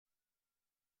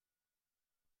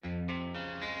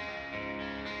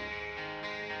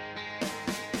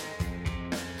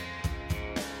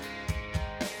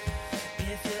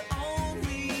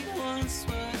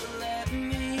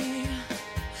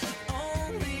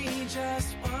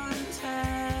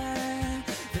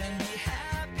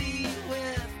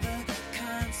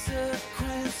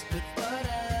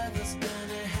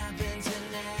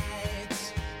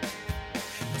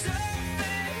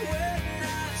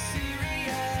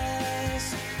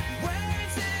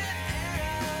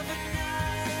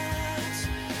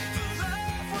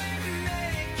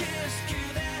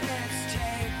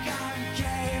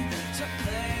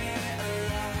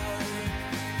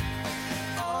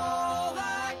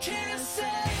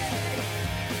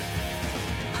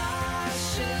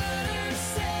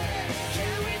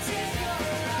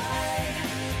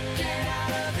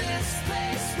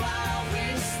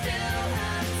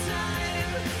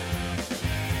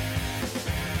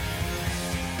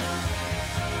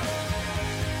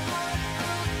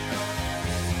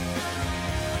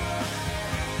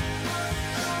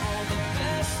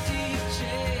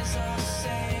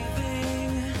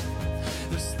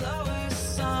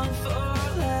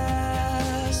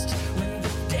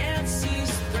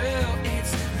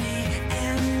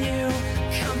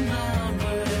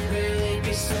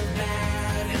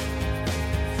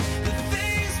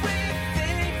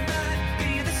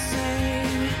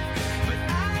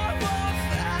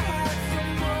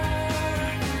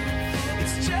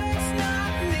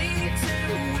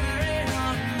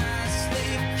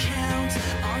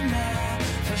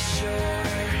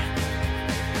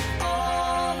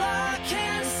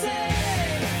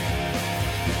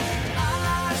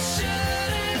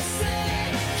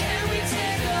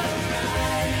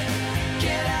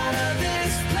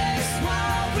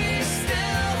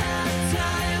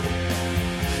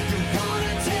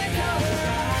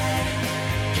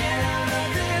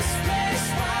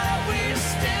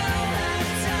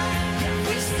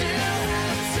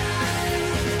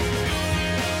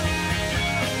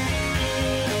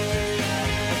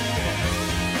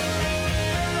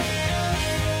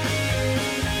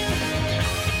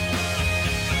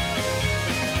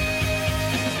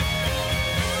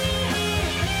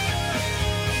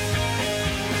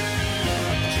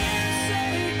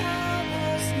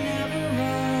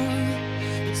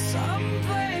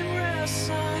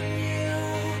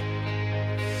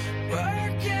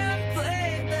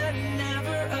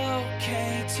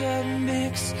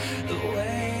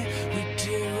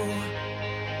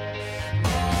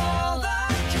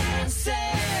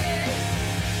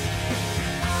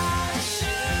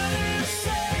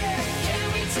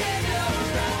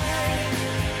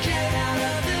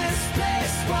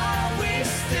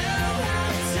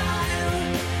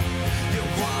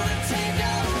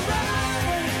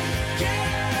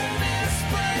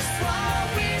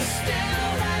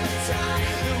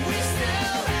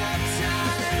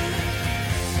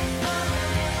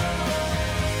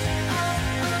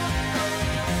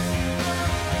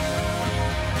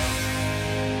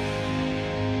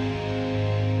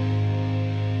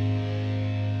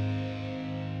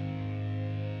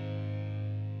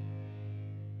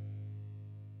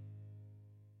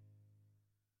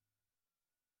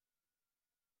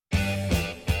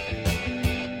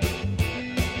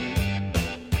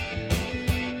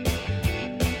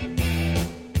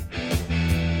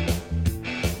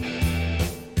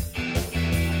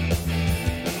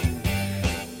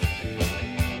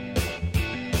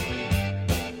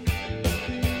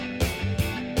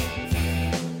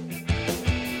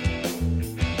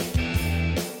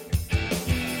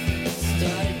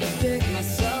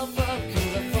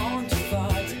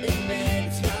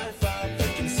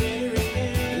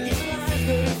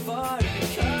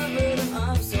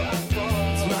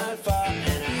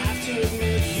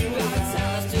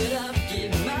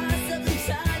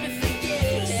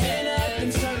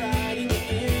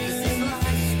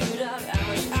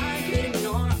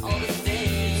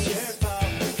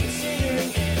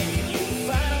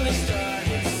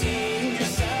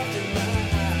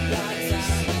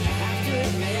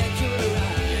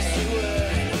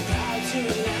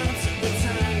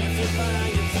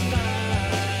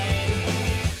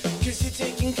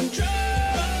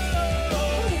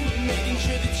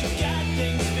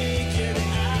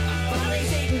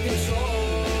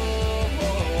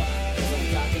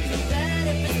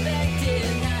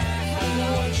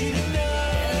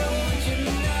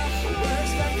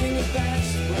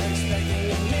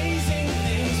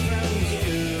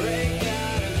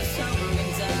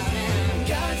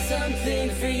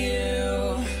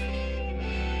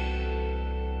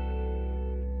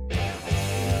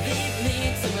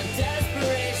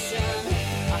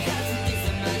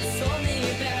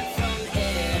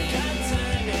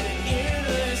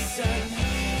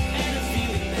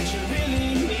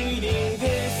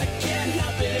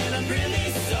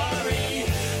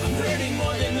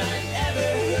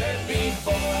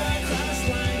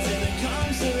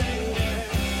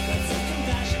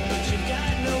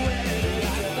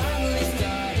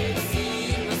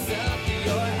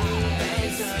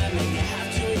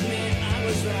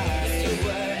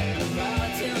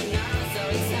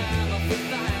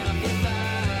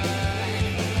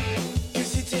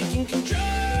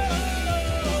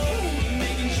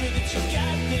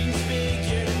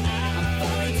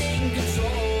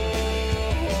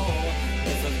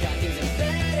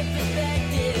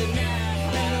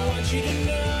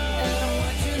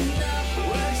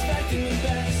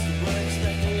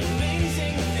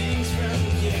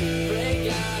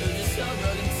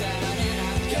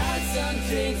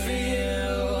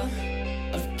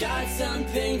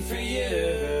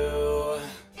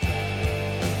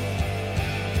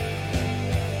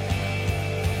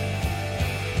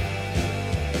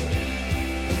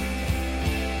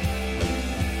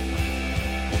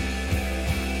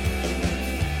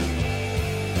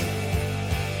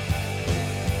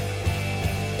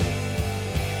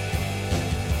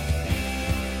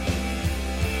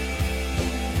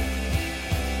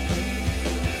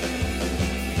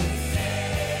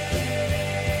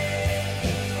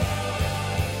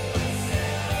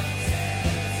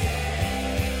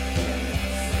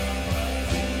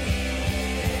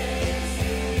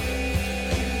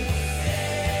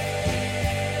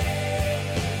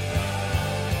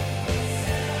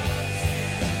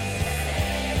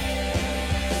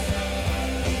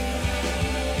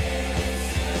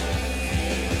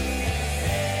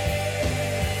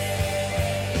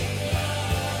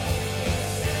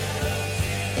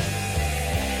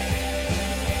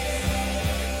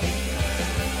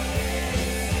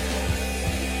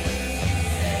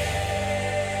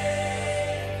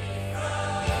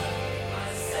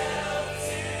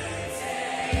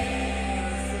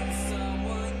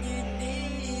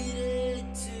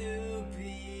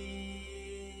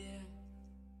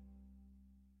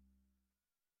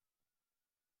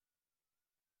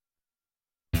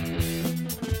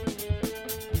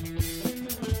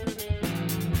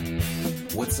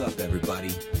up, everybody?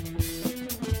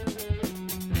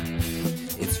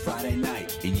 It's Friday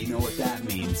night, and you know what that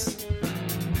means.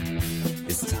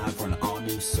 It's time for an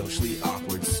all-new Socially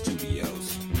Awkward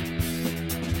Studios.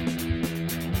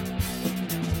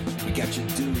 We got your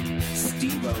dude,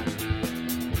 Steve-O.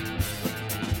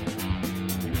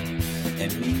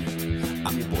 And me,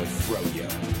 I'm your boy, Froyo.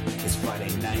 It's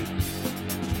Friday night.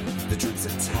 The drinks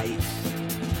are tight.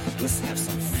 Let's have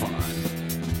some fun.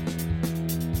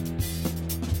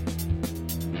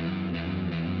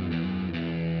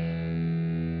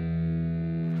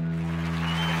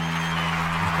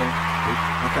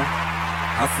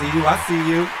 I see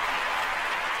you.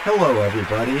 Hello,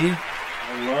 everybody.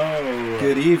 Hello.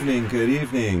 Good evening.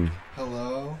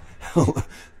 Hello.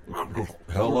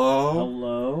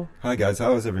 Hello. Hi, guys.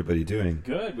 How is everybody doing?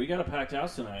 Good. We got a packed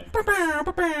house tonight.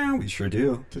 We sure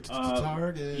do.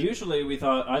 Target. Usually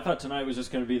I thought tonight was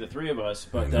just going to be the three of us,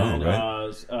 but I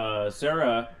know, then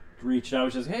Sarah reached out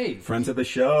and says, "Hey, Friends of the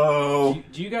show.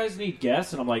 do you guys need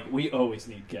guests?" And I'm like, "We always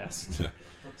need guests."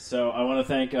 So I want to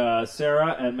thank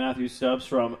Sarah and Matthew Stubbs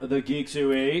from The Geeks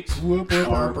Who Ate.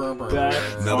 Are back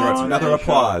Another on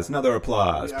applause. We are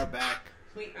back.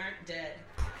 We aren't dead.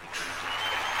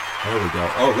 There we go.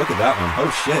 Oh, look at that one.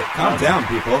 Oh, shit. Calm down,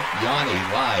 people. Yanni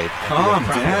live. Calm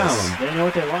Acropolis. down. They know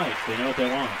what they like. They know what they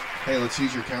want. Hey, let's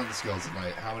use your counting skills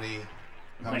tonight. How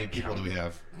many people do we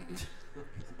have?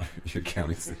 You're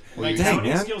counting. My Dang, counting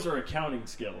man. skills or accounting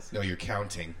skills? No, you're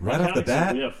counting. Right off the Counting skills,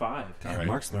 bat. we have 5. Damn, All right.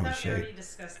 Mark's I throwing thought we already shade.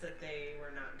 discussed that they were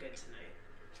not good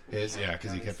tonight. Yeah,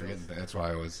 because he kept forgetting that. That's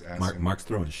why I was asking. Mark's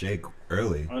throwing shade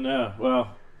early. Oh no.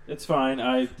 Well, it's fine.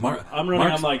 I'm running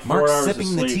Mark's, on like 4 Mark's hours sipping of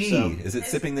sleep. the tea. So. Is it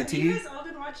sipping the Have tea? you guys all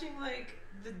been watching like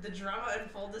the drama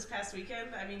unfold this past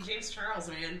weekend? I mean, James Charles,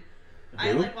 man. I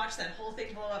Who? watched that whole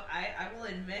thing blow up. I will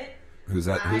admit. Who's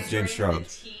that? Who's James drank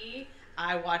Charles? the tea.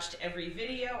 I watched every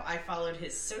video. I followed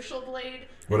his social blade.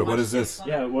 What is this?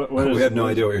 Yeah, what is We have no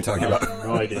idea what you're talking about.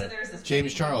 No idea. So there's this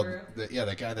James big Charles. guru.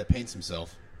 That guy that paints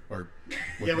himself. Or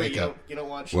with Yeah, but makeup. you don't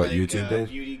watch What, like, YouTube, Dave?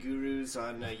 beauty gurus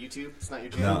on YouTube? It's not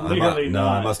your No, channel? Legally I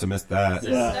not. must have missed that. So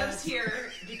Yeah. Stubbs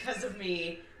here, because of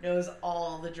me, knows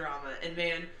all the drama. And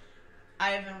man, I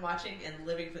have been watching and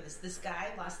living for this. This guy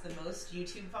lost the most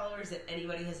YouTube followers that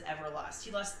anybody has ever lost.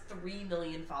 He lost 3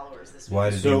 million followers this week. Why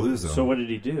did you lose them? So what did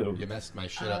he do? You messed my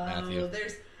shit up, Matthew.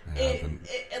 There's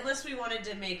unless we wanted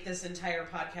to make this entire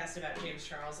podcast about James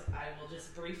Charles, I will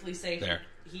just briefly say There.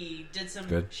 he did some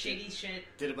Good. shady shit.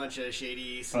 Did a bunch of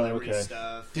shady celebrity okay.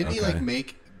 stuff. Didn't he Okay.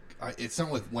 make... it's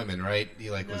something with women, right? He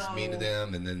was No. mean to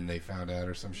them, and then they found out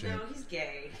or some shit. No, he's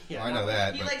gay. Well, I know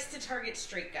that, He but... likes to target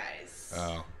straight guys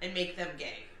Oh. and make them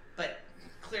gay. But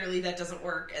clearly that doesn't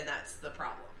work, and that's the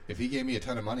problem. If he gave me a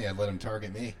ton of money, I'd let him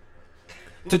target me.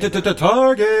 Target.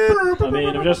 I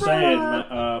mean, I'm just saying,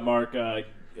 Mark.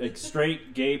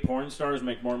 Straight gay porn stars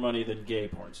make more money than gay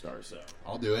porn stars.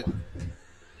 I'll do it.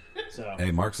 So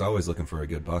Hey, Mark's always looking for a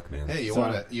good buck, man. Hey, you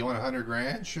want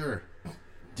 $100,000? Sure.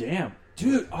 damn,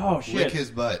 dude. Oh shit. Lick his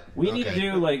butt. We need to Okay.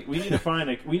 do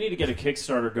we need to get a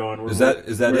Kickstarter going. Is that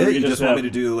where it? we You just want me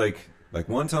have- to do like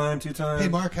one time, 2 times? Hey,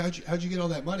 Mark, how'd you get all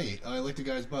that money? Oh, I licked a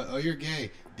guy's butt. Oh, you're gay.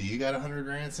 Do you got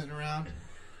 $100,000 sitting around?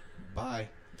 Bye.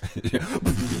 I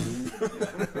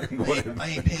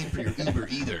ain't paying for your Uber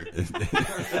either.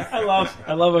 I love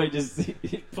how he just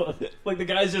like the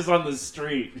guy's just on the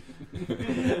street,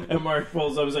 and Mark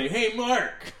pulls up and say, "Hey,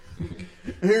 Mark,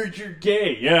 I heard you're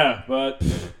gay." Yeah, but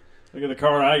look at the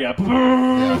car I got.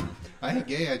 Yeah. I ain't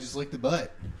gay. I just licked the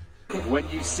butt. When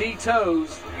you see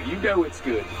toes, you know it's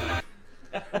good.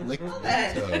 Lick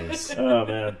the toes. Oh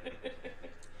man.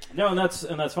 No, and that's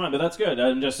fine, but that's good.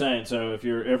 I'm just saying. So if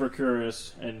you're ever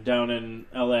curious and down in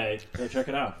LA, go check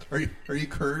it out. Are you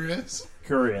curious?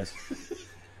 Curious.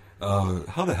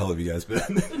 How the hell have you guys been?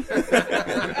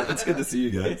 It's good to see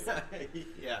you guys.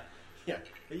 yeah.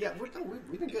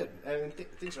 We've been good. I mean,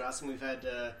 things are awesome. We've had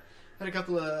a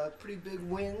couple of pretty big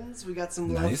wins. We got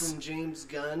some love Nice. from James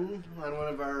Gunn on one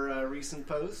of our recent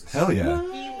posts. Hell yeah.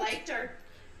 He liked our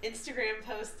Instagram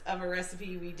post of a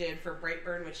recipe we did for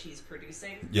Brightburn, which he's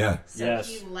producing. Yeah. So Yes.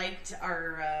 he liked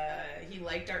our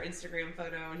Instagram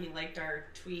photo and he liked our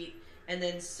tweet, and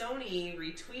then Sony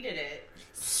retweeted it,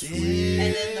 Sweet.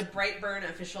 and then the Brightburn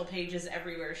official pages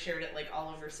everywhere shared it like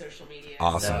all over social media.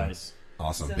 Awesome. Nice.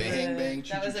 Awesome. So Bang, bang,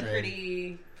 that was a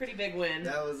choo-choo pretty big win.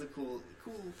 That was a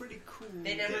pretty cool.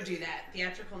 They never day. do that.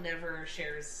 Theatrical never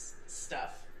shares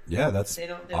stuff. Yeah, that's They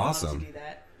don't awesome. love to do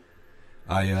that.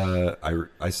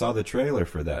 I saw the trailer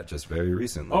for that just very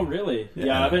recently. Oh, really? Yeah,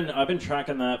 Yeah. I've been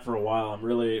tracking that for a while. I'm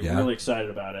really excited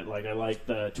about it. Like, I like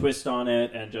the twist on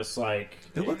it, and just like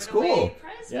It looks Giving away cool.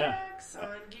 prize Yeah. packs on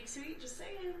Geek Suite, just saying.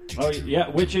 oh yeah,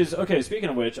 which is okay. Speaking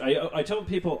of which, I tell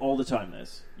people all the time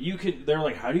this. They're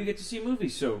like, how do you get to see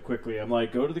movies so quickly? I'm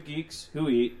like, go to the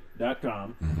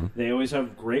geekswhoeat.com. They always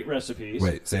have great recipes.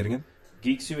 Wait, say it again.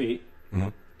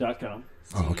 Geekswhoeat.com.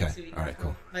 Oh, okay. Sweet. All right,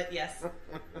 cool. But yes,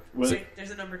 Wait,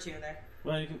 there's a number 2 there.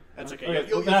 well, you can, That's okay. okay,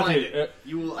 You'll Matthew, find it.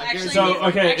 You will. I Actually, guarantee So, you-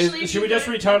 okay, Actually, if should we you just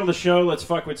go to- retitle the show Let's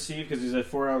Fuck with Steve because he's at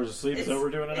 4 hours of sleep? Is that what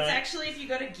we're doing It's tonight? actually, if you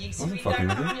go to fucking with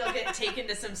geeksuite.com, you. you'll get taken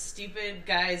to some stupid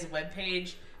guy's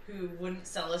webpage who wouldn't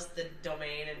sell us the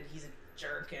domain, and he's a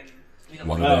jerk, and we don't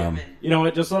One like of him. them. And You know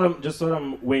what? Just let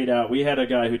him wait out. We had a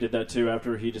guy who did that too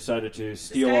after he decided to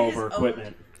steal guy all has of our owned-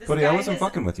 equipment this Buddy, I guy wasn't has-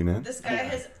 fucking with you, man. This guy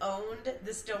has owned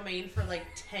this domain for like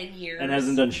 10 years. and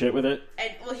hasn't done shit with it.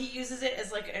 And well, he uses it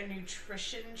as like a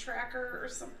nutrition tracker or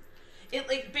something. It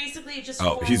like basically it just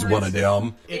Oh, he's one of forwards-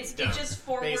 them. It's It dumb. just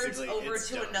forwards Basically, over it's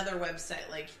to dumb. another website.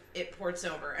 Like it ports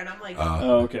over, and I'm like,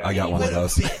 Oh, okay. I got he one of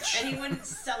wouldn't- those. and he wouldn't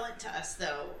sell it to us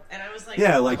though. And I was like,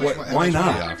 Yeah, like, how much- what- how why much not?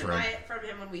 money I you wanted to offer buy him? it from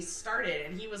him when we started,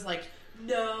 and he was like,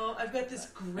 "No, I've got this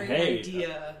great Hey,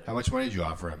 idea." How much money did you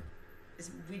offer him?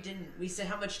 We didn't. We said,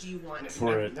 "How much do you want?"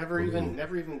 For it. Never even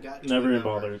got. To Never a even number.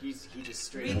 bothered. He just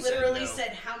straight. We up literally no.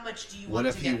 said, "How much do you What want?"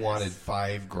 if to he get wanted this?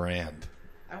 $5,000?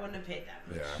 I wouldn't have paid that.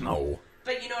 Yeah. No.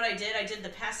 But you know what I did? I did the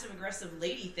passive aggressive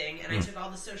lady thing, and I Hmm. took all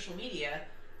the social media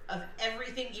of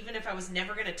everything, even if I was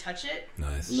never going to touch it,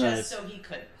 Nice. just Nice. so he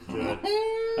could.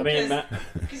 I mean,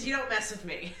 Because you don't mess with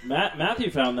me. Matthew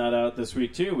found that out this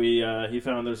week too. He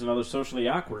found there's another socially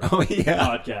awkward Oh, yeah.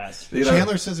 podcast. You know,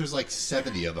 Chandler says there's like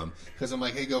 70 of them. Because I'm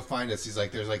like, hey, go find us. He's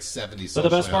like, there's like 70 But the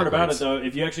best part about it, awkwards. though,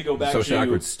 if you actually go back Social to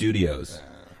Awkward Studios.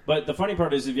 But the funny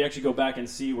part is, if you actually go back and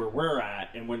see where we're at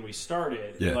and when we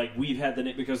started, Yeah. like we've had the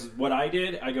name because what I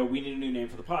did, I go, we need a new name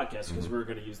for the podcast because Mm-hmm. we were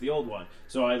going to use the old one.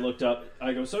 So I looked up,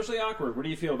 I go, socially awkward. What do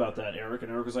you feel about that, Eric?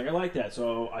 And Eric was like, I like that.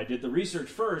 So I did the research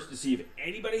first to see if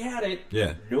anybody had it.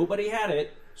 Yeah. Nobody had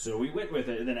it. So we went with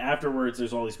it, and then afterwards,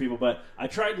 there's all these people. But I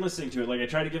tried listening to it, like I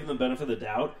tried to give them the benefit of the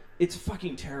doubt. It's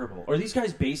fucking terrible. Are these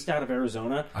guys based out of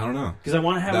Arizona? I don't know. Because I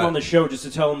want to have them That- on the show just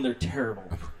to tell them they're terrible.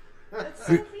 That's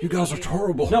so You guys are mean.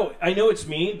 terrible. No, I know it's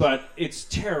mean, but it's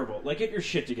terrible. Like, get your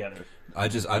shit together. I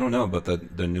don't know, but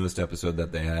the newest episode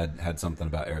that they had something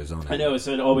about Arizona. I know it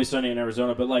said Always Sunny in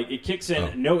Arizona, but like it kicks in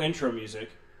Oh. no intro music.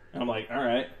 And I'm like, all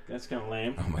right, that's kind of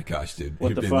lame. Oh my gosh, dude! What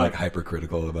You've the been fuck? like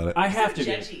hypercritical about it. I have to So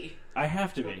be. judgy. I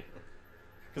have to be.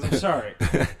 Because I'm sorry.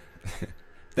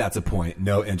 That's a point.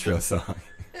 No intro song.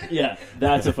 Yeah,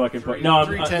 that's a fucking point. No,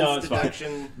 no, it's fine.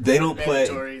 deduction. They don't play.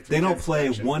 mandatory, They don't 3 play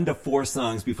deduction. 1 to 4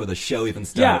 songs before the show even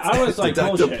Yeah, starts. I was like,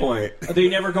 Deduct bullshit. a point. They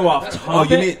never go off Oh,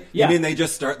 topic. you mean they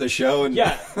just start the show and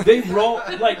Yeah, they roll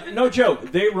like no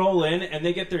joke. They roll in and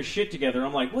they get their shit together.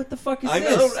 I'm like, what the fuck is I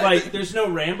know, this? right? Like, there's no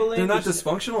rambling. they're not there's,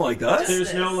 dysfunctional like us.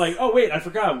 there's no this? like, oh wait, I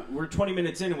forgot. We're 20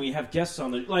 minutes in and we have guests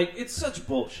on the like. It's such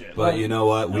bullshit. But Like, you know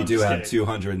what? no, We I'm do just have kidding.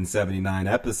 279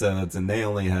 episodes, and they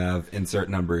only have insert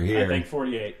number I here think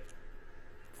 48.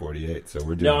 48. So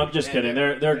we're doing. No, I'm just Man, kidding.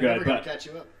 They're never good, gonna but catch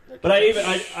you up. but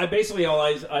I basically all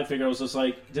I figured was just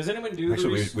like, does anyone do?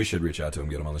 Actually, these? we should reach out to them,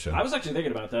 get them on the show. I was actually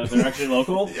thinking about that. If they're actually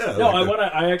local. Yeah, No, like I the- want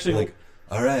to. I actually. like,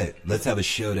 all right, let's have a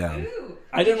showdown. Ooh.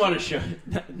 I didn't want to show.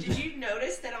 Did you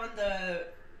notice that on the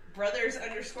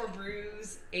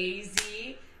brothers_brews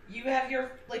AZ, you have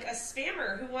your like a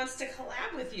spammer who wants to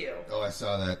collab with you, Oh, I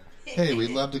saw that. Hey, we'd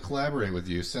love to collaborate with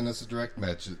you. Send us a direct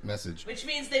message. which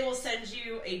means they will send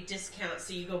you a discount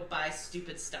so you go buy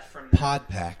stupid stuff from them. Pod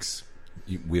packs.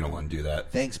 We don't want to do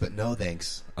that. Thanks, but no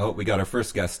thanks. Oh, we got our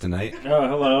first guest tonight. Oh,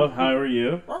 hello. How are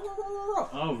you?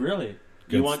 Oh, really?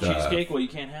 Good You want stuff. cheesecake? Well, you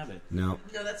can't have it. No,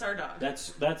 No, that's our dog.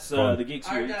 That's on. the Geeks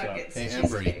Our Week dog Club. gets Hey,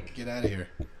 cheesecake. Embry, get out of here.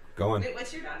 go on. Wait,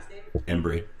 what's your dog's name?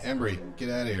 Embry, Embry, get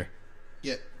out of here.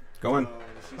 Get. go on.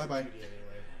 Bye-bye.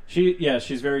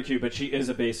 She's very cute, but she is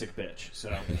a basic bitch.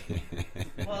 So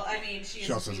Well, I mean, she is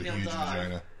She also a has a female huge dog.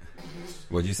 vagina.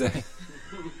 What'd you say?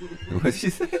 What'd you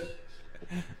say?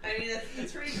 I mean,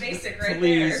 that's pretty basic right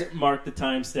please there. mark the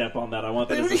timestamp on that. I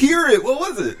want I that. didn't As a, hear it. What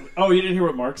was it? oh, you didn't hear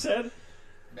what Mark said?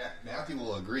 Matthew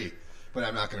will agree, but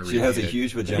I'm not going to read She has a it.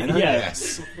 huge vagina. Yeah.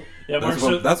 Yes. Yeah, Mark.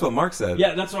 That's what Mark said.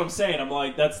 Yeah, that's what I'm saying. I'm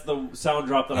like, that's the sound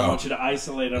drop that I Oh. want you to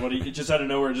isolate. I want to just out of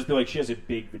nowhere, just be like, she has a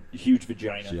big, huge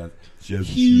vagina. She has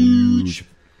huge.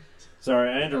 Sorry,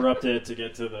 I interrupted to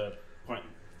get to the point.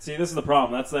 See, this is the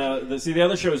problem. That's the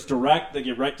other show is direct. They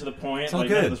get right to the point. It's all like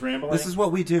none of good. This rambling. This is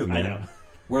what we do, man. I know.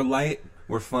 We're light.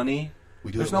 We're funny.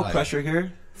 We do There's it no live. pressure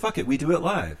here. Fuck it. We do it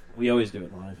live. We always do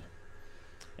it live.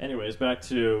 Anyways, back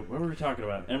to what were we talking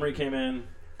about? Emery came in.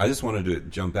 I just wanted to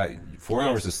jump back. 4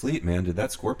 hours of sleep, man. Did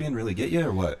that scorpion really get you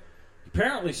or what?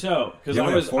 Apparently so, because You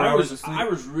only had 4 hours of sleep? I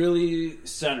was really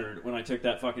centered when I took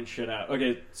that fucking shit out.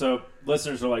 Okay, so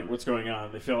listeners are like, "What's going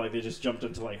on?" They feel like they just jumped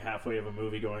into like halfway of a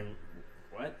movie, going,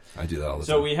 "What?" I do that all the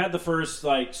So time. we had the first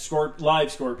like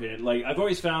live scorpion. Like I've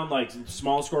always found like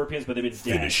small scorpions, but they've been dead.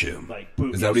 Finish him. Like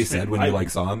boom, Is that what he said when you I- like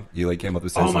saw him? You like came up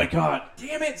with Oh my like, god!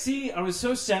 Damn it! See, I was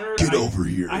so centered. Get over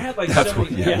here. I had like That's so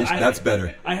many. what, yeah, I that's had,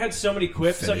 better. I had so many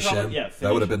quips. Finish I probably, him. Yeah, That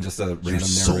finish would have been just a random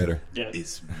soul narrator. Yeah.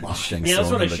 Is Shang Yeah, that's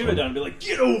Tsung what I in the should have corner. done. Be like,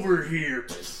 get over here!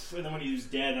 And then when he was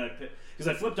dead, because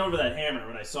I flipped over that hammer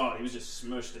when I saw it, he was just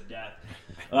smushed to death.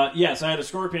 Yes, I had a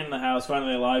scorpion in the house,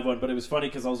 finally a live one, but it was funny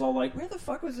because I was all like, where the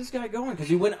fuck was this guy going? Because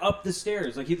he went up the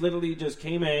stairs. Like, he literally just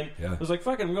came in, Yeah. was like,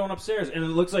 fuck it, I'm going upstairs. And it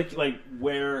looks like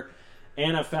where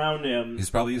Anna found him. He's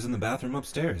probably using the bathroom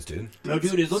upstairs, dude. No,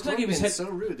 dude, it looked like he was Scorpions hit. so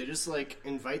rude. They just like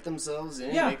invite themselves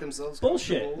in, Yeah, make themselves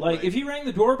bullshit. comfortable, Like, if he rang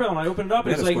the doorbell and I opened it up,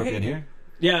 We had it's a like, scorpion hey, here.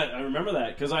 yeah, I remember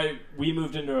that because we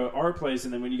moved into our place,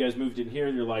 and then when you guys moved in here,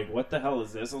 you're like, "What the hell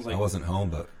is this?" I was like, I wasn't home,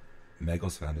 but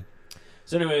Megos found it.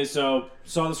 So anyway, saw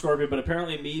the scorpion, but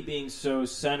apparently me being so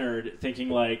centered, thinking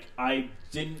like I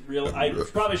didn't realize, I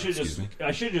probably should Excuse just me.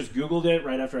 I should have just Googled it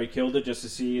right after I killed it just to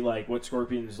see like what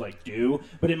scorpions like do.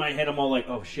 But in my head, I'm all like,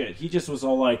 oh shit, he just was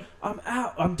all like, I'm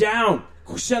out, I'm down.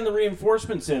 Send the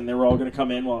reinforcements in. They were all going to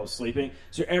come in while I was sleeping.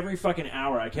 So every fucking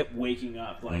hour, I kept waking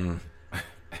up like.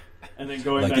 And then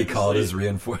going Like back he to called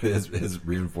sleep. his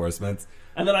reinforcements.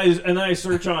 And then I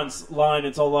search online.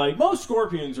 It's all like most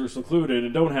scorpions are secluded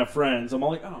and don't have friends. I'm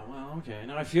all like, oh well, okay.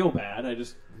 Now I feel bad.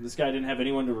 This guy didn't have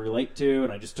anyone to relate to,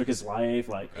 and I just took his life.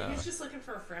 Like, He was just looking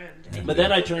for a friend. but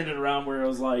then I turned it around where I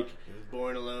was like, He was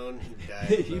born alone. He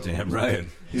died alone. Damn right.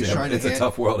 He was Damn, trying to it's a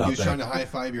tough world He out was trying to there. high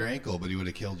five your ankle, but he would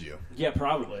have killed you. yeah,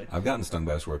 probably. I've gotten stung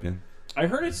by a scorpion. I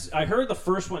heard the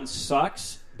first one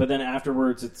sucks, but then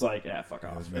afterwards it's like, fuck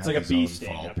off. It's like a bee His own sting.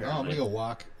 fault. Oh, I'm Apparently. gonna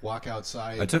go walk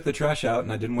outside. I took the trash out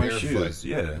and I didn't wear barefoot. shoes.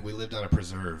 Yeah, We lived on a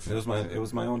preserve. it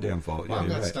was my own damn fault. Yeah, Mom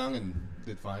you're got right. stung and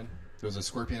did fine. There was a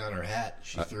scorpion on her hat.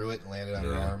 She threw it, landed on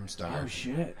her yeah. arm, stung her. Oh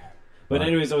shit. But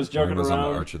anyways, I was joking Mine was on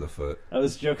around. the arch of the foot. I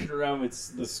was joking around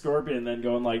with the scorpion, then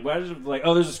going like,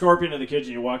 oh, there's a scorpion in the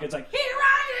kitchen. You walk, it's like, here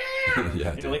I am. Yeah,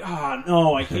 and dude. you're like, oh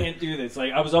no, I can't do this.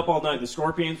 Like, I was up all night. The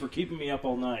scorpions were keeping me up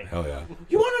all night. Hell yeah.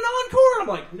 You want an encore? I'm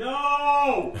like,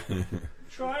 no, I'm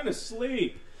trying to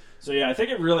sleep. So yeah, I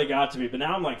think it really got to me. But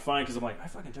now I'm like fine because I'm like, I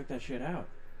fucking took that shit out.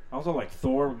 I was all like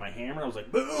Thor with my hammer. I was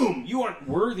like, boom, you aren't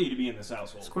worthy to be in this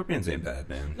household. Scorpions ain't bad,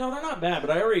 man. No, they're not bad,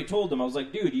 but I already told them. I was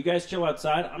like, dude, you guys chill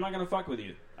outside. I'm not going to fuck with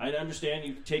you. I understand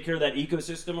you take care of that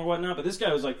ecosystem or whatnot, but this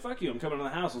guy was like, fuck you, I'm coming to the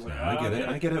house. I was like, I get it,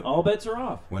 I get it. All bets are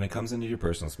off. When it comes into your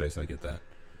personal space, I get that.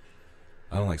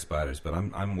 I don't like spiders, but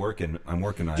I'm working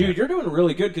on Dude, it. you're doing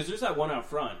really good because there's that one out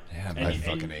front. Yeah, And I you-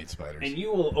 fucking and- hate spiders. And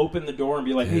you will open the door and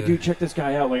be like, hey, Yeah. dude, check this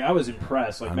guy out. Like, I was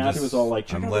impressed. Like, I'm Matthew just- was all like,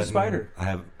 check I'm out the letting- spider.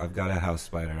 I've got a house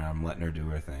spider, and I'm letting her do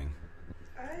her thing.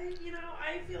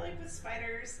 I feel like with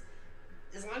spiders,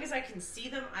 as long as I can see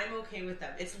them, I'm okay with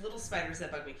them. It's little spiders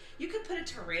that bug me. You could put a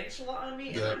tarantula on me,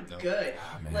 and Yeah, I'm no. good.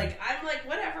 man. like I'm like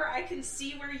whatever. I can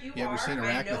see where you You are. ever seen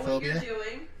I know what you're Arachnophobia?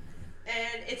 doing,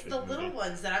 and it's the little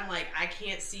ones that I'm like, I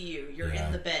can't see you. You're Yeah.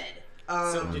 in the bed.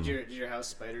 So did your house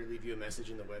spider leave you a message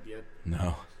in the web yet?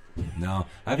 No,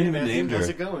 I haven't even Matthew, named how's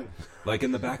her. it going? Like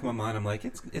in the back of my mind, I'm like,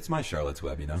 it's my Charlotte's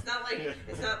Web, you know? It's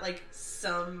not like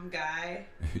some guy.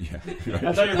 Yeah.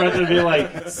 I thought you were about to be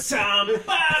like,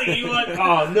 somebody, what?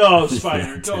 Oh, no,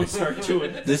 spider, don't start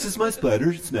doing it. This is my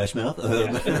spider, Smash Mouth.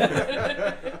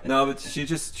 No, but she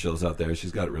just chills out there.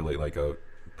 She's got really like a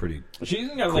pretty. She's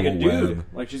got like a Cool dude. web.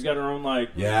 Like, she's got her own,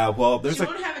 like. Yeah, well, She there's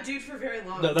won't have a dude for very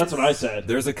long. No, that's what I said.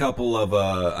 there's a couple of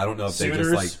I don't know if they just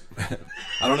Suitors? like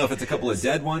I don't know if it's a couple of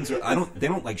dead ones or they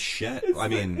don't like shed. I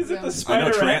mean, Is it the I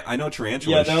know spider? I know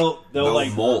tarantulas. Yeah, they'll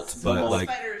like molt, but molt. like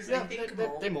Spiders, I Yeah,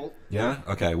 think, they molt. yeah,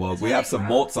 okay. Well, we why have they some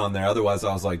grow. molts on there. Otherwise,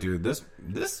 I was like, dude, this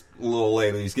little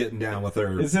lady's getting down with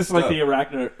her. Is this like stuff. the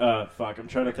arachno? Fuck, I'm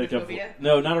trying to think of. Arachnophobia?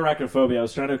 No, not arachnophobia. I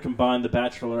was trying to combine the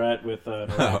Bachelorette with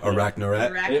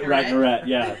Arachnorette? Arachnorette.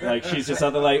 Yeah, like she's just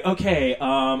out there like, okay,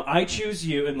 I choose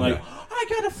you, and like, Yeah. I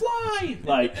gotta fly.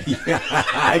 Like,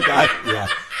 Yeah.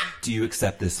 Do you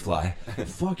accept this fly?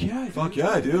 fuck yeah, dude. Fuck yeah,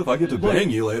 I do. If I get to bang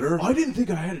you later. I didn't think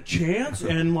I had a chance,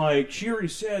 and like she already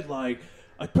said, like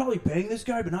I'd probably bang this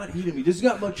guy, but not eat him. He doesn't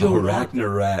got much over.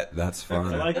 Arachnorette. That's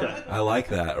fun. I like that. I like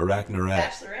that. Arachnorette.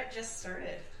 Bachelorette just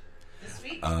started this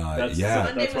week. That's- Yeah.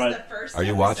 Monday that's was right. the first. Are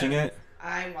you episode. watching it?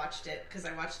 I watched it because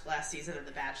I watched last season of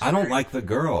The Bachelor. I don't like the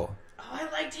girl. Oh, I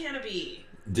liked Hannah B.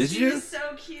 Did you? She's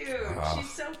so cute.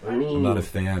 She's so funny. Ooh. I'm not a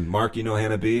fan. Mark, you know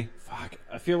Hannah B? Fuck.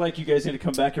 I feel like you guys need to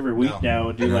come back every week No. now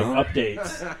and do No. like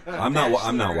updates. I'm not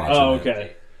watching Oh, it.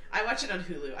 okay. I watch it on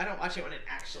Hulu. I don't watch it when it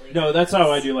actually. No, that's how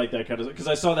I happens. do like that kind of because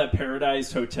I saw that Paradise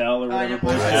Hotel or whatever. yeah.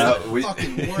 bullshit. That's we- the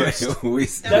fucking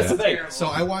worst. That's the thing. terrible. So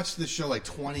I watched this show like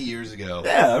 20 years ago.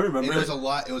 Yeah, I remember It was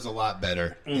it. a lot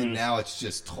better. And now it's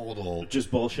just total. Just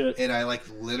bullshit. And I like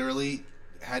literally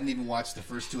hadn't even watched the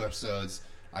first 2 episodes.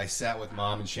 I sat with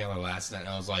Mom and Chandler last night, and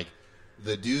I was like,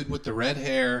 the dude with the red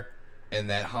hair and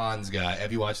that Hans guy.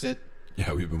 Have you watched it?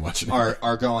 Yeah, we've been watching it.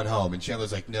 Are going home, and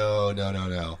Chandler's like,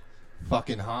 no.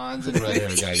 Fucking Hans and red hair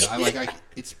guy. I'm like,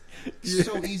 it's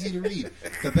so easy to read.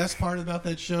 The best part about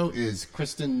that show is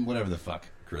Kristen, whatever the fuck,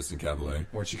 Kristen Cavallari.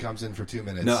 where she comes in for 2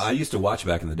 minutes. No, I used to watch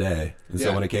back in the day. And so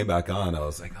Yeah. when it came back on, I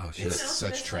was like, oh, shit. It's You know, such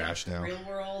there's, trash now. Real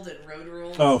World and Road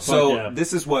Rules. Oh, fuck So yeah.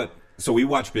 this is what. So we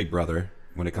watch Big Brother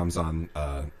when it comes on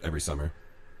every summer,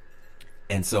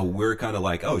 and so we're kind of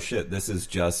like, oh shit, this is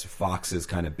just Fox's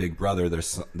kind of Big Brother.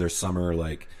 Their summer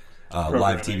like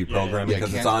live TV Programming, yeah. program Yeah,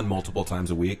 because it's can't- on multiple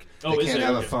times a week. Oh, They is can't it?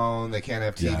 have a Okay. phone. They can't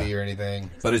have TV Yeah. or anything.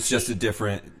 But it's just a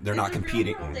different. They're In not the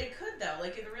competing. Real world, they could though.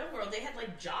 Like in the real world, they had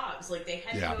like jobs. Like they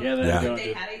had. Yeah. To go, Yeah, they Yeah. don't They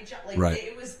do- had a job. Like Right.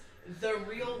 it was the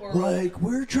real world. Like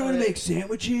we're trying to but- make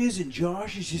sandwiches, and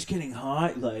Josh is just getting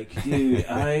hot. Like, dude,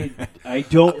 I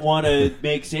don't want to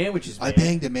make sandwiches. Man. I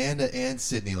banged Amanda and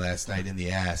Sydney last night in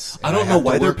the ass. I and don't know have to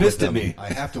why they're work with pissed at them. me.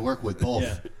 I have to work with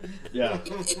both. Yeah,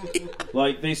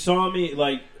 like they saw me.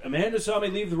 Like Amanda saw me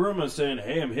leave the room. I was saying,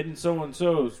 "Hey, I'm hitting so and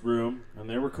so's room," and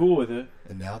they were cool with it.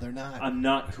 And now they're not. I'm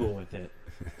not cool with it.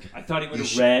 I thought he would You have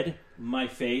should- read my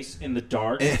face in the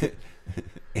dark.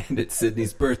 And it's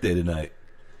Sydney's birthday tonight.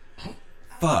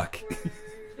 Fuck.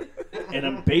 And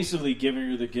I'm basically giving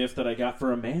her the gift that I got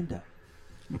for Amanda.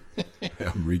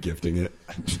 I'm regifting it.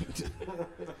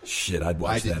 Shit, I'd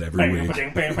watch I did- that every week.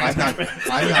 I'm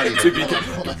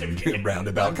not even.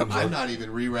 Roundabout comes I'm up. not even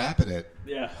rewrapping it.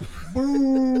 Yeah.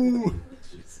 Boo!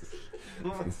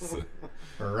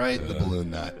 Right, the balloon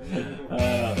knot.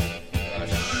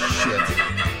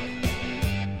 Shit.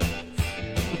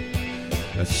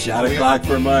 A shot o'clock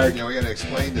for Mark. Yeah, we got to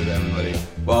explain to everybody.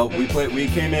 Well, we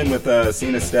came in with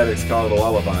Scene Aesthetics called a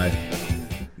lullaby.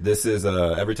 This is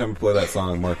every time we play that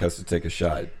song, Mark has to take a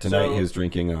shot. Tonight So- he was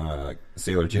drinking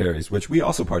Sailor Jerry's, which we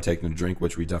also partake in a drink,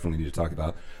 which we definitely need to talk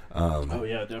about. Oh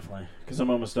yeah, definitely. Because I'm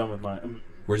almost done with my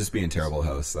We're just being terrible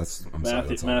hosts. I'm sorry. That's all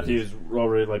it is. Matthew's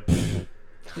already like.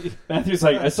 Matthew's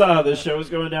like, I saw how this show was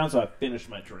going down, so I finished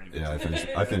my drink. Yeah,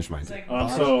 I finished mine. It's like, I'm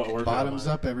so working on Bottoms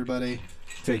mine. up, everybody.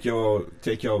 Take your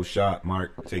shot,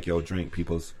 Mark. Take your drink,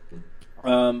 peoples.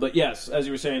 But yes, as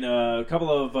you were saying, a couple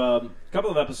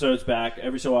of episodes back,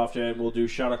 every so often we'll do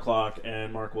shot o'clock,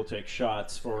 and Mark will take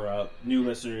shots for new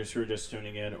listeners who are just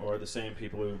tuning in, or the same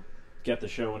people who get the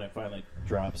show when it finally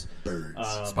drops. Birds.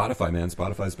 Spotify, man.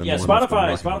 Spotify's been Yeah, the one that's been Spotify.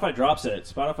 rocking it. Spotify drops it.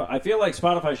 Spotify. I feel like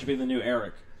Spotify should be the new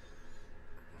Eric.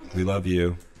 We love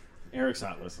you. Eric's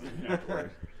not listening. You don't have to worry.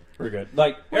 We're good.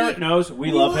 Like Eric knows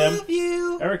we love him.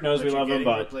 Eric knows But we you're love him, getting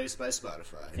but replaced by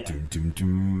Spotify. Yeah. Doom, doom,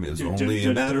 doom. It's Doom, only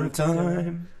doom, a matter of doom, doom.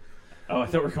 time. oh, I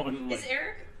thought we were going. is Like,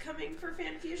 Eric coming for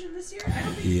Fan Fusion this year? I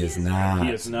don't think He is not.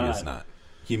 He is not. He is not.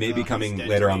 He may be he's coming dead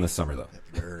later to on me. this summer, though.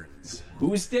 Burns.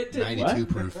 who's dead? 92 What?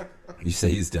 proof. You say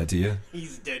he's dead to you?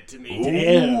 He's dead to me.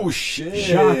 Damn. Oh shit!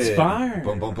 Shots fired.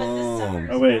 Boom, boom, But the boom. summer's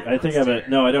Oh wait, Mad I think I have a Monster.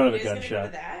 no. I don't have You a guys gonna go to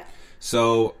gunshot. that?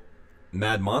 So,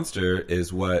 Mad Monster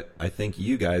is what I think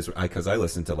you guys, because I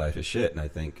listened to Life is Shit, and I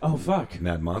think Oh fuck!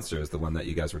 Mad Monster is the one that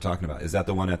you guys were talking about. Is that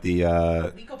the one at the?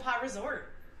 Wekopah Resort.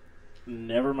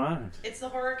 Never mind. It's the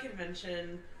horror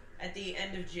convention at the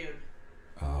end of June.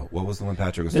 What was the one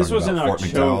Patrick was This talking was in about? Fort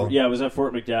October. McDowell? Yeah, it was at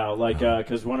Fort McDowell. Like,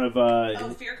 because one of Oh,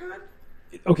 FearCon?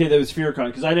 okay, that was FearCon.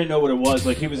 Because I didn't know what it was.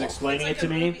 Like he was explaining It's it like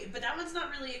to a me. movie, but that one's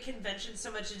not really a convention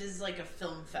so much. It is like a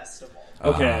film festival.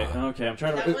 Okay, okay. I'm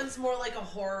trying That to. one's more like a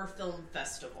horror film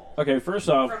festival. Okay, first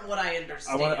off, From what I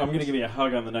understand. I'm going to give you a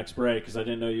hug on the next break because I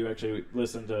didn't know you actually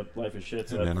listened to Life is Shit,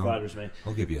 so Yeah, that man, flatters me.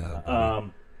 I'll give you a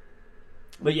hug.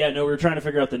 But yeah, no, we were trying to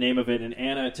figure out the name of it, and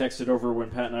Anna texted over when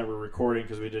Pat and I were recording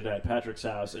because we did it at Patrick's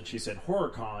house, and she said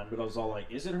HorrorCon, but I was all like,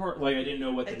 "Is it horror?" Like I didn't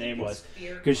know what the I think name it's was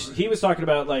FearCon. because he was talking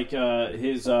about like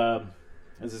his.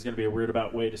 This is going to be a weird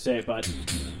about way to say it, but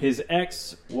his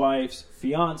ex-wife's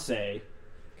fiance,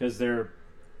 because they're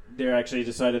actually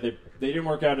decided they didn't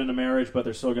work out in a marriage, but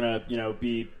they're still going to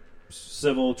be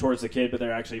civil towards the kid, but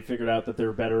they're actually figured out that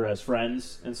they're better as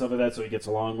friends and stuff like that, so he gets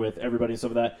along with everybody and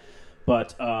stuff like that.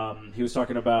 But he was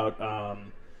talking about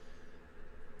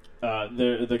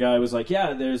the guy was like,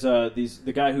 yeah, there's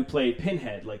the guy who played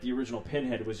Pinhead, like the original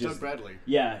Pinhead, was just Doug Bradley.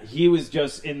 Yeah, he was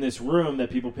just in this room that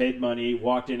people paid money,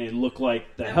 walked in, and looked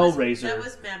like the That Hellraiser.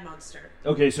 was Mad Monster.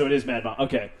 Okay, so it is Mad Mon.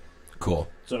 Okay, Cool.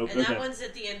 so And okay, that one's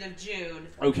at the end of June.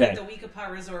 Okay. At the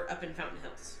Weekapaw Resort up in Fountain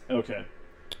Hills. okay,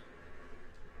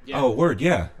 Yeah. Oh, word,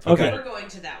 yeah. Okay. We're going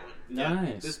to that one. Yeah.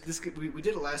 nice. We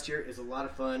did it last year. It's a lot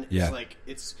of fun. Yeah. It's like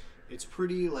it's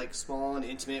pretty like small and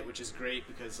intimate, which is great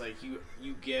because like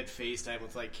you get FaceTime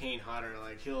with like Kane Hodder,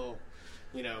 like he'll,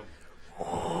 you know,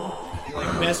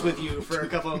 like mess with you for a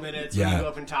couple of minutes when Yeah. you go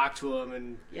up and talk to him,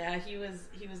 and Yeah, he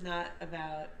was not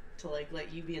about to like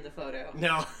let you be in the photo.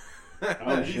 no.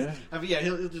 Oh, shit. I mean, yeah,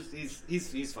 he'll just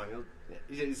he's fun.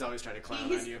 He's always trying to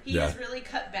clown on you. He Yeah. has really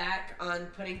cut back on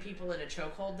putting people in a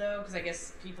chokehold though, because I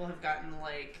guess people have gotten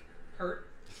like hurt.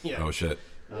 Yeah. Oh, shit.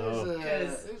 Oh.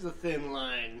 There's a thin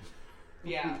line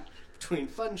Yeah. between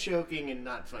fun choking and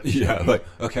not fun. Yeah, choking. like,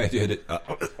 okay, I did it.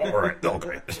 All right,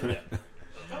 okay.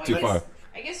 Oh, Too far.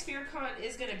 I guess FearCon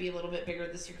is going to be a little bit bigger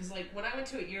this year because, like, when I went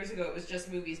to it years ago, it was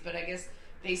just movies. But I guess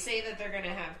they say that they're going to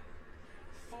have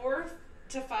 4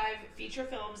 to 5 feature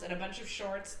films and a bunch of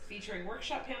shorts featuring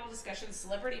workshop panel discussions,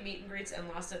 celebrity meet and greets, and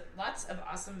lots of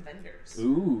awesome vendors.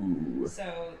 Ooh,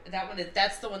 So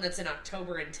that's the one that's in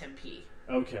October in Tempe.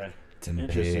 okay. Tempe.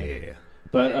 Interesting.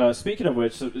 But speaking of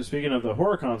which, speaking of the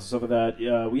horror cons and stuff like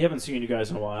that, we haven't seen you guys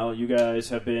in a while. You guys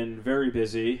have been very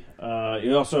busy.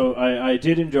 You also, I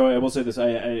did enjoy. I will say this: I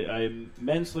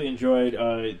immensely enjoyed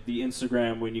the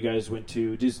Instagram when you guys went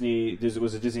to Disney.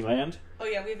 Was it Disneyland? Oh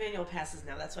yeah, we have annual passes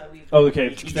now. That's why we've. Oh, okay,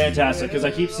 fantastic. Because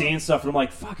I keep seeing stuff and I'm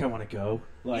like, fuck, I want to go.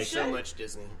 Like, should. So much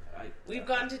Disney. We've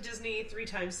gone to Disney 3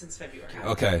 times since February.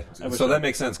 Okay, wish so I- that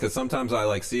makes sense because sometimes I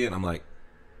like see it and I'm like,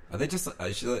 are they just?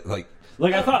 I should like.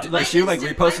 I thought, Like, she, like,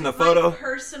 reposting a photo? My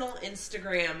personal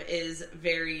Instagram is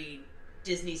very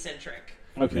Disney centric.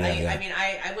 okay, Yeah. I mean,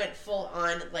 I went full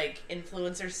on like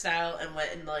influencer style and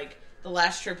went and like the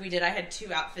last trip we did. I had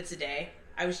 2 outfits a day.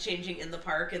 I was changing in the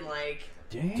park and like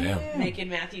Damn. making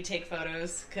Matthew take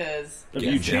photos because Are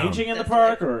Get you down. changing in the That's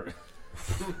park right. or?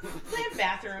 they have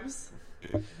bathrooms.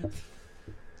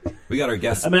 We got our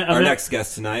guest, I meant- our next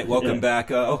guest tonight. Welcome Yeah. back.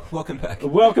 Welcome back.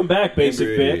 Welcome back, basic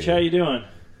Avery. bitch. How you doing?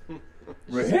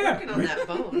 She's working on that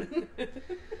bone.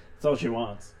 That's all she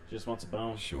wants. She just wants a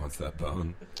bone. She wants that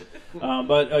bone.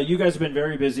 But you guys have been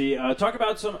very busy. Talk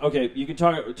about some. Okay, you can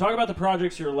talk about the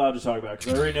projects you're allowed to talk about.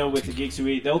 Because I already know with the Geeks Who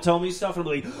Eat, they'll tell me stuff and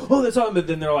I'm like, oh, that's awesome. But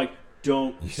then they're like,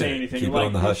 don't say anything. Keep I'm it like,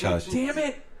 on the hush hush. Damn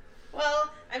it. Well,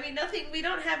 I mean, nothing. We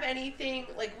don't have anything.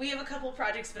 Like, we have a couple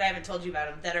projects, but I haven't told you about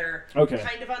them that are Okay.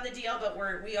 kind of on the DL. But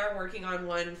we are working on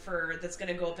one that's going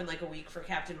to go up in like a week for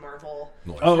Captain Marvel.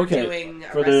 Oh, We're okay. doing a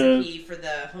For the- recipe for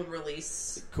the home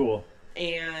release, Cool.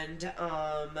 and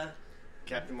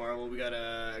Captain Marvel. We got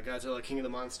a Godzilla King of the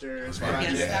Monsters.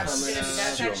 that's actually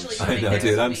I coming know, next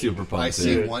dude. I'm week. super I pumped.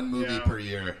 see dude. one movie Yeah. per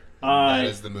year. I- That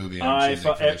is the movie I'm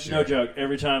choosing for this no year. joke.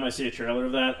 Every time I see a trailer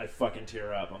of that, I fucking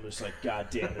tear up. I'm just like, God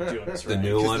damn, they're doing this The right.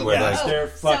 new one the where Yes, like they're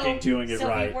fucking doing it so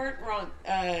right. we weren't wrong.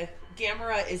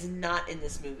 Gamera is not in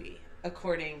this movie,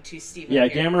 according to Steven. Yeah,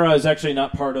 Gerrard. Gamera is actually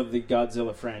not part of the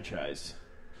Godzilla franchise.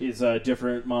 He's a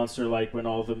different monster. Like when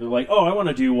all of them, they're like, "Oh, I want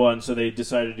to do one," so they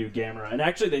decided to do Gamera. And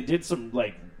actually, they did some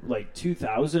like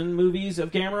 2000 movies of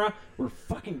Gamera were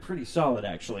fucking pretty solid.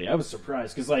 Actually, I was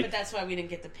surprised because But that's why we didn't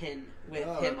get the pin with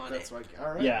him on it. All right. yeah.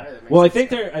 all right, that makes Well, I sense. think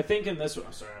they're. I think in this one.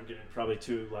 I'm sorry, I'm getting probably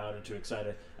too loud and too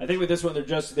excited. I think with this one,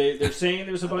 they're saying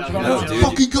there's a bunch of No, other. dude.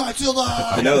 Fucking Godzilla!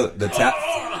 I know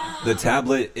the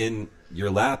tablet in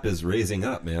your lap is raising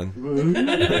up, man.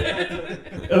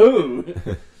 Ooh.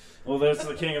 Well, that's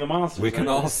the king of the monsters. We can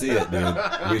right? all see it, dude.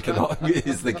 We can all.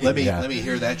 He's the king. Let me yeah. let me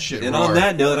hear that shit. And roar. on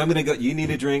that note, I'm gonna go. You need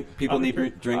a drink. People need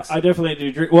drinks. I definitely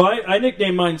do drink. Well, I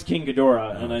nicknamed mine's King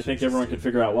Ghidorah, and I think Jesus, everyone dude. can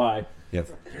figure out why. Yep.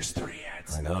 There's 3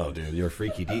 heads. I know, dude. You're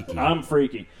freaky deaky. I'm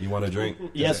freaky. You want a drink?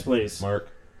 Yes, please. Mark.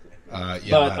 Yeah,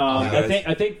 But I'll have it.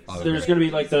 I think I'll there's agree. going to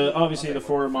be like obviously the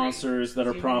 4 monsters that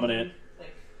are prominent.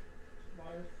 Like,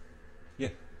 water. Yeah.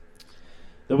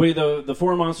 The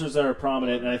 4 monsters that are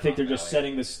prominent, and I think they're just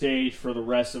setting the stage for the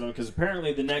rest of them because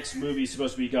apparently the next movie is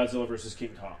supposed to be Godzilla versus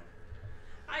King Kong.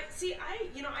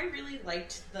 I really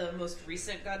liked the most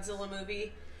recent Godzilla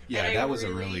movie. Yeah, and I that was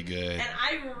a really good. And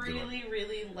I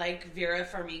really like Vera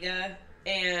Farmiga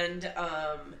and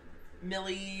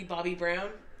Millie Bobby Brown.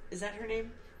 Is that her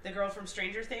name? The girl from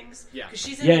Stranger Things? Yeah. 'Cause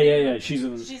she's in Yeah. She's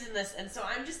in. She's in this, and so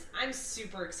I'm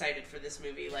super excited for this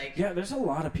movie. Like, Yeah, there's a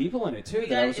lot of people in it too. we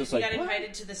That I was just we like, got what?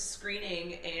 invited to the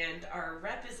screening, and our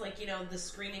rep is like, the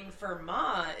screening for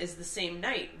Ma is the same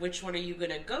night. Which one are you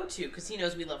going to go to? Because he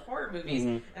knows we love horror movies,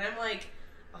 Mm-hmm. and I'm like,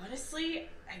 Honestly,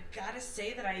 I gotta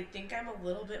say that I think I'm a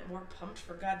little bit more pumped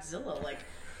for Godzilla. Like,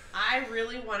 I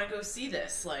really want to go see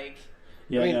this. Like,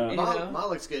 Yeah, I mean, no. Ma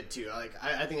looks good too. Like,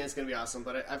 I think that's gonna be awesome.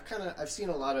 But I've seen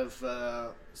a lot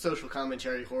of social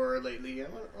commentary horror lately.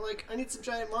 I need some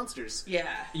giant monsters. yeah.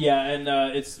 Yeah, and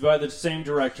it's by the same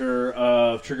director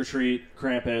of Trick or Treat,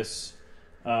 Krampus.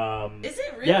 Is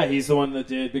it really? Yeah, he's the one that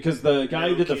did because the guy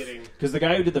No who did kidding. the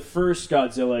guy who did the first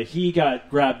Godzilla, he got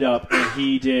grabbed up and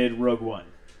he did Rogue One.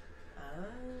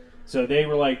 So they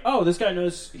were like, "Oh, this guy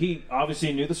knows." He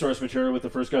obviously knew the source material with the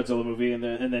first Godzilla movie, and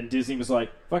then Disney was like,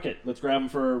 "Fuck it, let's grab him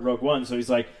for Rogue One." So he's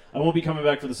like, "I won't be coming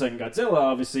back for the second Godzilla,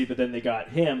 obviously." But then they got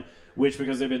him, which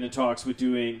because they've been in talks with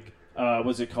doing,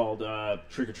 what's it called,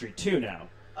 Trick or Treat 2 now.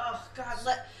 Oh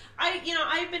God,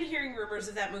 I've been hearing rumors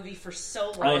of that movie for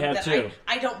so long I have that too.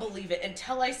 I don't believe it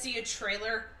until I see a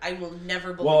trailer. I will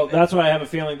never believe Well, it. that's why I have a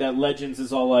feeling that Legends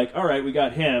is all like, "All right, we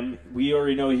got him. We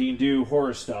already know he can do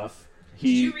horror stuff." Did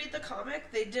you read the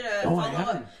comic? They did a Oh, I follow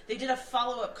haven't. up. They did a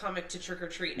follow up comic to Trick or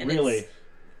Treat, and Really?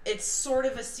 it's sort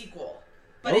of a sequel,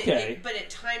 but Okay. but it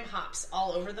time hops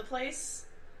all over the place.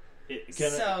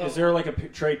 So- is there like a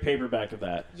trade paperback of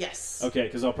that? Yes. Okay,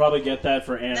 because I'll probably get that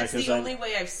for Anna. That's Because the only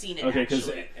way I've seen it. okay, because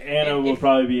actually. Anna And will if-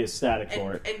 probably be ecstatic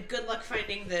for it. And good luck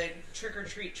finding the Trick or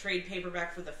Treat trade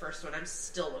paperback for the first one. I'm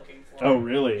still looking for it. Oh,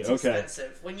 really? It's Okay.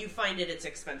 expensive. When you find it, it's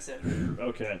expensive.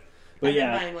 Okay, I've but been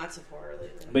yeah, buying lots of horror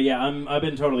lately. but yeah, I've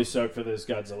been totally stoked for this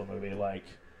Godzilla movie. Like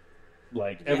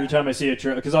every Yeah. time I see a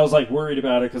trailer, because I was like worried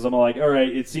about it, because I'm like, all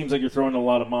right, it seems like you're throwing a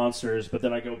lot of monsters, but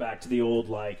then I go back to the old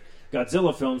like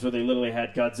Godzilla films where they literally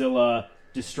had Godzilla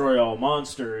destroy all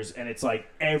monsters, and it's like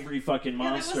every fucking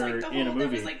monster in a movie.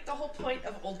 That was like the whole point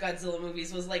of old Godzilla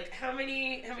movies was like how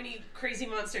many crazy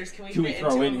monsters can we Can we fit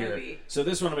throw into in a here? movie? So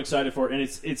this one I'm excited for, and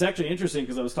it's actually interesting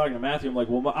because I was talking to Matthew. I'm like,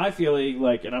 well, I feel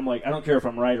like, and I'm like, I don't care if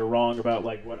I'm right or wrong about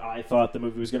like what I thought the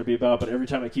movie was going to be about, but every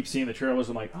time I keep seeing the trailers,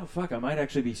 I'm like, oh fuck, I might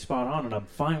actually be spot on, and I'm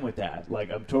fine with that.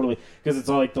 Like I'm totally because it's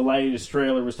all like the latest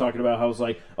trailer was talking about how it's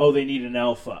like, oh, they need an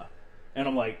alpha. And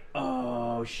I'm like,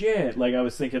 oh shit! Like I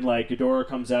was thinking, like Ghidorah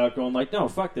comes out going like, no,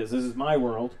 fuck this. This is my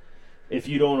world. If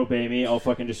you don't obey me, I'll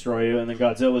fucking destroy you. And then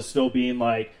Godzilla's still being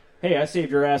like, hey, I saved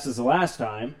your asses the last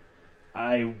time.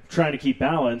 I'm trying to keep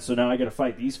balance, so now I got to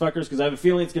fight these fuckers because I have a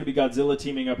feeling it's going to be Godzilla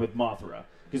teaming up with Mothra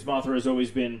because Mothra has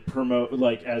always been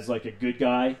as like a good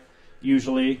guy.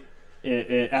 Usually,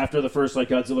 after the first like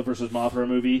Godzilla versus Mothra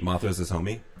movie, Mothra's his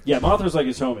homie. yeah, Mothra's like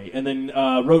his homie, and then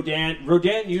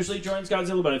Rodan usually joins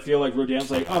Godzilla, but I feel like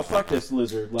Rodan's like, oh fuck this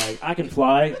lizard, like I can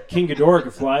fly, King Ghidorah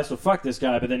can fly, so fuck this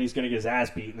guy. But then he's gonna get his ass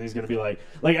beat, and he's gonna be like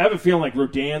I have a feeling like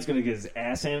Rodan's gonna get his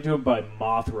ass handed to him by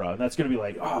Mothra, and that's gonna be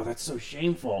like, oh, that's so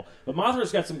shameful. But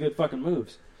Mothra's got some good fucking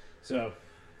moves, so.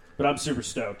 But I'm super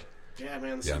stoked. Yeah,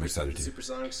 man. Yeah, I'm excited too.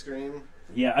 Supersonic Scream.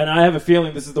 Yeah, and I have a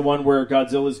feeling this is the one where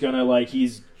Godzilla's gonna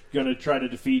he's gonna try to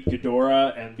defeat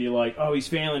Ghidorah and be like, oh, he's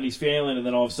failing, and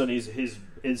then all of a sudden his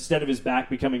instead of his back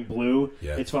becoming blue,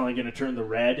 Yeah. it's finally gonna turn the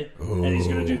red, and he's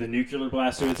gonna do Ooh. the nuclear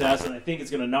blast to its ass, and I think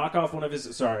it's gonna knock off one of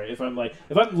his. Sorry, if I'm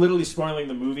literally spoiling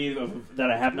the movie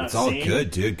that I have not It's all seen. good,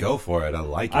 dude. Go for it. I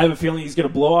like it. I have a feeling he's going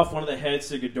to blow off one of the heads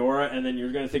to Ghidorah, and then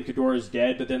you're going to think Ghidorah is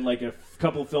dead, but then, like, a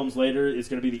couple of films later, it's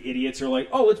going to be the idiots who are like,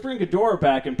 oh, let's bring Ghidorah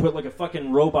back and put, like, a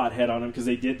fucking robot head on him, because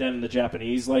they did that in the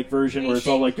Japanese, like, version, where it's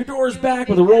all like, Ghidorah's back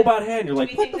with a robot head, and you're like,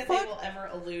 Do we what think the that fuck? they will ever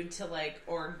allude to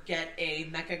or get a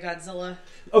Mecha Godzilla?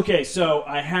 Okay, so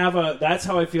I have that's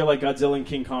how I feel like Godzilla and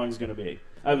King Kong is going to be.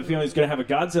 I have a feeling he's going to have a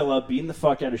Godzilla beating the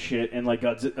fuck out of shit, and, like,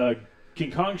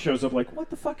 King Kong shows up like, what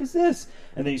the fuck is this?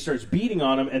 And then he starts beating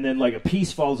on him, and then like a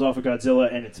piece falls off of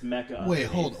Godzilla, and it's mecha. Wait.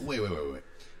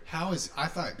 How is... I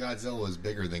thought Godzilla was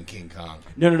bigger than King Kong.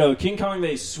 No. King Kong,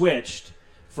 they switched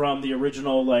from the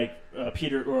original,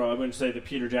 Peter, or I wouldn't say the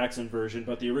Peter Jackson version,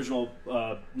 but the original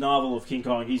novel of King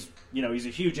Kong. He's a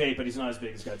huge ape, but he's not as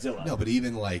big as Godzilla. No, but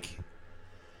even like...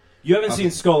 You haven't Okay.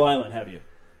 seen Skull Island, have you?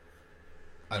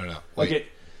 I don't know. Wait. Okay.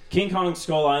 King Kong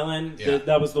Skull Island, Yeah.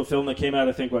 that was the film that came out,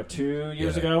 I think, 2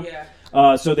 years Yeah. ago?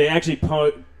 Yeah. So they actually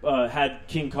had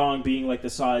King Kong being like the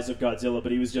size of Godzilla,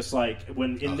 but he was just like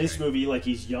when in this Okay. movie, like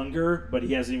he's younger, but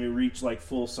he hasn't even reached like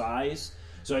full size.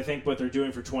 So I think what they're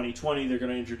doing for 2020, they're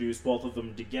going to introduce both of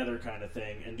them together, kind of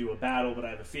thing, and do a battle. But I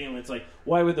have a feeling it's like,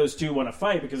 why would those two want to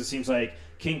fight? Because it seems like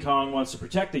King Kong wants to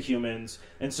protect the humans,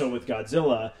 and so with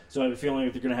Godzilla. So I have a feeling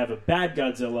if they're going to have a bad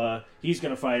Godzilla, he's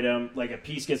going to fight him. Like a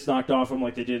piece gets knocked off him,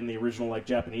 like they did in the original like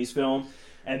Japanese film,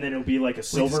 and then it'll be like a Wait,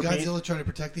 silver does paint. Godzilla try to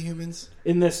protect the humans?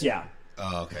 In this, yeah.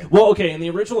 Oh, okay. Well, okay, in the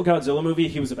original Godzilla movie,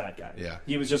 he was a bad guy. Yeah.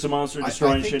 He was just a monster I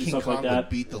destroying think shit and King stuff Kong like would that.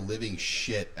 beat the living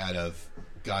shit out of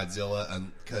Godzilla,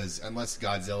 because unless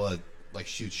Godzilla like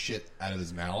shoots shit out of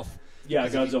his mouth, Yeah,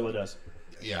 'cause if Godzilla does.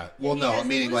 Yeah. Well, He no, doesn't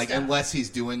meaning lose like stuff. unless he's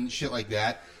doing shit like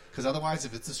that, because otherwise,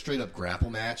 if it's a straight up grapple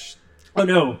match, Oh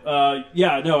no,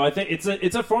 no. I think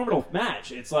it's a formidable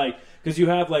match. It's like because you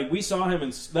have like we saw him,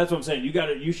 and that's what I'm saying.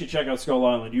 You should check out Skull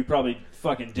Island. You probably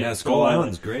fucking did. Yeah, Skull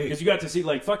Island's great. because you got to see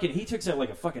like fucking. He takes out like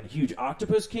a fucking huge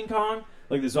octopus King Kong.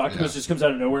 Like this octopus Yeah. just comes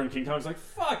out of nowhere, and King Kong's like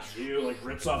 "fuck you," like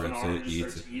rips off an Rips arm it, and just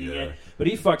eats starts it, eating yeah. it. But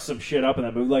he fucks some shit up in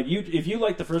that movie. Like if you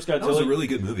like the first Godzilla, That was a really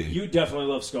good movie. you definitely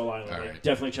love Skull Island. All Like, right.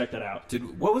 definitely check that out.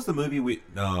 What was the movie we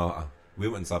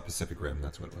went and saw Pacific Rim?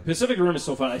 That's what it was. Pacific Rim is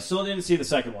so fun. I still didn't see the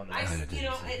second one though.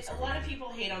 A lot of people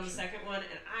hate on the second one,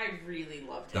 and I really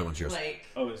loved it. That one's yours. Like,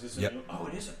 Oh, is this? Yep. Oh,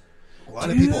 it is. a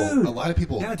lot of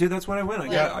people, Yeah, dude, that's when I went.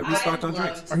 I restocked on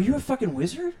drinks. Are you a fucking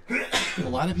wizard? a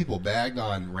lot of people bagged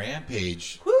on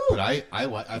Rampage, but I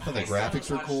thought the graphics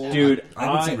were cool, Dude, I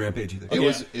haven't seen Rampage either.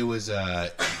 It was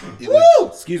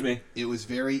Excuse me. it was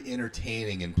very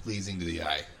entertaining and pleasing to the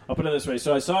eye. I'll put it this way.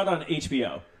 So I saw it on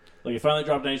HBO. Like, it finally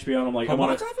dropped on HBO, and I'm like, Home I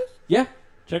want box to. office? Yeah,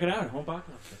 check it out. Home box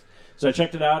office. So I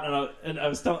checked it out, and I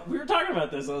was telling. We were talking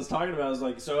about this. I was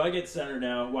like, so I get centered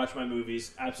now, watch my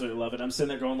movies, absolutely love it. I'm sitting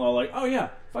there going, like, oh yeah,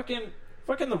 fucking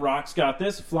The Rock's got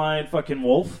this flying fucking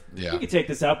wolf. Yeah. He could take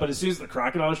this out. But as soon as the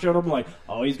crocodile showed up, I'm like,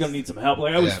 oh, he's gonna need some help.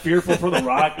 Like I was Yeah. fearful for The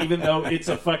Rock, even though it's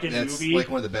a fucking That's movie. like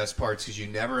one of the best parts because you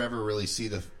never ever really see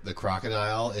the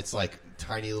crocodile. It's like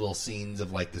tiny little scenes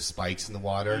of like the spikes in the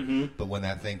water. Mm-hmm. But when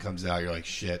that thing comes out, you're like,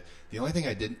 shit. The only thing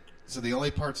I didn't. So the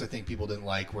only parts I think people didn't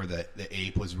like were the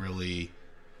ape was really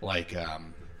like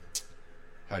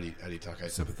how do you talk?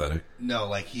 Sympathetic. No,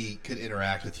 like he could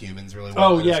interact with humans really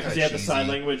well. Oh It yeah, was because kinda he had the sign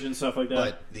cheesy. language and stuff like that.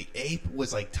 But the ape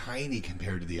was like tiny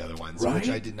compared to the other ones, Right? which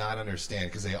I did not understand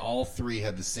because they all three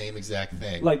had the same exact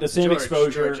thing. like the same George,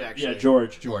 exposure. George, actually. Yeah,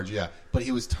 George. George, yeah, but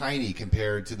he was tiny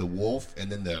compared to the wolf,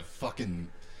 and then the fucking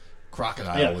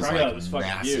crocodile Yeah, was crocodile like was fucking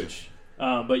massive. huge.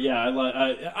 But yeah,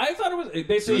 I thought it was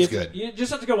basically It was if- good. You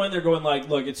just have to go in there going like,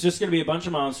 look, it's just going to be a bunch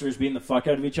of monsters beating the fuck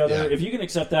out of each other. Yeah. If you can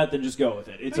accept that, then just go with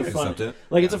it. It's I a can fun, accept it.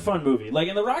 like it's a fun movie. Like,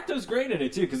 and The Rock does great in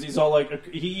it too because he's all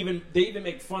like, they even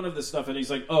make fun of this stuff, and he's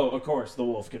like, oh, of course, the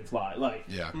wolf can fly. Like,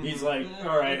 Yeah. he's like,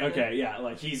 all right, okay, yeah.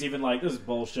 Like he's even like, this is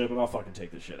bullshit, but I'll fucking take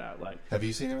this shit out. Like, Have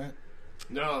you seen it, Matt?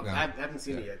 No, No. I haven't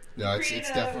seen it yet. No, it's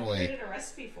definitely. created a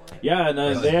recipe for it. yeah, and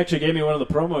Really? they actually gave me one of the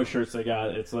promo shirts they got.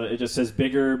 It's it just says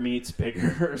bigger meets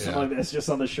bigger or something Yeah. like that. It's just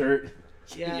on the shirt.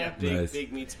 Yeah, Nice.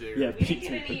 big meets bigger. Yeah, We Pete's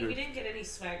didn't, bigger. we didn't get any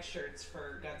swag shirts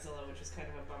for Godzilla, which was kind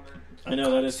of a bummer. I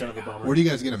know that is kind of a bummer. Where do you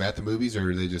guys get them at the movies,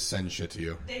 or do they just send shit to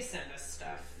you? They send us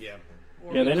stuff. Yeah.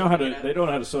 Or Yeah, we they know can how pick to. it up. They know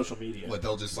how to social media. What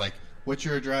they'll just like, what's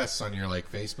your address on your like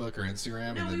Facebook or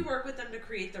Instagram? No, and we then, work with them to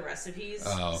create the recipes.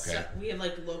 Oh, okay. So we have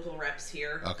like local reps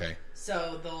here, okay,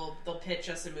 so they'll pitch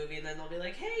us a movie, and then they'll be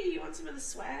like, "Hey, you want some of the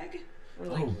swag?" We're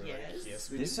like, Oh, "Yes."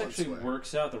 Yes, we This did one actually swag.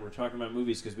 works out that we're talking about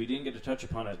movies because we didn't get to touch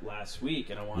upon it last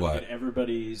week, and I want What? to get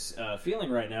everybody's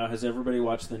feeling right now. Has everybody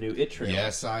watched the new It trailer?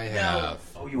 yes, I have.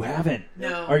 Oh, you haven't?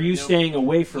 No. Are you Nope. staying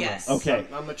away from Yes. it? Okay.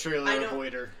 I'm a trailer I know.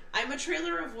 avoider. I'm a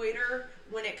trailer avoider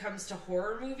when it comes to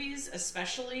horror movies,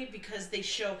 especially because they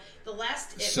show the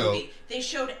last It So- movie. They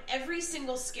showed every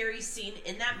single scary scene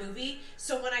in that movie.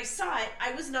 So when I saw it,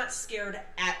 I was not scared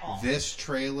at all. This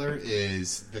trailer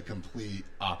is the complete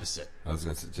opposite. I was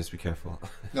going to say, just be careful.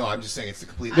 No, I'm just saying it's the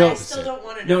complete I opposite. still don't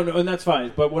want to know. No, and that's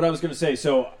fine. But what I was going to say,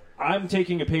 so I'm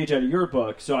taking a page out of your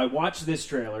book. So I watched this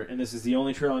trailer, and this is the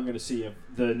only trailer I'm going to see of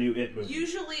the new It movie.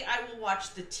 Usually, I will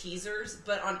watch the teasers,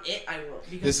 but on It, I won't.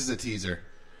 Because This is a teaser.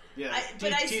 Yeah,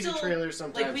 but I teaser still trailers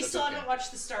sometimes. like we that's still okay. haven't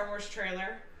watched the Star Wars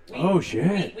trailer. Oh,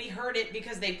 shit. We heard it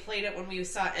because they played it when we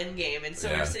saw Endgame, and so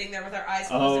Yeah. we're sitting there with our eyes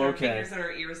closed Oh, and our okay. fingers in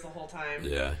our ears the whole time.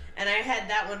 Yeah. And I had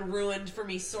that one ruined for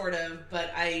me, sort of,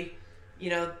 but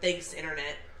thanks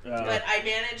internet. But I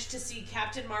managed to see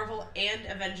Captain Marvel and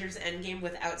Avengers Endgame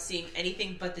without seeing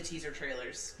anything but the teaser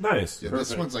trailers. Nice. Yeah, this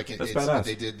Perfect. one's like That's it's, badass.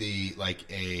 they did the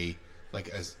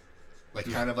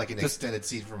kind of like an extended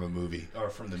scene from a movie or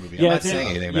from the movie. I'm not it's in- saying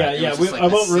anything about it. It yeah. was just like I a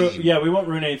won't. scene. We won't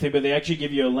ruin anything. But they actually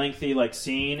give you a lengthy like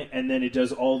scene, and then it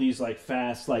does all these like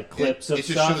fast like clips it of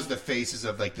just stuff. shows the faces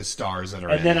of like the stars that are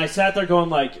And in then it. I sat there going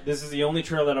like, this is the only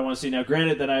trailer that I want to see. Now,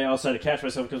 granted, that I also had to catch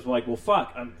myself because I'm like, well,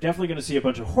 fuck, I'm definitely going to see a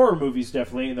bunge of horror movies,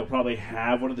 definitely, and they'll probably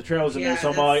have one of the trailers in Yeah, there. So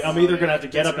I'm that's- like, I'm either oh, going to yeah, have to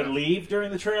get that's up and rough. leave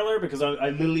during the trailer because I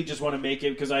literally just want to make it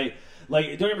because I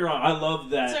like. Don't get me wrong, I love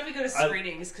that. That's why we go to I-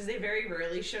 screenings, because they very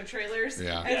rarely show trailers.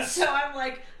 Yeah. And Yes. so I'm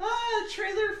like,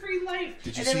 trailer-free life.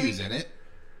 Did you And then see we- who's in it?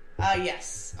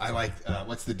 Yes. I like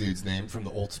what's the dude's name from the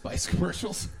Old Spice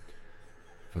commercials?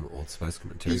 From Old Spice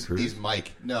commentary He's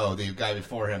Mike. No, the guy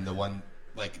before him, the one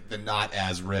like the not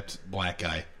as ripped black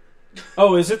guy.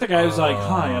 Oh, is it the guy who's like,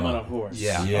 hi, I'm on a horse?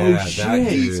 Yeah. Yeah, Oh, that shit.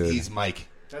 dude. He's Mike.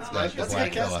 That's Oh, that's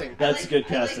Black good Killer. casting. That's good I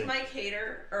casting. like Mike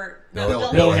Hader or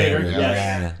Bill Bill Hader, Hader. yes.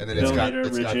 Yeah. And then Bill it's got Hader,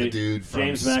 the Richie, dude from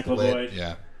James Split. McAvoy.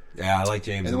 Yeah. Yeah, I like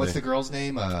James. And then what's the girl's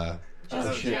name?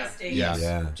 Just shit. casting. Yeah.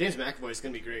 Yeah. James McAvoy's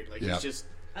gonna be great. Like Yeah. he's just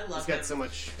I he's love got him. so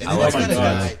much. And I then like it's got him.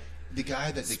 a guy, the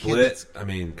guy that the kid Split. that's, I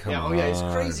mean, come Yeah, on. oh yeah, he's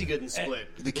crazy good in Split.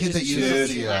 the kid It's that just- uses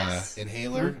Dude. the Glass.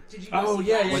 inhaler. Did you Oh, see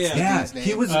yeah, Glass? What's the Yeah, dude's name?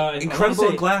 he was I incredible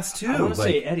wanna in Glass say, too. I want to Like,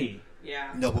 say Eddie. Yeah.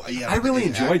 No, but yeah, I really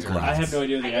he's an enjoyed actor. Glass. I have no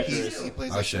idea who the I actor did is. too. He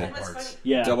plays Oh, like shit. small That's parts. funny.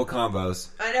 Yeah. double combos.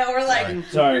 I know. We're like,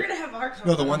 Sorry. we're gonna have our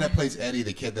No, the one that plays Eddie,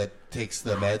 the kid that takes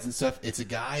the meds and stuff. It's a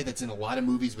guy that's in a lot of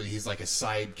movies, but he's like a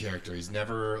side character. He's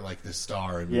never like the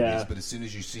star in movies. Yeah. But as soon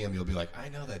as you see him, you'll be like, I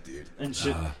know that dude. And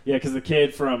yeah, because the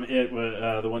kid from It,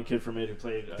 the one kid from It who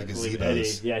played, I The believe, Gazebos.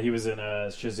 Eddie. Yeah, he was in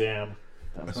Shazam.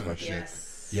 That was Oh, fucking shit.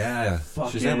 Yes. Yeah,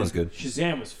 fucking- Shazam was good.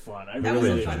 Shazam was fun. I That really was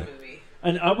a really fun enjoyed it. movie.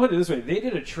 And I'll put it this way: they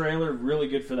did a trailer really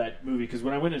good for that movie because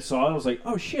when I went and saw it, I was like,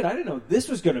 "Oh shit! I didn't know this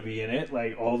was going to be in it."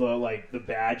 Like all the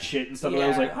bad shit and stuff. And I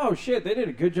was Yeah. like, "Oh shit! They did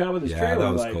a good job with this Yeah, trailer."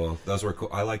 that was like, cool. Those were cool.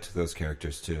 I liked those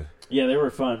characters too. Yeah, they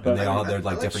were fun. But And they all had I their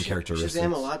like like different characteristics.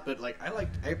 Shazam a lot, but like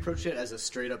I approached it as a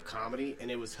straight up comedy, and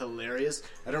it was hilarious.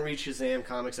 I don't read Shazam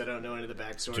comics. I don't know any of the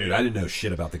backstory. Dude, I didn't know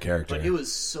shit about the character. But it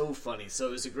was so funny. So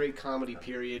it was a great comedy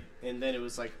period, and then it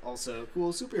was like also a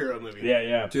cool superhero movie.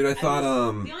 yeah. Dude, I thought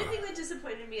The only thing that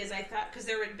disappointed me is I thought because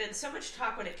there had been so much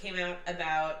talk when it came out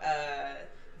about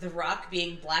The Rock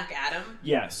being Black Adam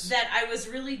Yes. that I was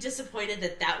really disappointed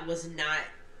that was not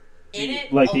in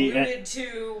it. Like the- alluded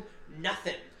to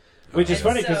nothing. Which is And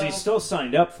funny because so- he still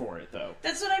signed up for it though.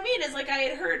 That's what I mean. Is like I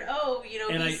had heard,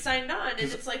 And he signed on, and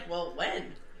 'cause- it's like, well,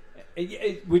 when?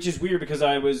 Which is weird because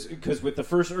with the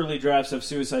first early drafts of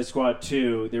Suicide Squad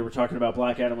 2, they were talking about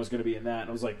Black Adam was going to be in that, and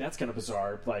I was like, that's kind of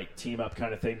bizarre, like team up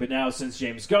kind of thing. But now since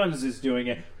James Gunn is doing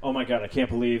it, oh my god, I can't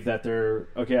believe that they're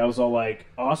okay. I was all like,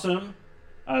 awesome.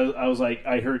 I was like,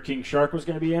 I heard King Shark was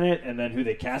going to be in it, and then who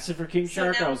they casted for King So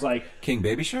Shark, now- I was like, King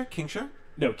Baby Shark? King Shark?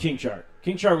 no, King Shark.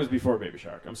 King Shark was before Baby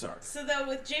Shark. I'm sorry. So though,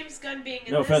 with James Gunn being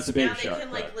in No this, offense to Baby now they Shark,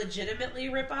 can like but- legitimately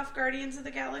rip off Guardians of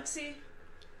the Galaxy.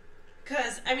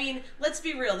 Because I mean, let's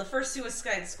be real. The first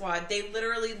Suicide Squad, they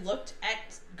literally looked at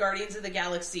Guardians of the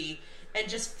Galaxy and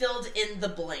just filled in the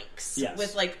blanks Yes.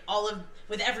 with like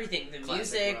with everything, the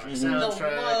Classic music, rock the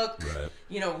soundtrack. look,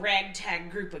 Right.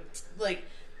 ragtag group of like.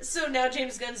 So now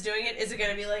James Gunn's doing it. Is it going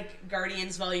to be like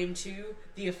Guardians Volume 2,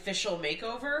 the official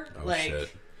makeover? Oh, like,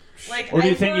 shit. like Or do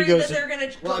you I think he worry goes that to- they're going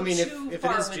to Well, go I mean, too if it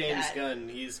far is with James that. Gunn,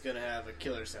 he's gonna have a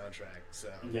killer soundtrack. So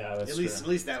Yeah, that's at true.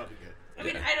 least that'll be good. I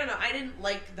mean, I don't know. I didn't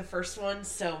like the first one,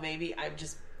 so maybe I'm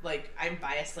just like I'm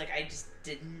biased. Like I just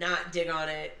did not dig on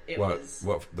it. It was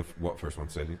What first one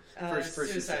said? First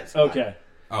Suicide Suicide Squad. Okay.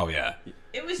 Oh yeah.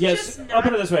 It was Yes, just not I'll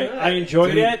put it this way. good. I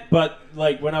enjoyed Dude. it, but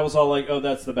like when I was all like, "Oh,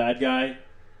 that's the bad guy,"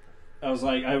 I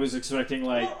was expecting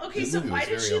like, Well, okay, the so movie why was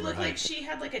did very she look like overhyped. she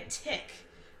had like a tick?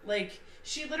 Like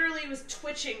she literally was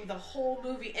twitching the whole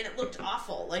movie, and it looked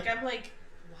awful. Like I'm like,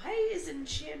 why is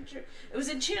Enchantress? It was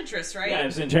Enchantress, right? yeah, it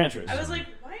was Enchantress. I was like,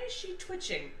 why is she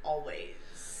twitching always?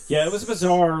 Yeah, it was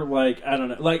bizarre. Like I don't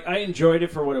know. Like I enjoyed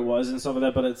it for what it was and stuff like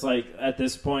that. But it's like at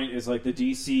this point, it's like the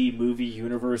DC movie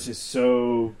universe is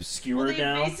so skewered Well, they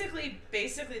now. basically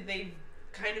they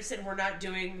kind of said we're not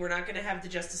going to have the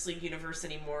Justice League universe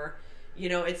anymore. You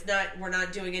know, we're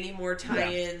not doing any more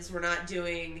tie-ins. We're not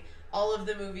doing all of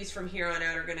the movies from here on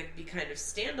out are going to be kind of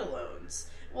standalones.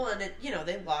 Well, and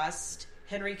they lost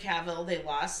Henry Cavill, they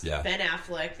lost Yeah. Ben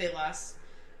Affleck, they lost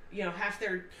half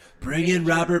their. Bring in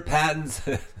Robert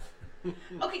Pattinson.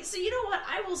 Okay, so you know what?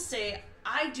 I will say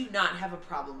I do not have a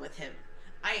problem with him.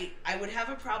 I would have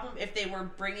a problem if they were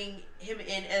bringing him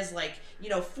in as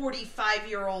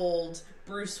 45-year-old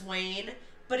Bruce Wayne,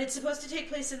 but it's supposed to take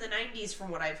place in the 90s from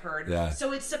what I've heard. Yeah.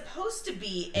 So it's supposed to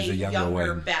be He's a a younger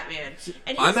younger Wayne. Batman.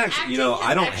 And I'm his actually- acting I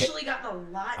has don't actually gotten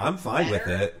a lot I'm fine with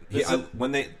better.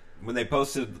 it. When they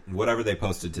posted whatever they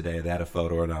posted today, they had a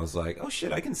photo, and I was like, "Oh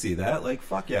shit, I can see that!" Like,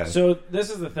 fuck yeah, So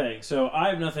this is the thing. So I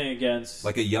have nothing against.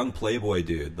 like a young Playboy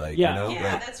dude. Like, Yeah. you know,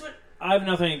 Yeah, like, that's what. I have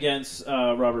nothing against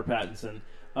Robert Pattinson.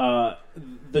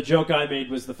 The joke I made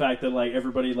was the fact that like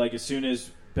everybody like as soon as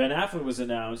Ben Affleck was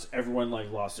announced, everyone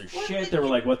like lost their Well, shit. but They were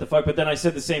you- like, "What the fuck?" But then I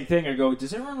said the same thing. I go,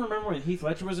 "Does everyone remember when Heath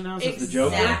Ledger was announced as the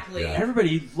Joker?" Exactly. Yeah.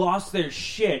 Everybody lost their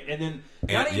shit, and then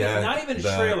not even a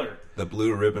trailer. The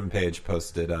Blue Ribbon page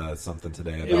posted something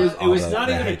today. About It was all not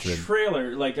the even hatred. a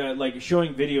trailer, like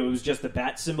showing video. It was just the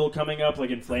bat symbol coming up, like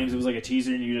in flames. It was like a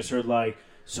teaser, and you just heard like,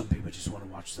 "Some people just want to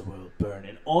watch the world burn,"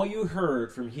 and all you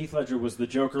heard from Heath Ledger was the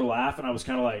Joker laugh, and I was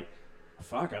kind of like,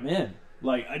 "Fuck, I'm in."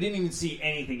 Like I didn't even see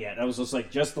anything yet. I was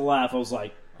just the laugh. I was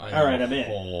like, I "All right, have I'm a in."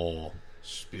 whole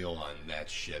spiel on that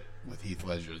shit with Heath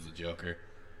Ledger as the Joker.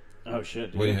 Oh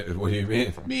shit! What do you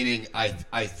mean? Meaning, I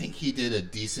think he did a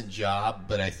decent job,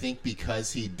 but I think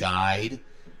because he died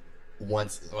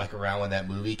once, like around when that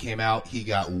movie came out, he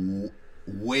got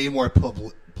way more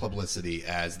publicity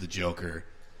as the Joker.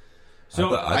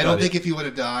 So I don't think if he would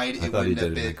have died, it thought he wouldn't have did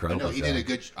an been. incredible No, he did job. a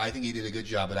good. I think he did a good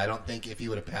job, but I don't think if he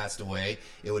would have passed away,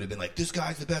 it would have been like this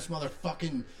guy's the best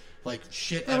motherfucking like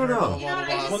shit I ever. don't know. Blah, You know blah, what, I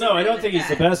blah, just- blah. well, no, I don't think he's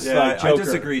the best. Yeah, like, I Joker.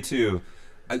 disagree too.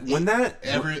 When that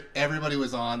Everybody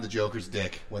was on the Joker's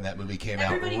dick when that movie came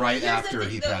Everybody, out. Right here's after the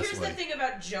thing, he though, passed here's away. the thing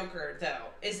about Joker, though,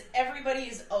 is everybody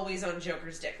is always on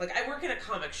Joker's dick. Like, I work in a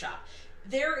comic shop.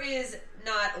 There is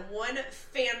not one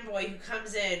fanboy who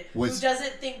comes in who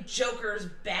doesn't think Joker's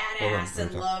badass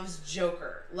and loves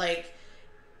Joker. Like,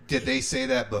 Did they say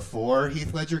that before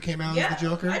Heath Ledger came out yeah, as the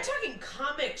Joker? I'm talking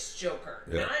comics Joker,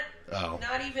 Yeah.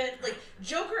 not even like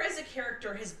Joker as a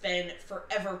character has been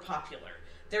forever popular.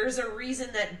 There's a reason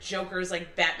that Joker is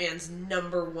like Batman's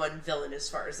 #1 villain as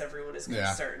far as everyone is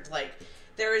concerned. Like,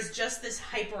 there is just this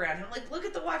hype around him. Like, look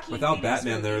at the Joaquin without Phoenix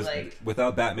Batman, movie,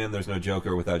 without Batman, there's no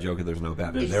Joker. Without Joker, there's no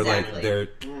Batman. Exactly. They're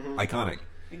iconic.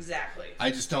 exactly.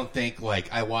 I just don't think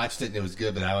like I watched it and it was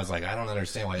good, but I was like, I don't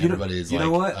understand why everybody is you like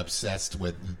know what? obsessed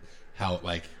with how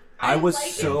like. I was like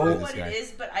so- it for what This guy. it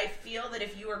is, but I feel that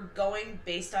if you are going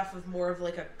based off of more of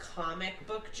like a comic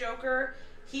book Joker,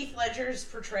 Heath Ledger's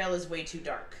portrayal is way too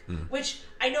dark. Which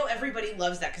I know everybody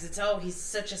loves that because it's he's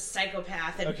such a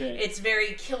psychopath and it's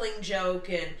very Killing Joke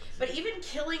but even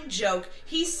Killing Joke,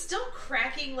 he's still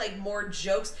cracking like more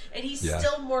jokes and he's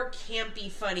still more campy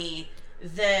funny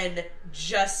than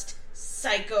just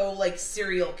psycho like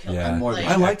serial killer. Yeah, Like,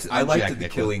 I liked I'm Jack the Nicholson.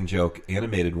 Killing Joke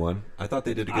animated one. I thought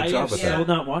they did a good I job have with still that.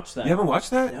 not watched that. You haven't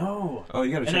watched that? No. Oh,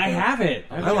 you gotta check And I it out. have it.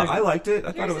 I liked it. I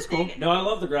thought Here's it was the cool. thing. No, I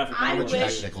love the graphic I novel. Jack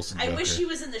wish Nicholson I wish Joker. he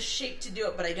was in the shape to do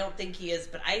it, but I don't think he is.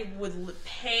 But I would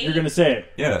pay. You're going to say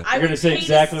it. Yeah. I You're going to would say pay to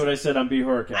exactly see- what I said on B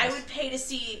Horrorcast. I would pay to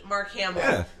see Mark Hamill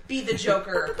Yeah. be the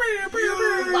Joker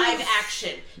live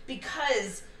action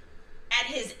because at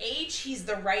his age, he's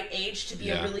the right age to be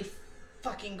a really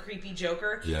fucking creepy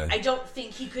Joker. Yeah. I don't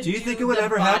think he could. Do you think it would the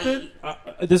ever body.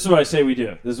 happen? This is what I say we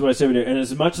do. And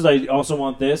as much as I also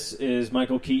want this, is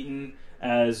Michael Keaton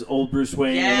as old Bruce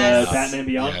Wayne in Yes. the Batman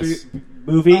Beyond Yes.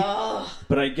 movie. Ugh.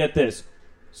 But I get this.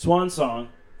 Swan song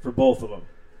for both of them.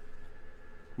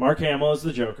 Mark Hamill as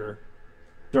the Joker.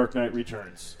 Dark Knight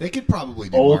Returns. They could probably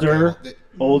do Mark Hamill.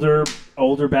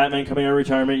 Older Batman coming out of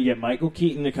retirement. You get Michael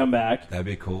Keaton to come back. That'd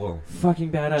be cool.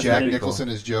 Fucking badass. Jack And then- Nicholson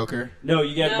as Joker. No,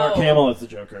 you get No. Mark Hamill as the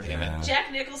Joker. Yeah.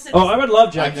 Jack Nicholson. Oh, I would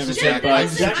love Jack I've seen Nicholson. Jack but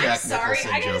Nicholson. Jack I'm Nicholson sorry,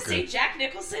 I gotta Joker. say Jack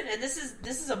Nicholson, and this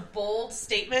is a bold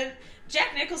statement.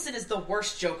 Jack Nicholson is the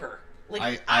worst Joker.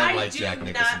 Like I like do Jack not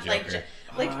Nicholson like Joker.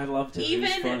 like I loved it. He was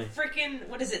even funny. freaking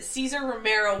what is it? Caesar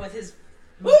Romero with his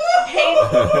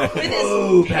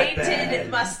painted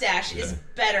mustache is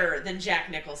better than Jack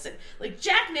Nicholson. Like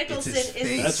Jack Nicholson his is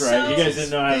face. That's so, right. You guys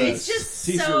didn't know how to It's just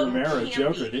Caesar so Romero campy.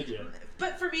 Joker, did you?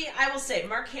 But for me, I will say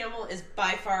Mark Hamill is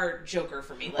by far Joker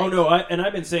for me. Like, Oh no, I've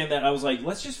been saying that. I was like,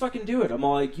 let's just fucking do it. I'm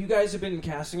all like, you guys have been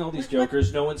casting all these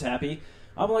Jokers, no one's happy.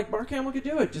 I'm like, Mark Hamill could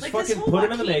do it. Just like fucking this whole put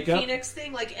him in the Joaquin makeup. Phoenix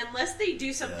thing, like unless they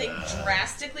do something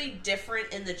drastically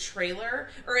different in the trailer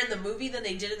or in the movie than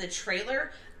they did in the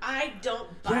trailer, I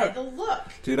don't buy Yeah. the look.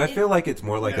 Dude, I feel like it's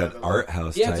more like Yeah, an the- art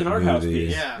house Yeah, type it's an art house movie.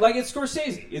 piece. Yeah. Like it's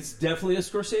Scorsese. It's definitely a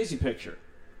Scorsese picture.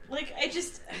 Like I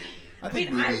just, I I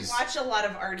think mean, movies- I watch a lot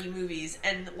of arty movies,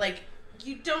 and like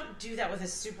you don't do that with a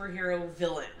superhero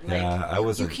villain. Like, Yeah, I You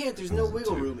wasn't. can't. There's no wasn't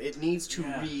wiggle too- room. It needs to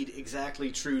Yeah. read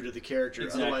exactly true to the character.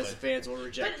 Exactly. Otherwise, the fans will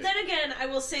reject But it. then again, I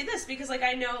will say this because, like,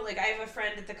 I know, like, I have a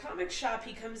friend at the comic shop.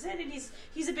 He comes in and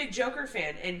he's a big Joker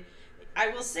fan, and I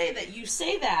will say that you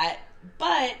say that,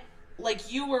 but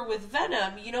like you were with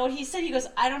Venom, you know what he said? He goes,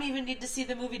 "I don't even need to see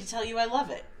the movie to tell you I love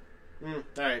it." All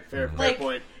right, fair Like,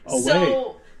 point. Oh,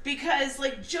 so because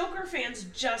like Joker fans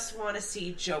just want to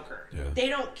see Joker. Yeah. They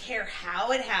don't care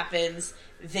how it happens.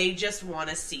 They just want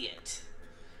to see it.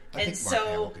 I And think Mark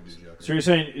Hamill so could be Joker. So you're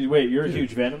saying, wait, you're a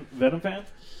huge Venom fan?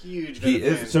 Huge. He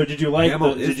Venom is- fan. So did you like?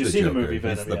 Hamill Did is you the see the Joker. movie He's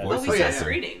Venom? the yet? voice we Oh, saw yeah, yeah.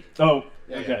 screening. Oh,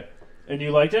 Yeah, okay. And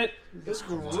you liked it? It was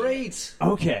great.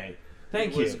 Okay,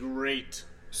 thank It was you. great.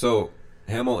 So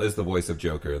Hamill is the voice of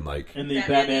Joker, and like In the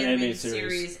Batman animated animated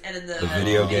series. and in the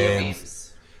video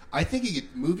games. I think he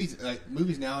could,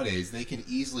 movies nowadays they can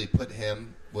easily put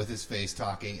him with his face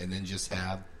talking and then just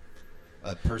have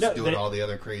a person No, doing they- all the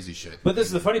other crazy shit. But this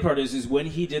is the funny part is when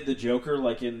he did the Joker,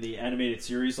 like in the animated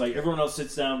series, like everyone else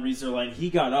sits down, reads their line. He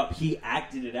got up, he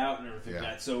acted it out and everything like Yeah.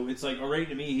 that. So it's like already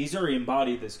to me, he's already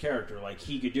embodied this character. Like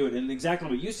he could do it, and exactly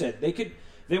what you said,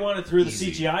 they wanted through the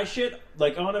Easy. CGI shit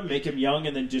like on him, make him young,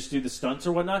 and then just do the stunts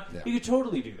or whatnot. Yeah. You could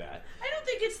totally do that. I don't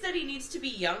think it's that he needs to be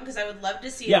young because I would love to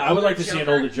see. Yeah, an I would older like to see an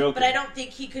older Joker. but I don't think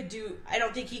he could do. I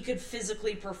don't think he could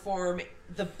physically perform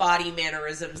the body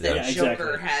mannerisms that Yeah,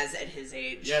 Joker exactly. has at his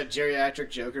age. Yeah, geriatric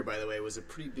Joker, by the way, was a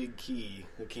pretty big key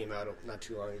that came out not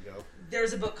too long ago.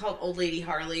 There's a book called Old Lady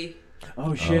Harley,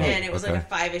 Oh shit! and it was okay.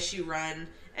 like a 5-issue run,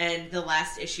 and the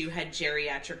last issue had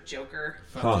geriatric Joker.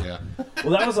 Fuck Huh. yeah.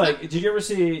 Well, that was like. Did you ever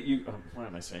see? What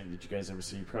am I saying? Did you guys ever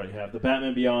see? You probably have the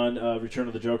Batman Beyond Return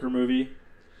of the Joker movie.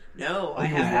 No, Oh, I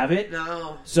you haven't. have it?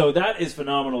 No. So that is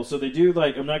phenomenal. So they do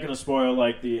like, I'm not going to spoil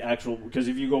like the actual, because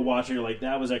if you go watch it, you're like,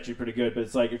 that was actually pretty good. But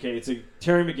it's like, okay, it's a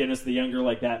Terry McGinnis, the younger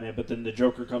like Batman, but then the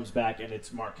Joker comes back and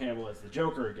it's Mark Hamill as the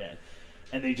Joker again.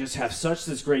 And they just have such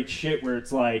this great shit where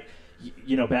it's like,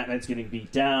 you know, Batman's getting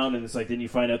beat down, and it's like then you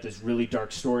find out this really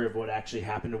dark story of what actually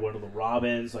happened to one of the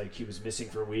Robins. Like he was missing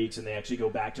for weeks, and they actually go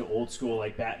back to old school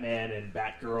like Batman and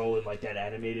Batgirl and like that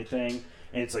animated thing.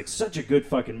 And it's like such a good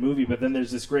fucking movie. But then there's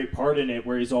this great part in it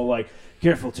where he's all like,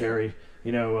 "Careful, Terry.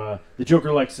 You know, the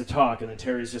Joker likes to talk," and then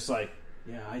Terry's just like,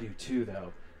 "Yeah, I do too,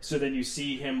 though." So then you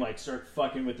see him like start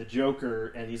fucking with the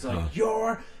Joker, and he's like,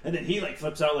 "You're," and then he like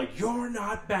flips out like, "You're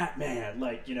not Batman,"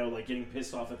 like, you know, like getting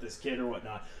pissed off at this kid or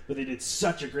whatnot. But they did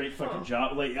such a great fucking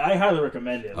job. Like, I highly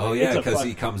recommend it. Like, Oh yeah, it's a because fuck-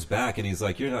 he comes back and he's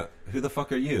like, "You're not. Who the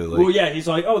fuck are you?" Like, well, yeah, he's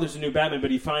like, "Oh, there's a new Batman,"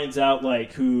 but he finds out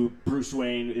like who Bruce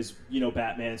Wayne is, you know,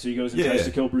 Batman. So he goes and tries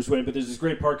to kill Bruce Wayne. But there's this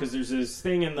great part because there's this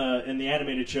thing in the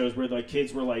animated shows where like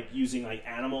kids were like using like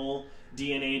animal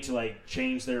DNA to like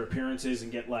change their appearances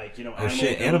and get like, you know, oh animal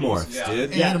shit, abilities. Animorphs,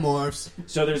 dude. Yeah. Animorphs.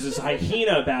 So there's this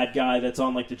hyena bad guy that's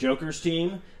on like the Joker's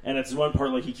team, and it's one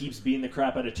part like he keeps beating the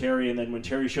crap out of Terry, and then when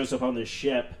Terry shows up on this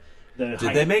ship, Did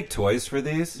they make toys for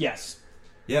these? Yes.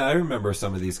 Yeah, I remember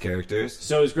some of these characters.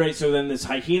 So it's great. So then this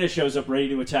hyena shows up ready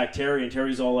to attack Terry, and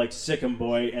Terry's all like sick 'em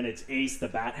boy, and it's Ace the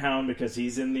Bat Hound because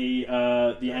he's in the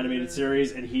animated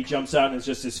series, and he jumps out and it's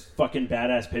just this fucking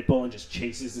badass pit bull and just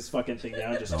chases this fucking thing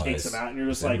down, just takes him out, and you're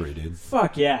just Memory, like, dude.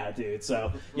 fuck yeah, dude.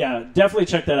 So yeah, definitely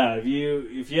check that out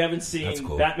if you haven't seen That's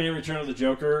cool. Batman: Return of the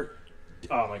Joker.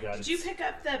 Oh my god! Did you pick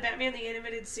up the Batman the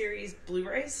Animated Series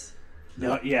Blu-rays?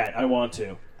 Not yet. I want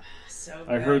to. So good.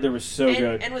 I heard they were so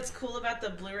good. And what's cool about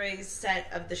the Blu-ray set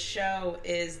of the show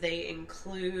is they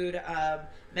include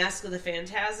Mask of the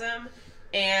Phantasm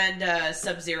and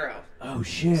Sub-Zero. Oh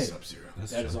shit! Sub-Zero.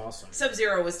 That is awesome.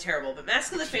 Sub-Zero was terrible, but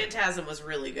Mask of the Phantasm was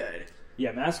really good.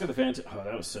 Yeah, Mask of the Phantasm. Oh,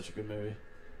 that was such a good movie.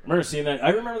 I remember seeing that. I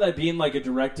remember that being like a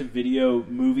direct-to-video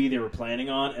movie they were planning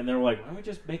on, and they were like, "Why don't we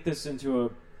just make this into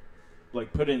a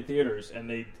put it in theaters?" And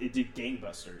it did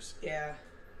gangbusters. Yeah.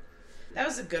 That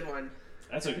was a good one.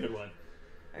 That's a good one.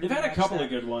 I They've had a rewatched couple that. of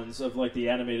good ones of like the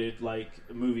animated like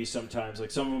movies. Sometimes like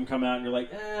some of them come out and you're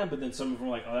like, but then some of them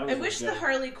are like, oh, that was I really wish good. the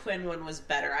Harley Quinn one was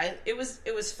better. It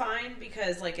was fine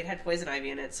because like it had Poison Ivy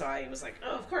in it, so I was like,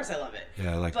 oh, of course I love it.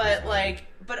 Yeah, I like. But those.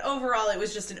 but overall, it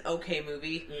was just an okay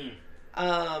movie.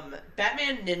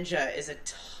 Batman Ninja is a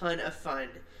ton of fun.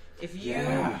 If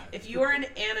you are an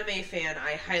anime fan,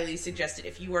 I highly suggest it.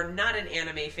 If you are not an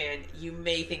anime fan, you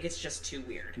may think it's just too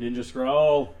weird Ninja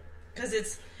Scroll. because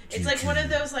it's like one of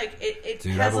those like it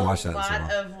Dude, I has a haven't watched that in so lot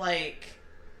long. of like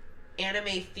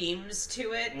anime themes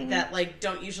to it that like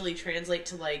don't usually translate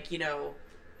to like, you know,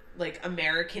 like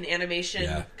American animation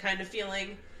Yeah. kind of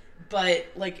feeling. But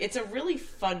like it's a really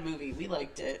fun movie. We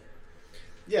liked it.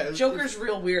 Yeah, Joker's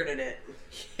real weird in it.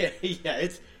 yeah.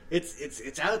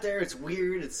 It's out there. It's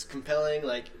weird. It's compelling.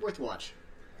 Like worth a watch.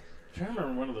 I'm trying to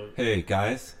remember one of those. Hey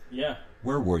guys, Yeah.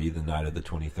 where were you the night of the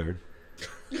 23rd?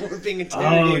 We're being Oh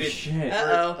interrogated. shit!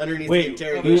 Uh-oh. Underneath the Wait,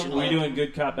 interrogation are we line. doing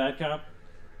good cop, bad cop?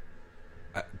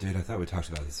 Dude, I thought we talked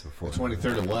about this before. The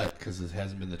 23rd of what? Because it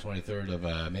hasn't been the 23rd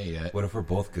of May yet. What if we're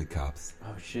both good cops?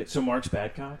 Oh shit! So Mark's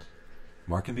bad cop.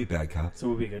 Mark can be bad cop. So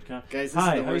we'll be good cop. Guys, this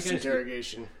Hi, is the how you worst guys?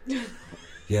 interrogation.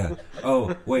 Yeah.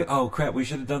 Oh wait. Oh crap. We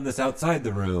should have done this outside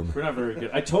the room. We're not very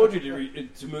good. I told you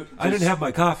to move. I didn't have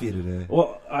my coffee today.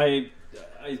 Well, I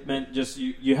meant just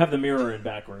you have the mirror in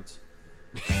backwards.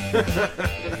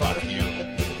 Fuck you.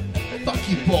 Fuck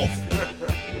you both.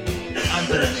 I'm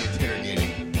doing the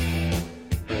interrogating.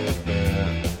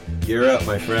 Gear up,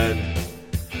 my friend.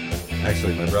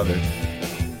 Actually, my brother.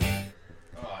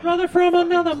 Brother from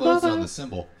another Close mother. on the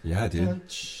symbol. Yeah, dude.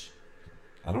 Punch.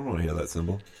 I don't want to hear that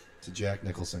symbol. To Jack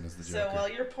Nicholson as the So Joker. while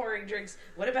you're pouring drinks,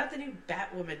 what about the new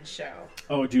Batwoman show?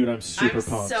 Oh, dude, I'm super I'm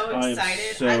pumped. so I'm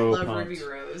excited. so I love pumped. Ruby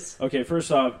Rose. Okay,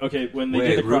 first off, when they Wait,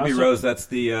 did the Ruby crossover- Rose. That's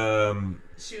the.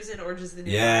 She was in Orange is the New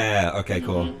Yeah. Okay.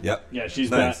 Cool. Yep. Yeah, she's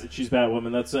Nice. She's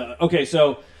Batwoman. That's okay.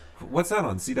 So What's that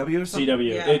on CW or something?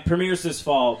 CW. Yeah. It premieres this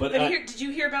fall, but Did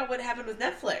you hear about what happened with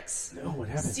Netflix? no, what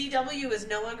happened? CW is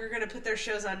no longer going to put their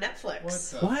shows on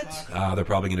Netflix. What? They're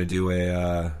probably going to do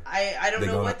a. I don't They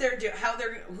know go- what they're doing,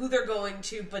 who they're going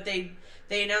to, but they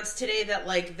announced today that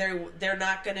like they're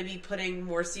not going to be putting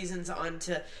more seasons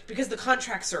onto because the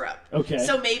contracts are up. Okay.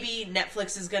 So maybe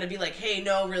Netflix is going to be like, hey,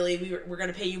 no, really, we're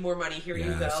going to pay you more money. Here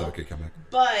you Yeah, go. so it could come back.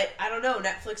 But I don't know.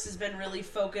 Netflix has been really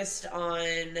focused on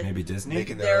Maybe Disney.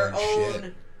 Making their own own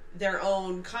shit. their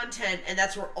own content, and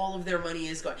that's where all of their money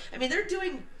is going. I mean, they're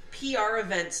doing PR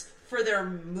events for their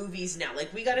movies now.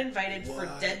 Like, we got invited for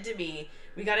Dead to Me.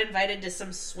 We got invited to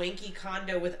some swanky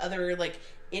condo with other like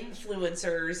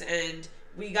influencers, and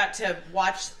we got to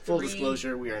watch Full 3...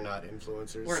 disclosure, we are not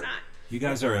influencers. We're not. You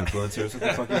guys are influencers. What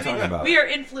the fuck are you talking about? We are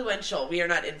influential. We are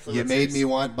not influencers. You made me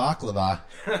want baklava.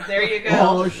 There you go.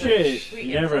 Oh shit! We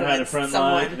You never had a friend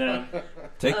influenced like them.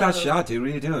 Take that shot, dude.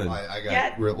 What are you doing? I got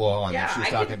Yeah. well. Hold on. Yeah, she was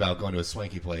I talking could- about going to a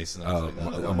swanky place. And I was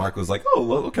like, Oh, Mark was like, "Oh,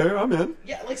 well, okay, I'm in."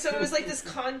 Yeah, like, so it was like this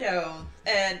condo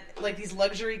and like these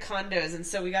luxury condos, and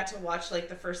so we got to watch like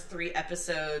the first 3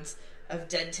 episodes of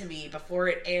Dead to Me before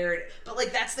it aired. But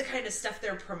like, that's the kind of stuff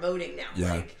they're promoting now.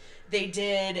 Yeah. Like, they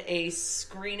did a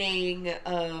screening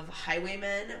of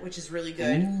Highwaymen, which is really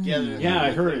good. Yeah,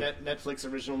 I heard the Netflix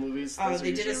original movies. those are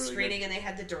They did a usually really screening good. and they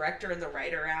had the director and the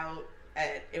writer out.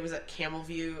 It was at Camel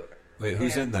View. Wait,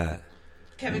 who's Yeah. in that?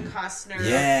 Kevin Costner.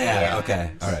 Yeah. and-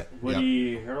 Okay. All right.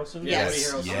 Woody Harrelson.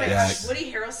 Yes. Woody Harrelson. Oh my Yeah. gosh,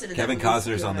 Woody Harrelson. in Kevin that movie was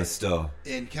Costner's on good. the still.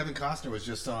 And Kevin Costner was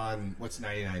just on what's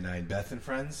 99.9 Beth and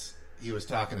Friends. He was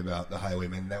talking about the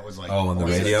Highwaymen. That was like On the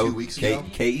was it, radio. 2 weeks ago.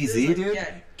 KEZ, dude.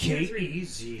 Yeah,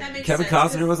 K-E-Z. that makes Kevin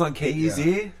sense, Costner 'cause- was on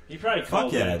KEZ. He probably Fuck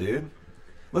called yeah, it. dude.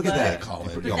 Look at But- that. Call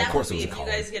it. But Yo, that of course it movie, was a if call.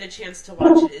 you guys get a chance to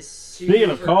watch it, is super Speaking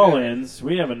of good. call-ins,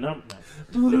 we have a number.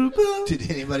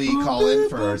 Did anybody call in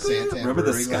for Santa? Remember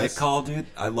the Brewery Skype list? call, dude?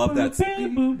 I love that.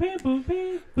 Boom, boom, boom, boom,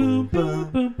 boom, boom, boom,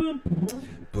 boom, boom.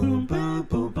 Boom, boom,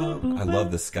 boom, boom. I love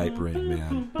the Skype ring,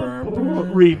 man.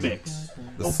 Remix.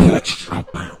 The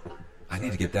Skype. I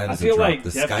need to get that I as a feel drop. like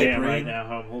The Def Skype Jam right ring. now.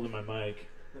 How I'm holding my mic.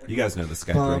 You guys know the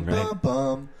Skype Bum, ring, right? bum,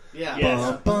 bum. Yeah. Yes.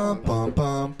 Bum, bum,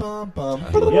 bum, bum, bum.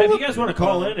 Yeah, if you guys want to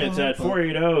call in, it's at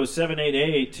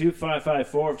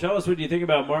 480-788-2554. Tell us what you think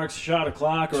about Mark's Shot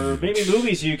O'Clock or maybe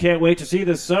movies you can't wait to see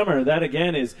this summer. That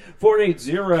again is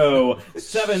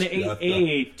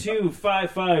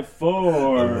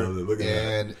 480-788-2554. Look at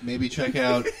that. And maybe check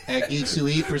out at Geeks Who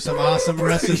Eat for some awesome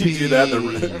recipes. You do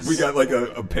that. We got like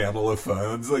a panel of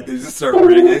phones. Like they just start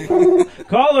ringing.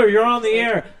 Caller, you're on the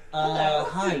air.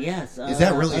 Hi, yes. Is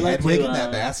that really I'd like Hedwig to, in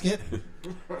that basket?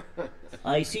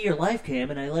 I see your live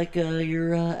cam, and I like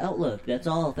your outlook. That's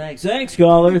all. Thanks. Thanks,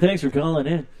 caller. Thanks for calling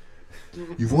in.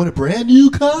 You've won a brand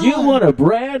new car. You want a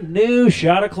brand new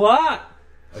Shot O'Clock.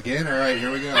 Again? All right,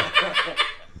 here we go.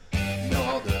 No,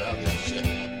 I'll do it. I'll give a shit.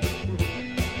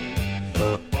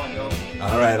 Come on, go.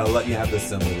 All right, I'll let you have this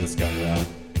symbol this go around.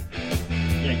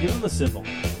 Yeah, give him the symbol.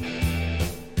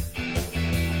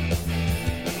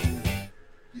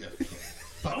 You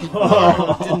fucking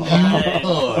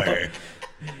Oh.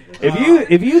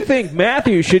 If you think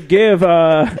Matthew should give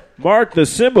Mark the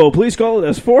symbol, please call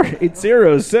us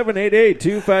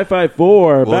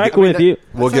 480-788-2554. Back with you.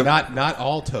 We'll give. Not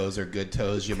all toes are good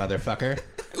toes, you motherfucker.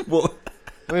 Well,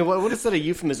 I mean, what is that a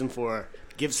euphemism for?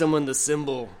 Give someone the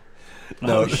symbol.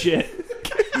 Oh shit.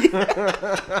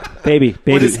 baby,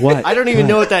 what? I don't even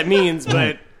know what that means,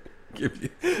 but Can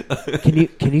you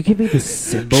give me the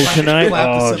symbol tonight?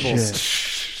 Clap Oh the cymbals.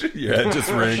 shit. your head just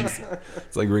rings.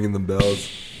 It's like ringing the bells.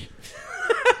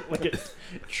 Like at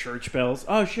church bells.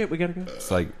 Oh shit, we gotta go.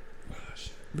 It's like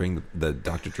ring the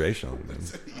Dr. Dre song. Then.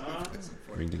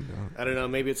 Ring ding dong. I don't know.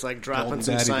 Maybe it's like dropping Golden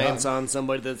some Daddy science Dog. on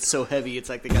somebody that's so heavy it's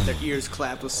like they got their ears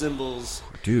clapped with cymbals.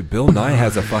 Dude, Bill Nye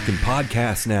has a fucking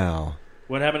podcast now.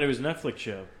 What happened to his Netflix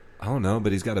show? I don't know,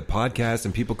 but he's got a podcast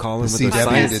and people call in with The their CW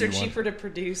science. Podcasts didn't are want- cheaper to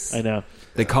produce. I know.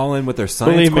 They call in with their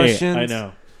science Believe me, questions. I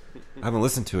know. I haven't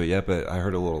listened to it yet, but I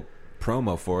heard a little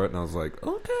promo for it, and I was like,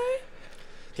 okay.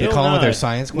 They Bill call in with Nye. their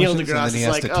science Neil questions, and deGrasse then he is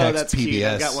has like, to oh, text that's cute.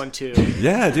 PBS. I got one too.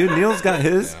 Yeah, dude, Neil's got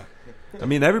his. I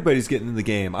mean, everybody's getting in the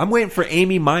game. I'm waiting for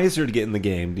Amy Miser to get in the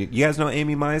game. Do you guys know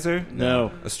Amy Miser?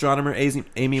 No. Astronomer Amy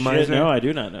Shit, Miser? no, I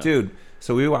do not know. Dude,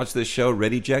 so we watched this show,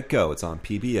 Ready, Jet, Go. It's on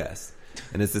PBS.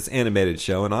 And it's this animated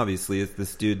show, and obviously it's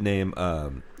this dude named,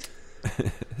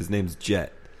 his name's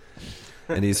Jet.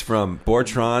 And he's from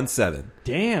Bortron 7.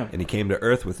 Damn. And he came to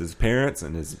Earth with his parents,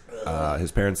 and his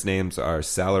parents' names are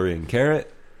Celery and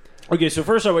Carrot. Okay, so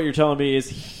first off, what you're telling me is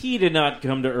he did not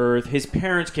come to Earth. His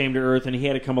parents came to Earth, and he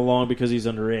had to come along because he's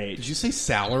underage. Did you say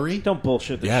salary? Don't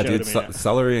bullshit the Yeah, show dude, to me.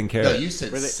 Celery and No, Carrot. you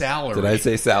said salary. Did I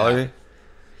say salary?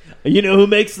 You know who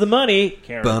makes the money?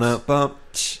 Carrots. Bum.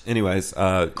 Anyways,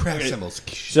 Crash cymbals.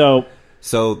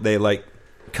 So they like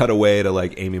cut away to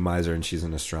like Amy Miser, and she's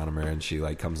an astronomer, and she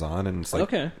like comes on, and it's like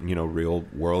Okay. real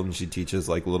world, and she teaches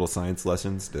like little science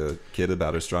lessons to a kid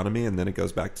about astronomy, and then it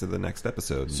goes back to the next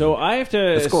episode. So I have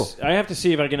to. It's cool. I have to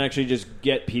see if I can actually just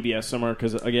get PBS somewhere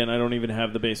because again, I don't even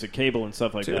have the basic cable and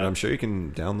stuff like Dude, that. I'm sure you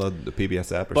can download the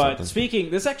PBS app or But something. speaking,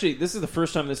 this is the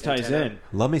first time this ties Antenna. in.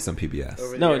 Love me some PBS.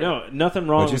 Over the No, air. no, nothing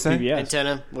wrong What'd you with say? PBS.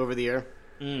 Antenna over the air.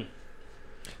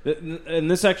 And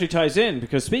this actually ties in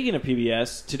because speaking of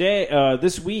PBS, today,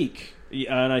 this week,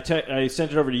 and I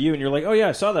sent it over to you, and you're like, "Oh yeah,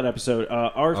 I saw that episode."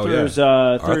 Arthur's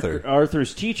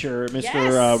Arthur's teacher, Mr.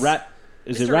 Yes. Rat.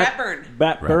 Is Mr. it Rat? Ratburn.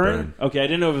 Ratburn. Ratburn. Okay, I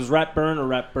didn't know if it was Ratburn or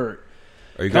Ratburt.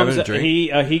 Are you grabbing a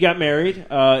drink? He got married.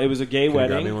 It was a gay Can you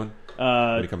wedding. grab me one?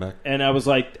 When you come back? And I was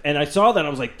like, and I saw that, and I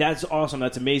was like, that's awesome,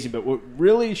 that's amazing. But what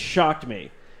really shocked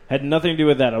me had nothing to do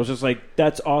with that. I was just like,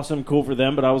 that's awesome, cool for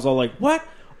them. But I was all like, what?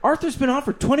 Arthur's been on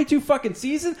for 22 fucking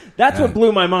seasons? That's Yeah. what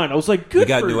blew my mind. I was like, good We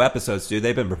got for new episodes, dude.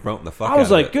 They've been promoting the fuck I was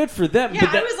out of like, it. good for them. Yeah,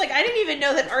 but that, I was like, I didn't even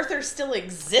know that Arthur still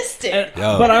existed.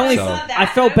 Yo, but I only so- saw that, I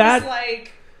felt and I bad. was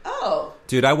like, oh.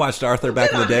 Dude, I watched Arthur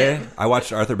back in the good on day. him. I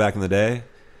watched Arthur back in the day.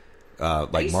 I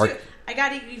Like used Mark. to- I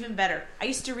got it even better. I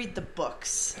used to read the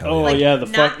books. Oh, Like, yeah, the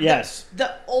not fuck, yes.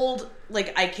 The old,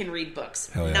 like, I can read books.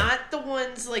 Hell yeah. Not the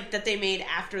ones, like, that they made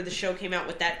after the show came out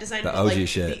with that design. The but, OG like,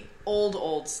 shit. The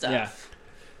old stuff. Yeah.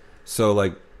 So,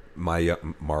 like, my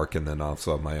Mark and then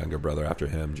also my younger brother after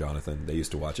him, Jonathan, they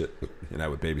used to watch it, and I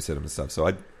would babysit him and stuff, so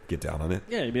I'd get down on it.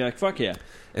 Yeah, you'd be like, fuck yeah.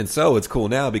 And so it's cool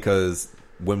now because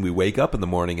when we wake up in the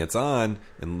morning, it's on,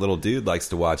 and little dude likes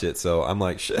to watch it, so I'm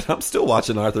like, shit, I'm still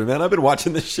watching Arthur, man. I've been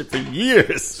watching this shit for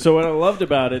years. So what I loved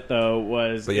about it, though,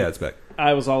 was... But yeah, it's back.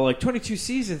 I was all like, 22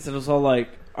 seasons, and it was all like,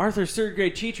 Arthur's third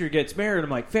grade teacher gets married. I'm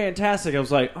like, fantastic. I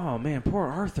was like, oh man, poor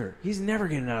Arthur. He's never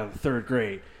getting out of the third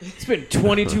grade. It's been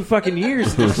 22 fucking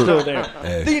years and he's still there.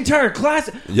 Hey. The entire class.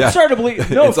 Yeah. I'm starting to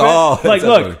believe. No, It's all- like, it's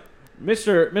look, funny.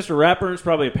 Mr. Ratburn's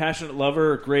probably a passionate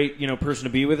lover, a great person to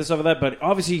be with and stuff like that. But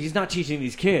obviously, he's not teaching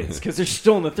these kids because they're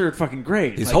still in the third fucking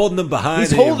grade. He's Like, holding them behind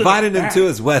he's and holding inviting them them back. to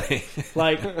his wedding.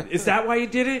 Like, is that why you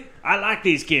did it? I like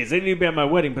these kids. They need to be at my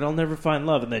wedding, but I'll never find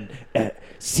love. And then at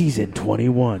season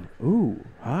 21, ooh,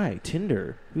 hi,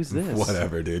 Tinder. Who's this?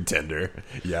 Whatever, dude. Tinder.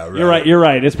 Yeah, right. You're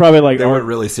right. It's probably like They weren't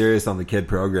really serious on the kid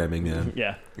programming, man.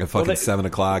 Yeah. At fucking Well, they- 7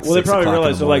 o'clock, Well, they 6 probably o'clock in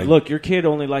realized the they're like, morning. look, your kid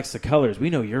only likes the colors. We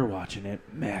know you're watching it,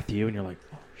 Matthew, and you're like,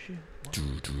 oh shit.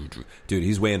 Dude,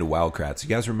 he's way into Wildcrats. You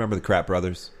guys remember the Crap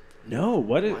Brothers? No,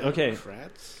 what is okay?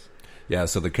 Frats? Yeah,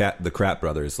 so the Crap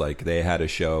Brothers, like, they had a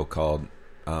show called,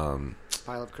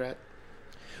 Pile of crat?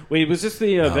 Wait, was this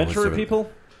the what's Ventura the- people?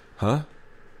 huh?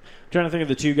 I'm trying to think of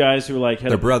the two guys who like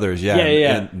had They're brothers, yeah.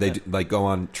 Yeah. And they like go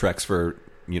on treks for,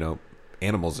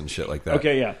 animals and shit like that.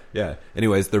 Okay, yeah. Yeah.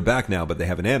 Anyways, they're back now, but they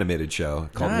have an animated show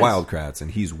called Nice. Wildcrats,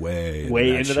 and he's way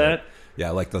Into shit. that?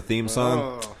 Yeah, like the theme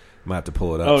song. Oh. Might have to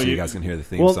pull it up Oh, so you guys can hear the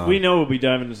theme well, song. we know we'll be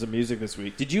diving into some music this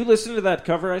week. Did you listen to that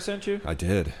cover I sent you? I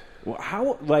did. Well,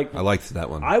 how like I liked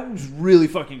that one. I was really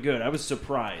fucking good. I was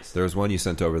surprised. There was one you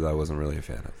sent over that I wasn't really a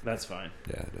fan of. That's fine.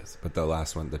 Yeah, it is. But the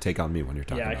last one, the Take On Me one you're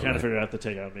talking Yeah, I about. kind of right? figured out the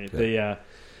take on me.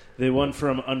 The one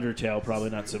from Undertale, probably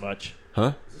not so much.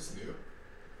 Huh?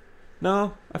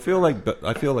 No, I feel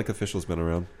like Official's been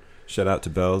around. Shout out to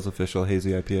Bell's Official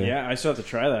Hazy IPA. Yeah, I still have to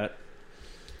try that.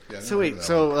 Yeah, I So never wait, heard that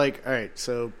so one. like, all right,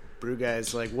 so brew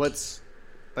guys, like, what's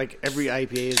like every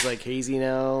IPA is like hazy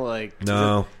now? Like,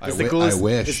 No. is I the wi- coolest, I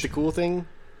wish. It's the cool thing.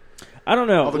 I don't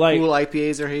know. All the Like, cool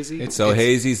IPAs are hazy. So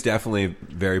Hazy's definitely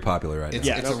very popular right It's,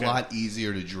 now. Yeah, it's okay. a lot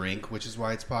easier to drink, which is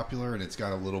why it's popular, and it's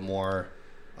got a little more.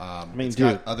 mean, it's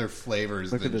dude, got other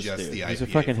flavors look than at this just dude. the IPA He's a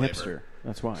fucking flavor. hipster.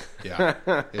 That's why. Yeah,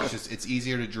 it's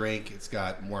easier to drink. It's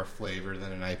got more flavor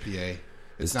than an IPA.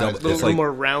 It's not double- as a little, it's like-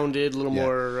 more rounded, a little yeah.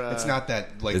 more. It's not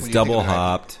that like It's when you double think of an IPA.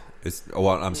 hopped.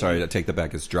 I'm sorry, I take that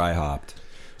back. It's dry hopped.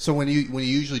 So when you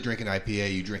usually drink an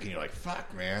IPA, you drink and you're like,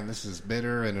 "Fuck, man, this is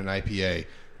bitter." And an IPA,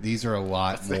 these are a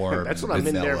lot more. That's what I'm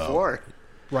in there vanilla. for.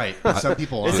 Right. Some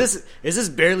people Is aren't. this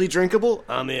barely drinkable?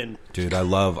 I'm in. Dude, I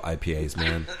love IPAs,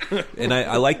 man. And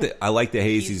I like the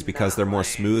hazies because they're more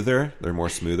smoother. They're more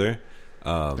smoother.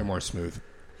 They're more smooth.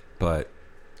 But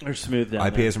They're smooth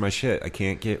down IPAs are my shit. I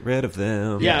can't get rid of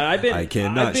them. Yeah, I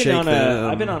cannot shake on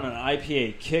them. I've been on an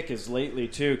IPA kick as lately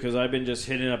too because I've been just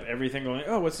hitting up everything, going,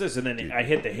 "Oh, what's this?" And then I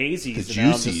hit the hazies, The and now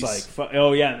I'm just juicies. like,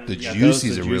 "Oh yeah, The yeah,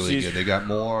 juices those, the are really juicies. good. They got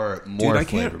more I can't-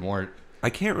 flavor, more. I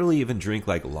can't really even drink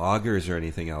like lagers or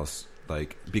anything else,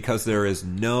 like because there is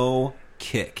no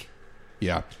kick.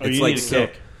 Yeah. Oh, It's you like need a so-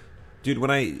 kick. Dude, when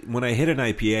I hit an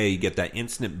IPA, you get that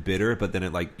instant bitter, but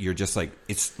then you're just like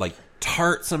it's like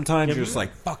tart sometimes. Yeah, You're just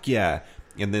like fuck yeah,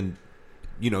 and then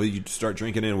you start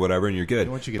drinking it or whatever, and you're good.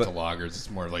 Once you get to lagers, it's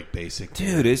more like basic.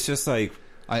 Dude, it's just like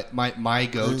my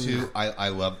go-to. I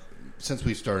love. Since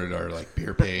we started our like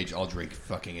beer page, I'll drink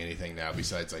fucking anything now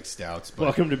besides like stouts. But,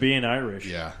 Welcome to being Irish.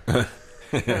 Yeah.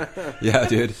 yeah,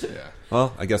 dude. Yeah.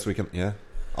 Well, I guess we can. Yeah,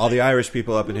 all the Irish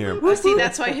people up in here. Oh, see,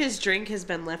 that's why his drink has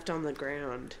been left on the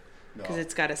ground. Because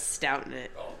it's got a stout in it.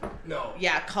 Oh, no.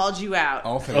 Yeah, called you out.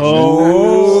 I'll finish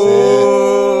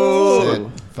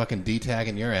Sid, fucking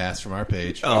D-tagging your ass from our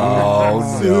page.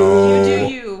 Oh, You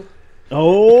do you.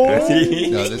 Oh.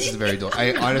 No, this is very dull.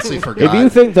 I honestly forgot. If you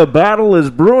think the battle is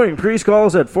brewing, please call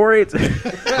us at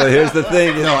 486. But here's the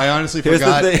thing. No, I honestly Here's the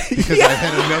forgot thing. because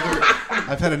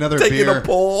I've had another Taking a beer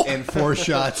poll. and 4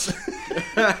 shots. Dude,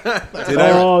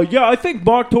 Yeah, I think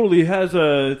Mark totally has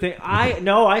a thing.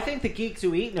 I think the geeks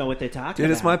who eat know what they're talking dude,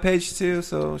 about. it's my page too.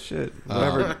 So shit,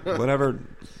 whatever.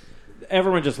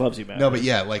 Everyone just loves you, man. No, but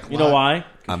yeah, like you know why? 'Cause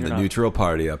I'm you're the not. neutral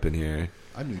party up in here.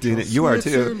 I'm neutral. Dude, you are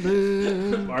too.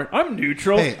 Mark, I'm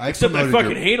neutral, Hey, I except I promoted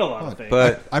fucking hate a lot of things.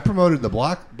 But I promoted the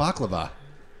baklava.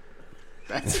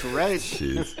 That's right.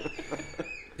 jeez.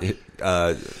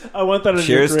 I want that on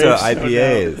Cheers your to gravestone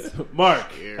IPAs. now. Mark,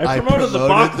 I I promoted the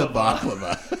baklava.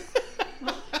 baklava.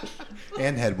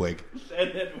 And Hedwig.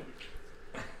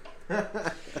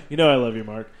 You know I love you,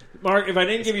 Mark. Mark, if I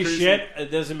didn't give you shit,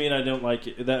 it doesn't mean I don't like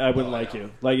you. That I wouldn't like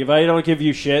you. Like if I don't give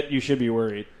you shit, you should be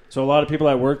worried. So a lot of people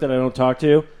at work that I don't talk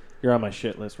to, you're on my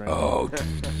shit list right now. Oh,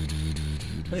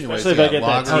 Anyways, Especially if I get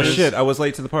that oh Cheers. shit! I was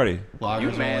late to the party. Lagers You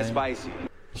are mad lame. spicy.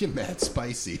 You mad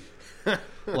spicy.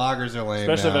 Lagers are lame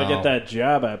Especially now. if I get that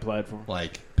job I applied for.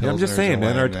 Like, Yeah, I'm just Pilsners saying, are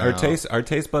man. lame Our now.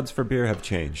 taste buds for beer have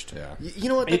changed. Yeah. You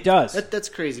know what? It does. That's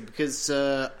crazy because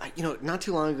not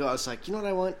too long ago I was like, you know what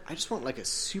I want? I just want like a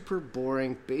super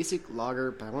boring basic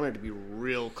lager, but I want it to be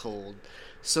real cold.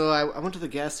 So I went to the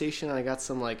gas station and I got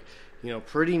some like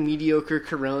pretty mediocre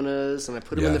Coronas, and I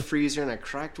put them in Yeah. the freezer and I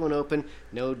cracked one open.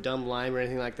 No dumb lime or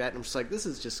anything like that. And I'm just like, this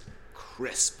is just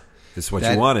crisp. This is what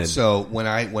That- you wanted. So when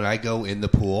I go in the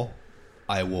pool,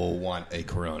 I will want a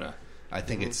Corona. I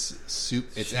think it's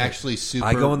actually super.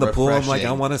 I go in the pool. I'm like, refreshing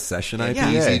I want a session and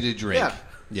IPA. easy to drink. Yeah.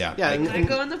 Yeah. Yeah, When and- I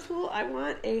go in the pool, I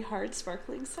want a hard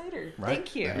sparkling cider. Right.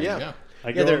 Thank you. There you Yeah. go.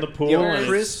 I go they're in the pool and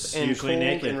crisp it's and usually cold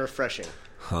naked. and refreshing.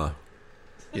 Huh?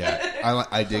 Yeah,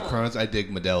 I dig Coronas. I dig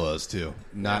Modelo's too.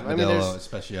 Not Yeah, I mean, Modelo there's-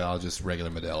 Especial, just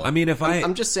regular Modelo. I mean, if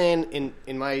I'm just saying,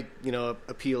 in my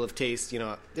appeal of taste,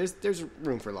 there's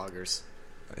room for lagers.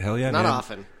 hell yeah, Not man.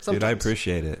 often. dude. I Sometimes.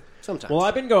 appreciate it. Sometimes. Well,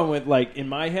 I've been going with like in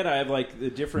my head, I have like the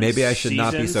different. Maybe I should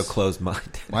not be so seasons.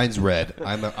 close-minded. Mine's red.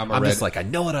 I'm a I'm red. just like, I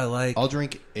know what I like. I'll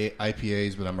drink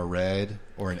IPAs, but I'm a red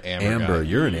or an amber. Amber, guy.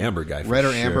 you're an amber guy. For red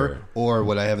or sure. amber, or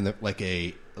what I have in the like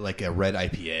a red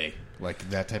IPA, like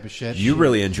that type of shit. You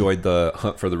really enjoyed the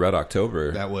Hunt for the Red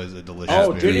October. that was a delicious.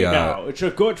 Oh, beer. did he The, now? It's a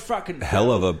good fucking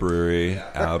Hell of a brewery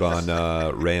out on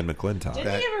Ray and McClintock.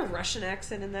 Didn't he have a Russian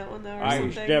accent in that one, though, or I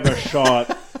something? never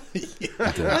shot.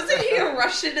 Wasn't he a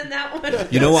Russian in that one?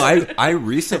 You know, I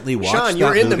recently watched Sean, you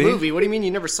were that in the movie. What do you mean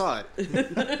you never saw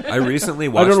it? I recently I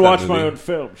watched. don't that watch movie. my own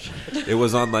films. It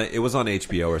was on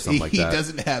HBO or something like he that.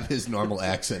 doesn't have his normal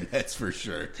accent. That's for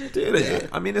sure. Dude,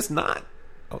 I mean, it's not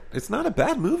a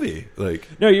bad movie. Like,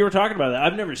 No, you were talking about that.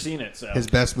 I've never seen it. So His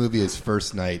best movie is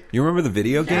First Night. you remember the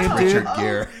video game, dude? Richard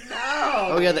Gere.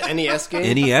 Oh yeah, the NES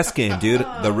game. NES game, dude.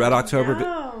 The Red October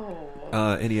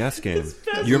No. NES game.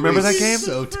 You remember that game?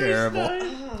 So terrible.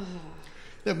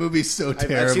 That movie's so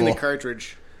terrible. I've seen the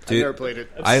cartridge. Dude, I've never played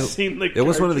it. It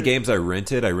was one of the games I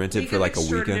rented. I rented League for of like a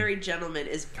Extraordinary weekend. Gentlemen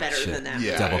is better Shit. than that.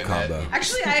 Yeah. Double and combo.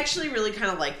 Actually, I actually really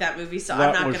kind of like that movie, so That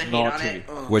I'm not was going to hate on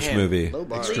naughty. it. Which Man, movie? low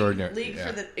bar. Extraordinary. League yeah.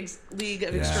 for the League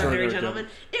of Yeah. Extraordinary Extraordinary Gentlemen.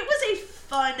 It was a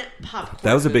fun popcorn.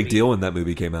 That was a big movie. deal when that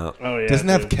movie came out. Oh yeah, Doesn't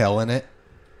have dude. Kel in it.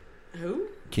 Who?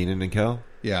 Keenan and Kel.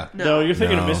 Yeah. No, you're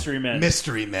thinking No. of Mystery Men.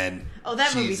 Mystery Men. Oh,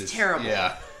 that movie's Jesus. terrible.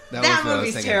 Yeah. That was what I was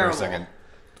movie's thinking terrible. For a second.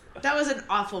 That was an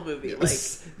awful movie. Like,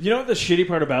 You know what the shitty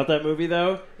part about that movie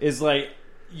though is like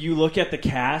you look at the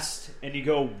cast and you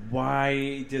go,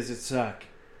 why does it suck?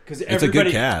 Because It's a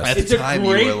good cast. At It's the a time, you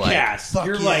great were like, cast. "Fuck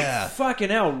You're yeah." like, fucking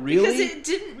hell, really? because it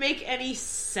didn't make any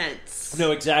sense.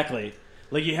 No, exactly.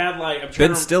 Like you have like I'm trying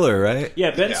Ben to Stiller, right?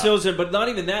 Yeah, Ben Yeah. Stiller's in, but not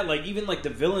even that. Like even like the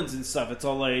villains and stuff. It's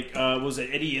all like was it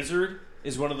Eddie Izzard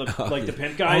is one of the like the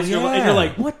pimp guys, Oh, and yeah. you're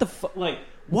like, what the fuck? Like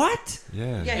what?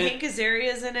 Yeah. Yeah, Hank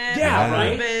Azaria's in it. Yeah, Paul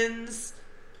right. Rubens.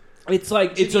 It's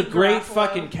like it's a Jimmy great Garofalo.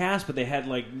 fucking cast, but they had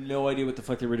like no idea what the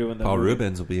fuck they were doing. That Paul movie.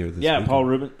 Rubens will be here this Yeah, weekend. Paul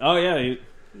Rubens. Oh yeah.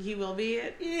 He will be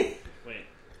it. Wait.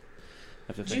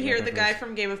 Did you hear the guy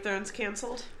from Game of Thrones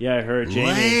canceled? Yeah, I heard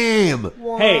Jamie. Lame.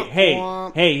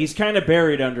 Hey, he's kind of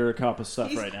buried under a couple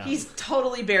stuff right now. He's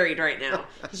totally buried right now.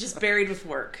 He's just buried with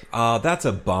work. That's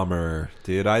a bummer,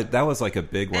 dude. That was like a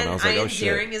big one. And I was like, Ian oh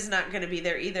shit. Ziering is not going to be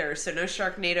there either, so no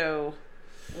Sharknado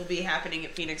will be happening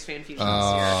at Phoenix Fan Fusion this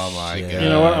year. Oh my god! You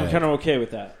know what? I'm kind of okay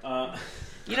with that.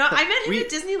 You know, I met him at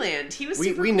Disneyland. He was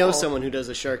super we know cool. someone who does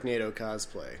a Sharknado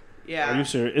cosplay. Yeah. Are you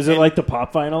sure? Is it like the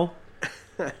pop final?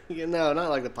 No, not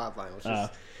like the pop vinyl.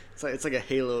 It's like a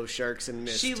halo of sharks and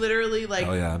mist. She literally like.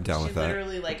 Oh, yeah, I'm down with that. She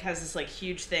literally like has this like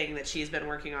huge thing that she's been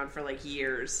working on for like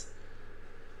years.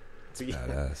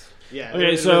 Badass. Yeah. Okay,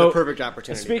 it was so the perfect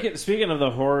opportunity. Speaking of the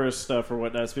horror stuff or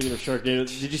whatnot, speaking of Sharknado,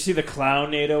 did you see the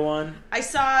Clownado one? I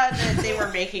saw that they were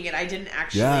making it. I didn't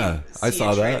actually. I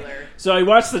saw a that. trailer. So I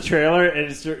watched the trailer,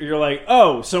 and you're like,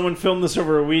 oh, someone filmed this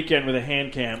over a weekend with a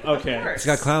hand cam. Okay. Of course. It's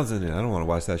got clowns in it. I don't want to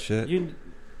watch that shit.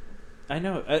 I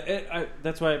know.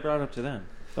 That's why I brought it up to them.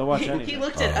 They'll watch anything. He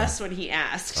looked at us when he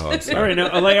asked. Oh, I'm sorry. All right,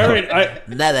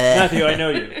 no, Matthew, I know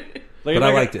you. Like, But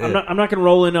I liked it. it. I'm not gonna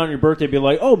roll in on your birthday and be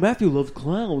like, "Oh, Matthew loves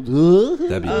clowns."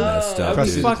 That'd be messed up, That'd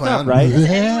be dude. fucked up, right?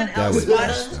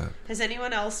 Has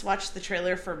anyone else watched the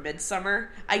trailer for Midsommar?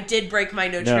 I did break my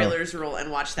no No. trailers rule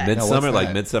and watch that. Midsummer, what's like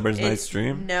that? Midsummer's It's- Night's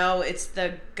Dream? No, it's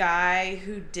the guy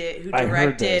who I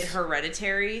heard directed this.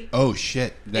 Hereditary. Oh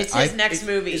shit! It's his next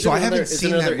movie. So I haven't Is it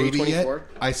seen another that movie yet. A24?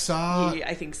 I saw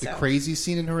I think so. the crazy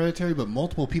scene in Hereditary, but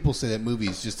multiple people say that movie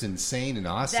is just insane and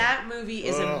awesome. That movie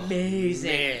is amazing.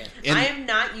 man. And- I am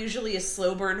not usually a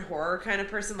slow burn horror kind of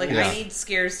person. Like Yeah. I need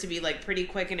scares to be like pretty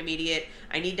quick and immediate.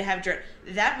 I need to have dread.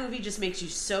 That movie just makes you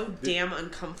so damn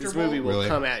uncomfortable. This movie will Really?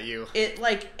 come at you. It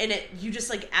like and it you just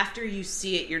like after you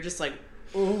see it, you're just like,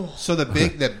 oh. So the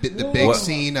big the What-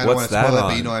 scene. I don't what's want to spoil that it,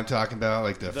 but on? you know what I'm talking about,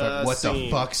 like the what the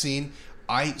scene. fuck scene.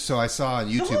 I saw on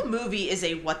The whole YouTube. movie is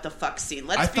a what the fuck scene.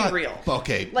 Let's I be thought, real.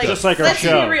 okay, Like, Just like our let's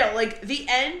show. be real. Like the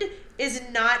end is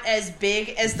not as big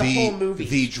as the whole movie.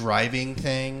 The driving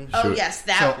thing. Oh, yes,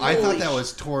 that- So I holy thought that sh-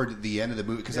 was toward the end of the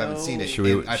movie because I haven't seen it. Should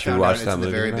we- And I should we found watch out it's that in the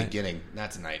movie very tonight? beginning. Not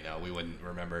tonight. No, we wouldn't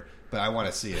remember. But I want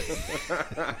to see it.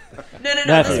 No.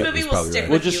 Matthew, This movie he's will probably stick right.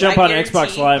 We'll with just you. jump I on guarantee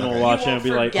Xbox Live and we'll Okay. watch you it and won't be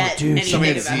like, "Oh, forget dude, anything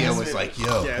Somebody at about Zia this was movie. like,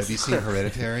 "Yo, Yes. have you seen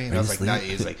Hereditary?" And I was like, Are you "Not."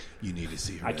 He's like, "You need to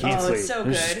see I Hereditary." can't Oh, sleep. it's so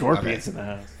There's good. scorpions Okay. in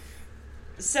the house."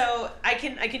 So I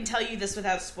can tell you this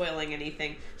without spoiling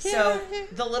anything. So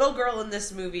the little girl in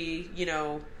this movie, you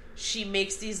know, she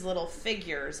makes these little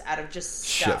figures out of just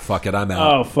stuff. Shit, fuck it, I'm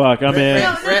out. Oh fuck, I'm in.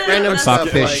 No, Random that's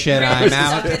stuff not- like- shit, random I'm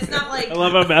stuff. out. It's not like I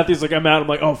love how Matthew's like, I'm out. I'm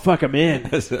like, oh fuck, I'm in.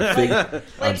 I'm sorry,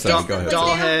 it's go like, ahead. Doll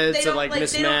they don't- heads they are, don't, like, They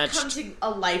don't mismatched. come to a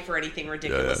life or anything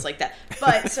ridiculous Yeah. like that.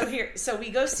 But so we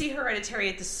go see Hereditary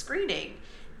at the screening,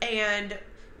 and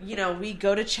you know we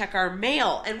go to check our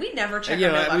mail, and we never check You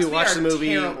our know, mailbox. we watched the movie.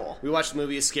 Terrible. We watched the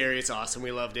movie. It's scary. It's awesome.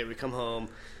 We loved it. We come home,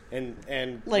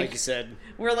 and like you said,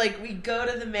 We're like, we go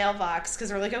to the mailbox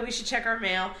because we're like, oh, we should check our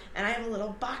mail, and I have a little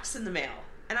box in the mail,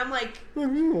 and I'm like,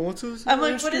 what's this?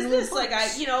 what is this? Like,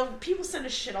 people send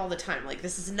us shit all the time. Like,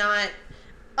 this is not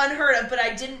unheard of, but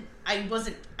I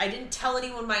didn't tell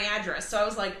anyone my address, so I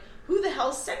was like, who the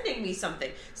hell's sending me something?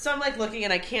 So I'm like looking,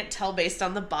 and I can't tell based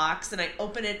on the box, and I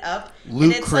open it up, Loot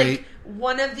and it's Crate. like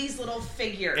one of these little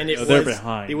figures. And it Oh, they're was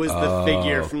behind. It was the Oh,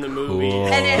 figure from the movie. cool.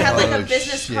 And it had like Oh, a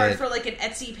business shit. card for like an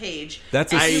Etsy page.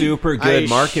 That's a I- super I good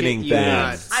marketing shit you thing. not.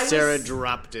 I was- Sarah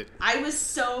dropped it. I was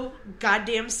so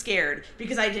goddamn scared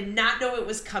because I did not know it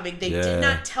was coming. They Yeah. did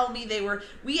not tell me they were.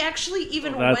 We actually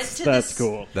even Well, went to that's this.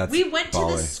 cool. That's we went to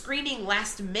baller. the screening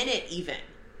last minute even.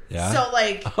 Yeah? So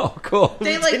like Oh, cool.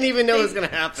 they like Didn't even know they, it was going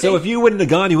to happen. So if you wouldn't have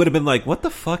gone, you would have been like, what the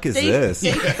fuck is they, this?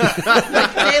 They, like,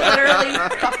 they literally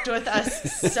fucked with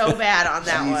us so bad on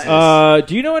that one.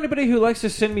 Do you know anybody who likes to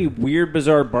send me weird,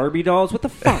 bizarre Barbie dolls? What the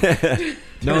fuck?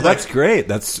 No, that's great.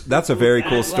 That's a very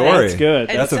cool story. That's good.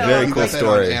 And That's a so- very You cool got that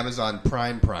story. on Amazon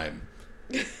Prime.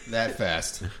 That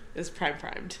fast. It's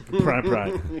primed.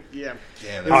 Prime. yeah.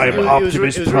 Damn, I that's am really-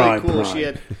 Optimus it was Prime. really cool. She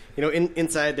had,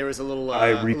 inside there was a little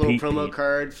I little repeat, promo Pete.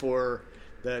 card for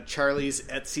the Charlie's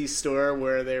Etsy store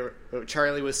where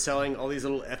Charlie was selling all these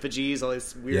little effigies, all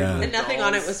these weird. Yeah. little And nothing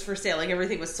dolls. on it was for sale. Like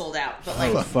everything was sold out. But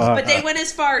like, fuck. but they went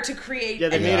as far to create Yeah,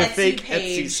 they an made a Etsy fake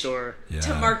page Etsy store. to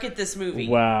Yeah. market this movie.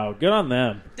 Wow, good on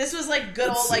them. This was like good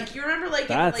old, like you remember like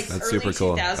in That's like early super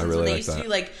cool. 2000s I really when they like used to that. do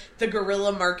like the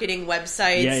guerrilla marketing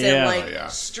websites Yeah, and yeah. like Oh, yeah.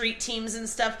 street teams and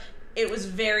stuff. It was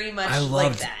very much I like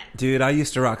loved that. Dude, I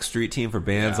used to rock Street Team for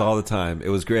bands all the time. It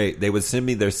was great. They would send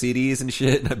me their CDs and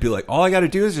shit, and I'd be like, all I got to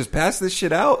do is just pass this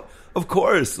shit out? of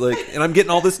course. Like, and I'm getting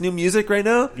all this new music right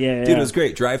now. Yeah, dude, yeah. it was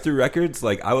great. Drive-through records.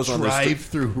 Like, I was on their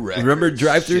Drive-through records. Remember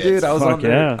Drive-through, Shit. dude? I was Fuck on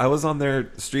their, yeah. I was on their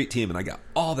street team, and I got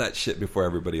all that shit before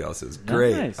everybody else. It was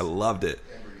great. Nice. I loved it.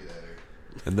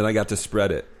 And then I got to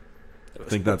spread it. I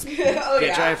think that's Oh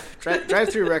yeah.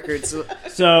 Drive-through records. So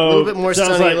A little bit more sounds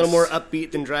sunny, like- a little more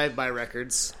upbeat than drive-by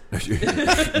records.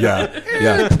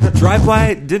 yeah.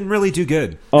 Drive-by didn't really do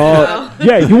good.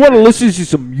 Yeah, you want to listen to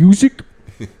some music?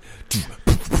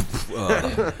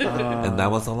 And that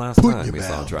was the last time we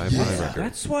saw Drive-by record.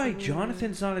 That's why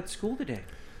Jonathan's not at school today.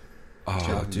 Oh,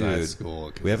 Jonathan's not at dude.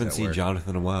 school 'cause We haven't he's at seen work. Jonathan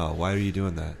in a while. Why are you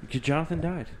doing that? Because Jonathan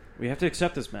died. We have to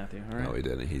accept this, Matthew. All right. No, he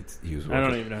didn't. He was I don't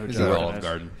working. even know who He's Jonathan at Olive is.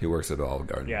 Garden. He works at Olive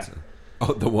Garden. Yeah. so.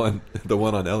 Oh, the one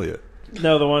on Elliott.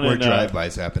 No, the one Where in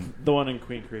drive-bys happen. the one in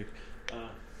Queen Creek.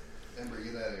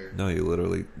 No, he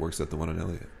literally works at the one on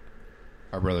Elliott.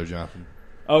 Our brother Jonathan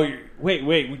Oh,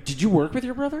 wait! Did you work with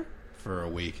your brother? for a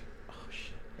week. Oh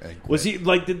shit! And Was quit. he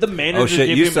like? Did the manager? Oh shit!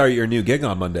 give You him, start your new gig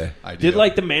on Monday. I do. Did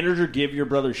like the manager give your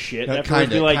brother shit? No, Afterwards?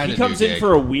 Be kinda- like, kinda he comes new in gig.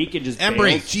 for a week and just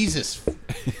Embry, bails? Jesus,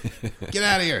 get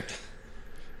out of here.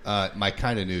 My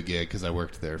kind of new gig because I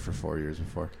worked there for 4 years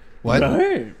before. What?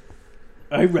 Right.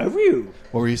 I love you.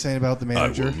 What were you saying about the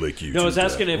manager? lick you. No, I was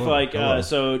asking if like hello.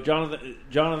 so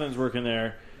Jonathan's working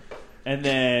there, and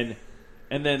then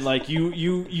like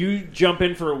you jump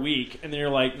in for a week, and then you're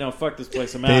like, no, fuck this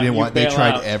place, I'm out. They didn't You want. They bail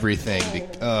tried out. everything.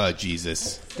 Oh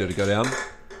Jesus! Did it go down?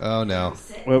 Oh no,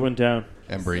 What went down?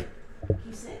 Embry. You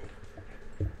said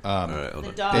All right, hold the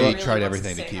on. dog They really tried wants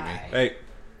everything to to say keep me. hi. Hey,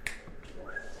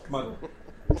 come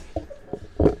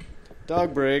on.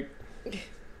 Dog break.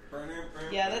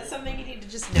 Yeah, that's something you need to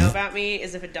just know about me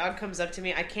is if a dog comes up to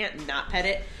me, I can't not pet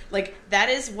it. Like, that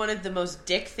is one of the most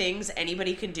dick things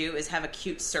anybody can do is have a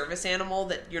cute service animal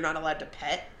that you're not allowed to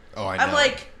pet. Oh, I know. I'm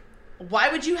like, why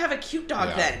would you have a cute dog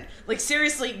Yeah. then? Like,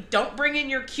 seriously, don't bring in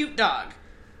your cute dog.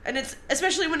 And it's,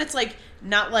 especially when it's like,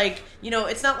 not like,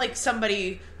 it's not like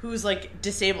somebody who's like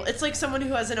disabled. It's like someone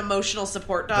who has an emotional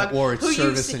support dog. or it's who you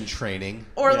service see- and training.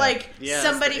 Or Yeah. like Yeah,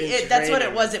 somebody, it's that's what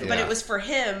it training. was, but Yeah. it was for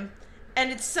him. And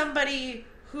it's somebody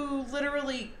who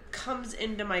literally comes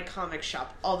into my comic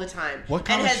shop all the time. What and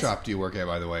comic has- shop do you work at,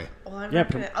 by the way? Well, I'm Yeah,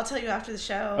 not gonna, I'll tell you after the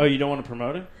show. Oh, you don't want to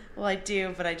promote it? Well, I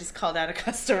do, but I just called out a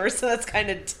customer, so that's kind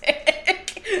of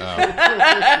dick.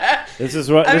 This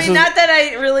is what I this mean, is, not that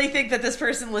I really think that this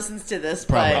person listens to this,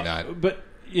 Probably but not. But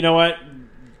you know what?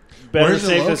 Better Where's it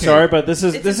safe than located? sorry. But this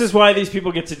It's is why these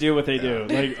people get to do what they do.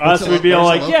 Like What's us, it we'd be all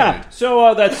where's like, it yeah. located?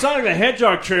 So that Sonic the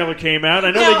Hedgehog trailer came out.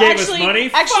 I know they gave us money.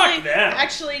 Fuck them.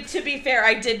 Actually, to be fair,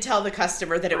 I did tell the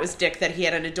customer that it was Dick that he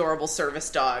had an adorable service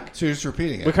dog. So you're just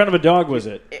repeating it. What kind of a dog was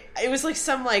it? It was like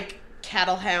some like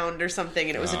cattle hound or something,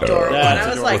 and it was adorable. That's And I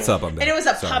was adorable. like, What's up, I'm and it was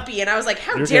a sorry. puppy, and I was like,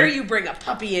 how You're dare good. you bring a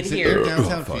puppy in Is it here? in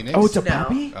downtown Phoenix? Oh, it's a No,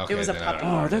 puppy? Okay, it was a then I don't puppy.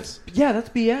 know. Oh, that's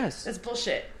BS. That's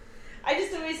bullshit. I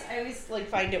always like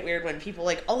find it weird when people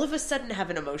like all of a sudden have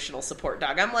an emotional support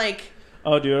dog. I'm like,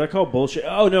 Oh, dude, I call bullshit.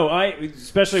 Oh no,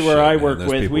 especially where Shit, I man, work those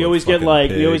with, people we with always get fucking like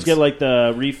pigs.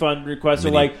 the refund requests.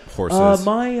 They're Mini like, horses.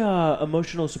 my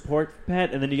emotional support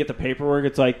pet, and then you get the paperwork.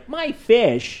 It's like my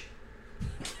fish.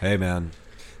 Hey, man,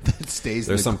 That stays.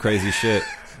 there's in some crazy shit.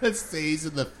 that stays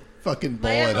in the fucking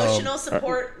ball my at home. emotional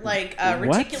support, like a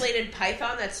What? reticulated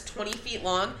python that's 20 feet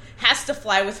long, has to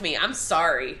fly with me. I'm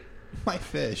sorry. My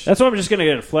fish. That's why I'm just gonna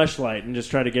get a fleshlight and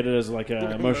just try to get it as like an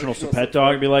emotional pet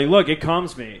dog and be like, look, it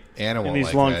calms me Anna in won't these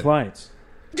like long that. flights.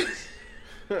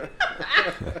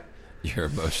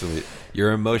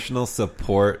 Your emotional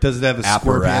support. Does it have a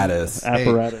apparatus? scorpion? Hey,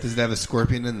 Apparatus. does it have a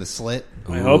scorpion in the slit?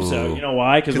 I hope so. Ooh. You know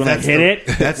why? Because when I that's hit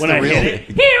the- it, that's when the I real- hit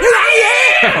it, here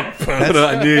I am.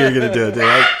 I knew you were gonna do it,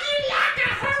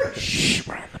 dude. Shh,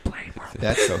 we're on the plane.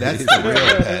 That's the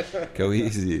real pet. Go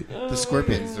easy. The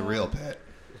scorpion's the real pet.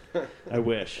 I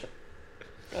wish.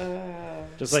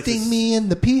 Just like Sting this- me in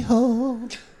the pee hole.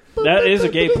 That is a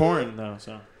gay porn though.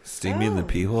 So Sting me in the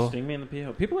pee hole. sting me in the pee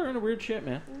hole. People are into weird shit,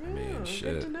 man. I mean,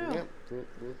 shit.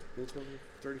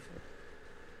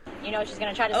 You know, she's going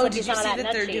to try to Oh, slip did you some of see that that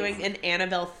nut they're cheese. doing an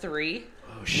Annabelle 3?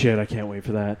 Oh shit! I can't wait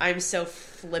for that. I'm so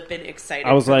flippin' excited.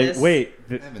 I was for like, this. wait,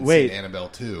 I haven't wait. seen Annabelle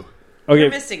 2. You're Okay,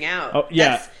 missing out. Oh,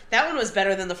 yeah. That one was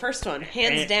better than the first one,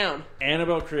 hands down.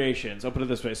 Annabelle Creations. I'll put it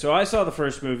this way. So I saw the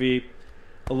first movie.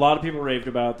 A lot of people raved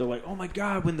about it. They're like, oh my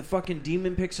god, when the fucking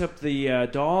demon picks up the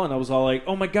doll. And I was all like,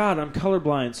 oh my god, I'm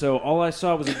colorblind. So all I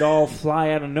saw was a doll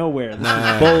fly out of nowhere. This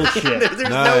is bullshit. There's Nice.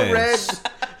 no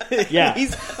red. Yeah.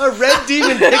 He's a red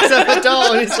demon picks up a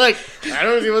doll and he's like, I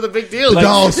don't see what the big deal The is.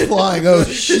 doll's flying. Oh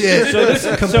shit! So this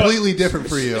is- completely different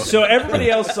for you. So everyone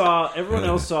else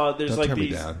saw. There's Don't like turn me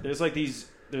these. down. There's like these.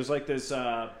 There's like this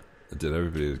Did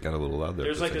everybody got a little loud there?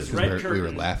 There's for a like this second. red curtain. We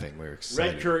were laughing. We were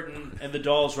excited. Red curtain and the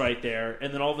doll's right there,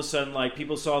 and then all of a sudden, like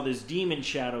people saw this demon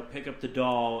shadow pick up the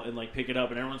doll and like pick it up,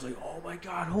 and everyone's like, "Oh my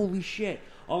god, holy shit!"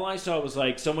 All I saw was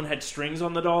like someone had strings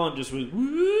on the doll and just went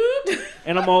whoop,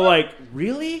 and I'm all like,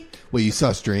 "Really?" Wait, you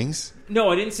saw strings? No,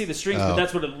 I didn't see the strings, but Oh.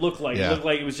 that's what it looked like. Yeah. It looked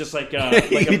like it was just like, like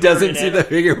He a doesn't see the marionette.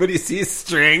 figure, but he sees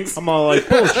strings. I'm all like,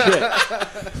 "Bullshit!"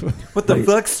 What the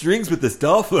fuck? Strings with this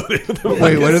doll floating?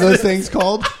 Wait, what are those things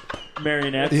called?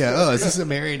 Marionettes. Yeah. Oh, is this a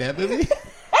marionette movie?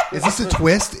 Is this a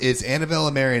twist? Is Annabelle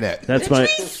a marionette? That's my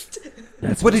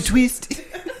What a twist!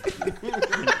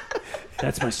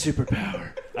 that's my superpower.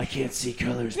 I can't see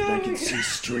colors, but I can see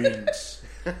strings.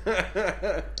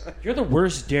 You're the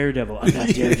worst Daredevil. I'm not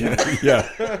Daredevil.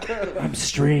 Yeah. I'm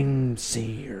String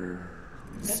Seer.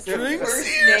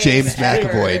 James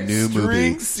McAvoy, new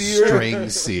movie, String Seer. String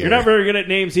Seer. You're not very good at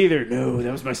names either. No,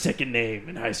 that was my second name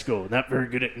in high school. Not very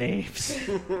good at names.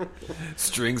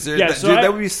 Strings are. Yeah, That, so dude, I-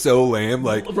 that would be so lame.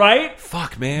 Like, Right?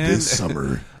 fuck, man. This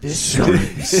summer, This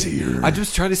String Seer. I'm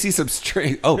just trying to see some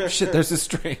string. Oh shit! There's a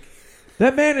string.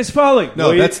 That man is falling.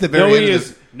 No, that's the very no, end he of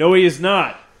is. No, he is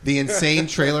not. The insane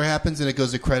trailer happens and it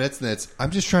goes to credits and it's, I'm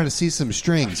just trying to see some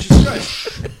strings.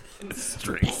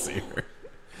 String seer.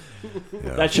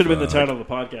 Yeah, That should have been the fuck. title of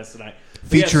the podcast tonight. But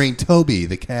Featuring Toby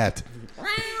the cat.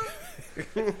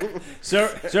 yes, so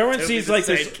everyone sees like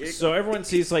this. So everyone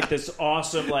sees like this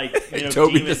awesome like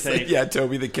Toby demon just thing.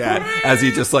 Toby the cat, as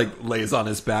he just like lays on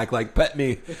his back, like pet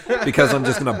me, because I'm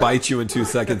just gonna bite you in 2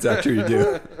 seconds after you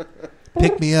do.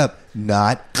 Pick me up,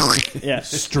 not Yeah.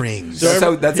 strings. That's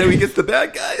how he gets the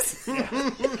bad guys.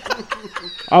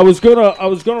 I was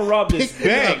gonna rob this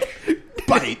bank.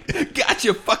 Bite,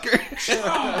 gotcha, fucker.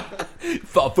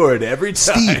 Fall for it every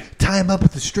time. Steve, tie him up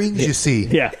with the strings you see.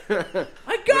 Yeah.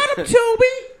 I got him, Toby.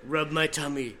 Rub my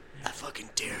tummy. I fucking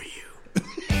dare you.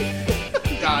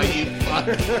 Ah, you fuck.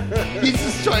 He's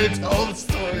just trying to tell the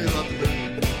story about the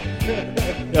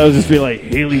movie. I was just be like,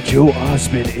 Haley Joel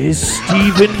Osment is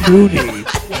Stephen Mooney.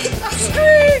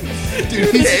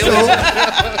 Dude, he's so...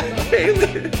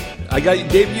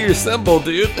 Gave you your symbol,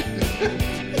 dude.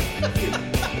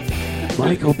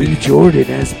 Michael B. Jordan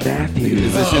as Matthew.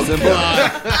 Is this your symbol?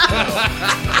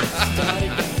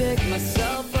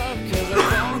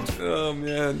 Oh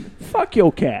man, Fuck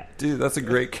your cat. dude, that's a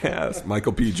great cast.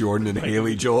 Michael B. Jordan and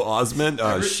Haley Joel Osment.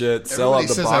 Oh shit, sell Everybody out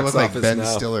the says I box look like office Ben now.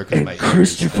 Stiller because my ears.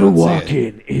 Christopher I don't say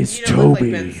it. Walken is You don't look like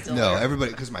Toby. Ben Stiller. No,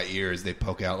 everybody, because my ears, they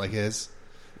poke out like his.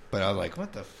 But I was like,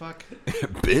 what the fuck?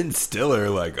 Ben Stiller,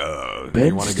 like, you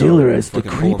Ben wanna Stiller go as the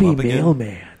fucking pull him creepy up again?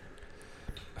 mailman.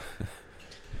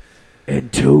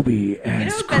 And Toby as You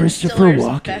know what Ben Christopher Stiller's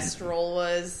Walken. best role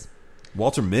was?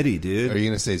 Walter Mitty, dude. Are you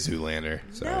going to say Zoolander?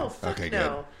 Sorry. No, fuck okay,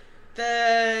 no.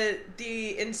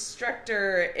 The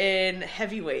instructor in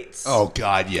Heavyweights. Oh,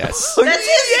 God, yes. That's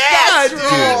his best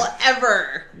role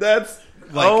ever. That's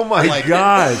Like- oh my like-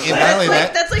 god, And not only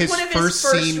That's like his one of his first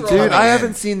first scene roles. dude! coming I in.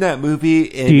 haven't seen that movie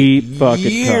in Deep fucking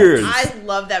years. I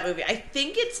love that movie. I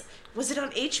think was it on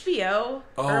HBO?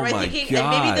 Oh or am I my thinking?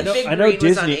 God. And maybe the No, Big I know Green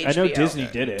was on Disney. HBO. I know Disney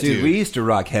did it. Dude, Dude. we used to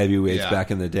rock Heavyweights Yeah.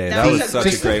 back in the day. That That was was a such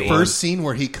Just a great the one. first scene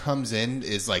where he comes in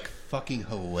is like fucking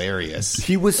hilarious.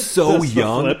 He was so Does the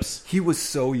young. flips. He was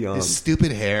so young. His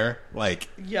stupid hair, like,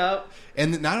 Yup.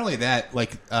 and not only that,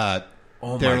 like,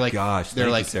 Oh they're my like, gosh, they're thank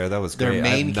you, like Sarah. That was their great. I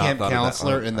had main not camp thought of that.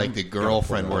 counselor Oh, and like the I'm gonna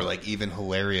girlfriend pull were that up. like even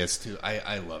hilarious too.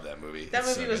 I love that movie. That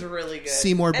It's movie so was good. really good.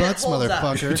 Seymour And it Butts, holds up.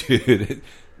 motherfucker. Dude,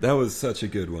 that was such a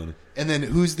good one. And then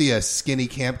who's the skinny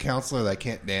camp counselor that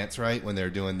can't dance right when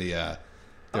they're doing the? Oh,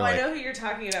 they're I like, know who you're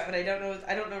talking about, but I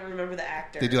don't remember the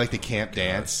actor. they do like the camp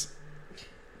dance.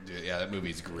 Dude, yeah, that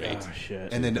movie's great. Oh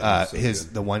shit. And then was so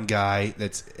good. the one guy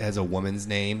that's has a woman's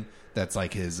name that's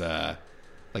like his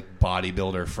like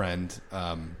bodybuilder friend.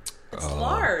 It's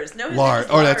Lars. No, his Lars.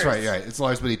 name is Oh, that's Lars. right. It's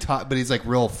Lars, but he's like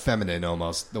real feminine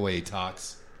almost the way he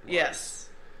talks. Yes.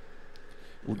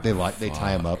 They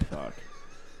tie him up.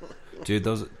 Dude,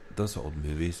 those old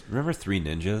movies. Remember Three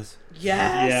Ninjas?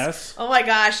 Yes. Yes. Oh my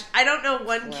gosh, I don't know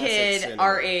one Classic kid cinema.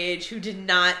 our age who did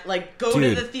not like go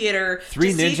Dude, to the theater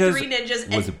Three to see Ninjas Three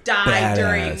Ninjas was and die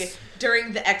badass.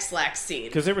 during the X-Lax scene.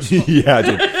 Because they were. Yeah,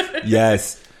 dude.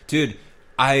 Yes, dude.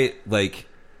 I like.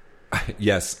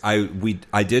 Yes, I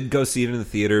did go see it in the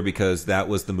theater because that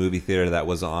was the movie theater that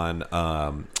was on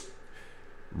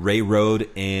Ray Road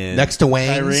and Next to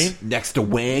Wayne's. Irene? next to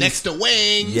Wings. Next to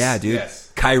Wayne's. Yeah, dude.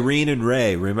 Yes. Kyrene and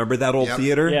Ray. Remember that old Yep.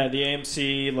 theater? Yeah, the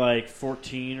AMC like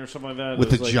 14 or something like that. With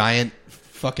It was the like, giant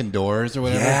fucking doors or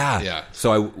whatever. Yeah. Yeah.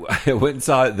 So I went and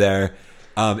saw it there.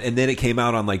 And then it came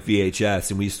out on like VHS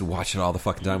and we used to watch it all the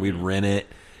fucking time. We'd rent it.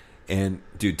 And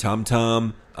dude, Tum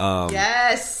Tum,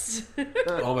 Yes.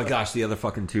 Oh my gosh, the other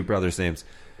fucking two brothers' names.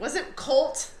 Was it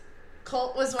Colt?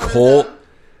 Colt was one Colt. of them.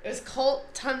 It was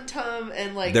Colt, Tum Tum,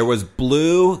 and like There was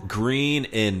blue, green,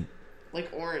 and like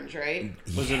orange, right?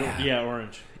 Was it? Yeah,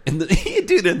 orange. and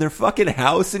dude, in their fucking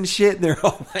house and shit. And they're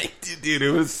all like, dude, it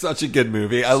was such a good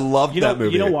movie. I loved that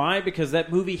movie. You know why? Because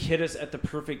that movie hit us at the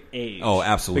perfect age. Oh,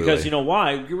 absolutely. Because you know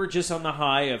why? We were just on the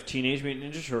high of Teenage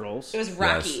Mutant Ninja Turtles. It was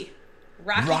Rocky.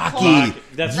 Rocky. Rocky. Colt.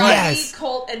 That's Rocky, Yes.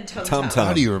 Colt, and Tum Tum Tum. Tum.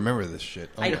 How do you remember this shit?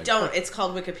 Oh I my don't. It's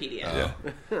called Wikipedia.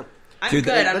 Yeah. I'm Dude,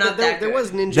 good. I'm not that good. There was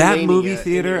Ninja That Mania movie in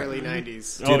theater- the early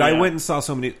 90s. Dude, Oh, yeah. I went and saw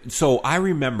so many. So I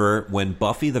remember when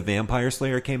Buffy the Vampire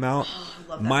Slayer came out.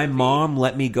 love that My movie. mom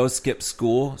let me go skip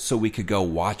school so we could go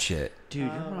watch it. Dude,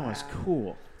 your mom was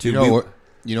cool. Dude,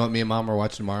 You know what me and Mom are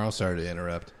watching tomorrow? Sorry to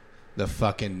interrupt. The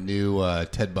fucking new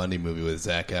Ted Bundy movie with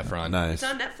Zac Efron. nice. It's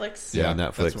on Netflix. Yeah,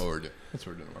 Netflix. That's what we're doing. That's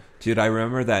what we're doing tomorrow. Dude, I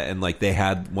remember that, and like they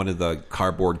had one of the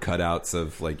cardboard cutouts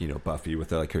of like Buffy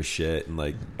with like her shit, and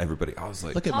like everybody. I was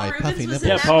like, Look at Paul my Rubens puffy was nipple. in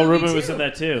Yeah, that Paul movie Rubin was too. in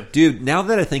that too. dude. Now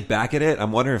that I think back at it,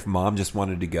 I'm wondering if Mom just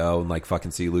wanted to go and like fucking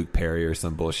see Luke Perry or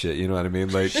some bullshit. You know what I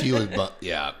mean? Like, She was,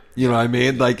 yeah. you know what I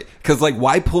mean? Like, because like,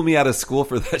 why pull me out of school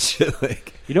for that shit?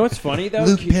 Like, You know what's funny though?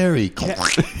 Luke Perry.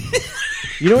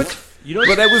 You know what's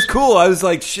but that was cool. I was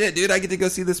like, shit, dude, I get to go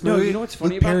see this no, movie. you know what's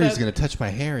funny Luke about Perry's that? going to touch my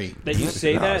Harry. That you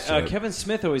say Oh, that shit. Kevin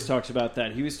Smith always talks about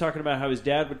that. He was talking about how his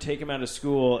dad would take him out of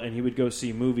school and he would go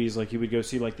see movies. Like he would go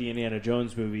see like the Indiana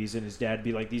Jones movies, and his dad would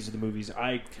be like, "These are the movies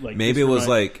I like." Maybe it was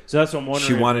like so. That's what I'm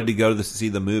wondering. she wanted to go to see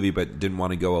the movie, but didn't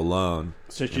want to go alone.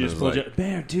 So she And it just was pulled like, you.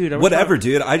 Man, dude, I was whatever, not-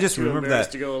 dude. I just Too remember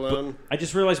embarrassed that, to go alone. I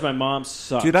just realized my mom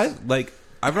sucks. dude.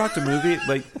 I've rocked a movie.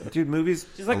 Like, dude, movies.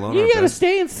 She's like, alone you aren't gotta bad.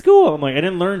 stay in school. I'm like, I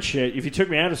didn't learn shit. If you took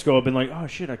me out of school, I'd been like, oh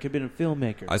shit, I could have been a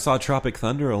filmmaker. I saw Tropic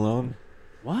Thunder alone.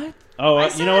 What? Oh, I you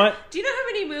saw- know what? Do you know how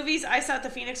many movies I saw at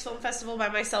the Phoenix Film Festival by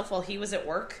myself while he was at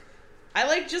work? I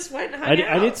like just went and hung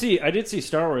out. I did see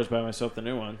Star Wars by myself, the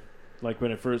new one, like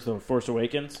when it first, the Force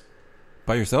Awakens.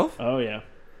 By yourself? Oh yeah,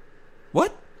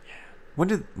 What?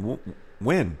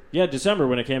 When? yeah, December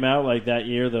when it came out, like that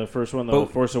year, the first one, the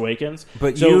But- Force Awakens.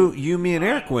 But So- you, me, and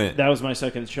Eric went. That was my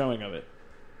second showing of it.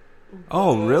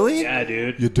 Oh, really? Yeah,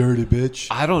 dude. You dirty bitch.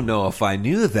 I don't know if I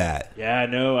knew that. Yeah,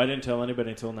 no, I didn't tell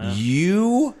anybody until now.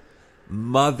 You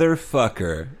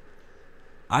motherfucker.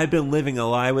 I've been living a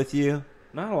lie with you.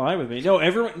 Not a lie with me. No,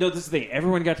 everyone. No, this is the thing.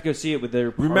 Everyone got to go see it with their.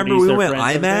 Remember parties, we their went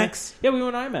friends, everything. IMAX? Yeah, we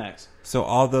went IMAX. So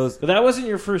all those. But that wasn't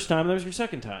your first time. That was your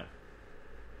second time.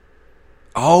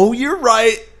 Oh, you're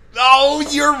right. Oh,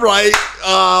 you're right.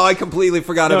 Oh, I completely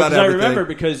forgot No, about 'cause I everything. remember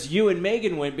because you and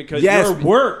Megan went because Yes, your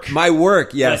work. My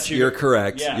work. Yes, That's your- you're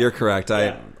correct. yeah. You're correct.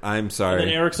 Yeah. I'm and sorry.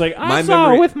 then Eric's like, I My saw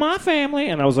memory- it with my family,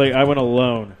 and I was like, I went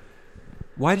alone.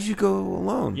 Why did you go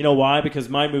alone? You know why? Because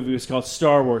my movie was called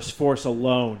Star Wars: Force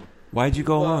Alone. Why did you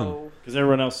go alone? Because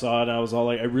everyone else saw it, and I was all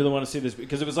like, I really want to see this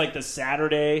because it was like the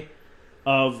Saturday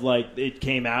of like it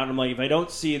came out, and I'm like, if I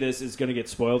don't see this, it's going to get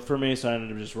spoiled for me. So I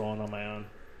ended up just rolling on my own.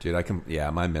 Dude, I can.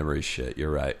 Yeah, my memory's shit. You're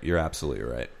right. You're absolutely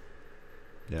right.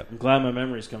 Yep. I'm glad my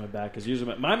memory's coming back because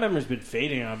usually my memory's been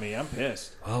fading on me. I'm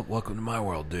pissed. Well, welcome to my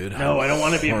world, dude. No, I don't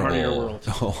want to be a part of your Horrible. world.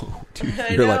 Oh, dude, I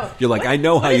you're know. like, I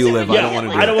know how What is you it live. when I you don't get, want to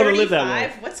like, do I don't it. wanna live that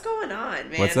 35? way. What's going on,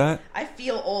 man? What's that? I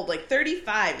feel old. Like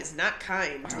 35 is not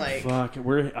kind. Like Fuck,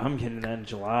 I'm getting that in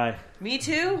July. me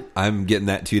too. I'm getting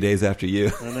that 2 days after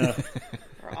you. I know.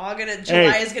 We're all gonna.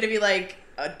 July is gonna be like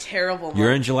a terrible month.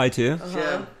 You're in July too.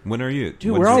 Uh-huh. When are you?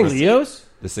 Dude, When's we're all the- Leos.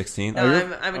 The 16th.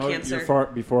 No, I'm a Cancer. You're far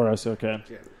before us. Okay.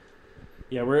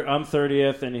 Yeah, I'm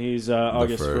 30th, and he's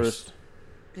August 1st.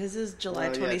 His is July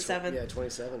Oh, 27th. Yeah,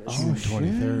 27. June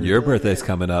 23rd. Your birthday's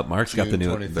coming up. Mark's got the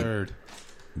June new 23rd.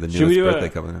 the Should we newest do birthday a-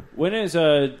 coming up. When is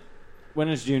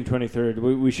June 23rd?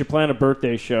 We should plan a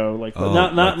birthday show, like Oh,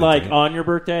 not birthday like thing. on your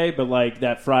birthday, but like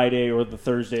that Friday or the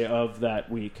Thursday of that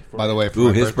week. By the way, for Ooh,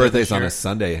 my his birthday birthday's this on year, a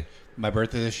Sunday. My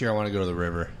birthday this year, I want to go to the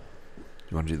river.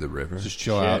 You want to do the river? Just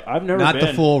chill Shit, out. I've never Not the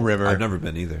been. full river. I've never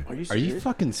been either. Are you Are you serious?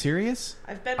 fucking serious?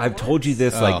 I've been. I've told you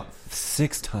this Oh. like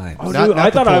 6 times. Oh, Not- dude, not I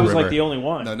the thought I full was like river. the only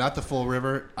one. No, not the full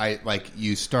river.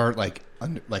 You start like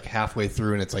halfway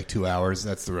through, and it's like 2 hours.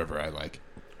 That's the river I like.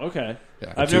 Okay.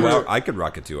 Yeah. I've 2 never. hour, I could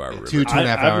rock a 2 hour river. Two and a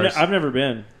half hours. I've never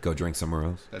been. Go drink somewhere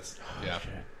else. That's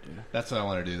That's what I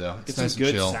want to do though. Get It's some nice good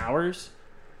and chill. sours.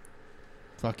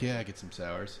 Fuck yeah, get some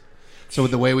sours. So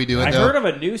with the way we do it, I though, heard of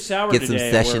a new sour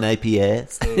today. where-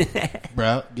 IPAs.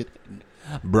 bro, get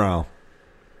Bro.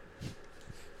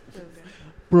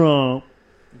 Bro.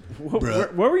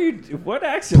 What were you? What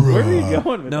accent? Where were you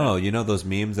going with No, that? you know those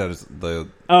memes that is the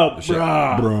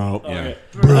Bruh. bro. Okay.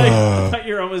 Yeah. I thought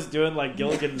you were almost doing like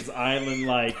Gilligan's Island,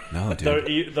 like No,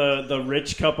 dude. the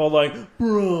rich couple, like,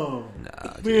 bro,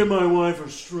 Nah, me dude. and my wife are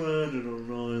stranded on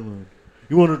an island.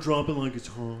 You want to drop it like it's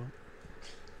hot?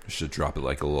 Should drop it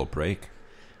like a little break.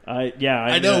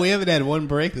 I know we haven't had one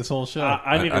break this whole show.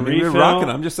 I need a mean, refill. we're rocking.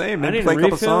 I'm just saying, I maybe need play a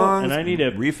couple refill, songs, and I need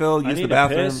a refill. I Use need the a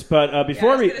bathroom. piss, but before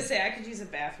I was we gonna say I could use a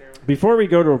bathroom. Before we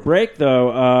go to a break,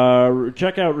 though,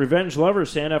 check out Revenge Lover,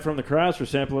 Stand Out from the Crowds. For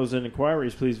samples and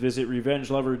inquiries, please visit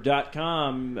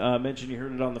RevengeLover.com. Mention you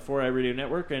heard it on the 4i Radio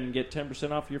Network and get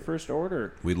 10% off your first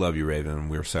order. We love you, Raven.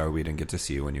 We're sorry we didn't get to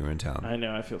see you when you were in town. I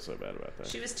know. I feel so bad about that.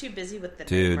 She was too busy with the night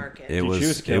Dude, market. it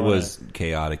was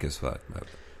chaotic as fuck.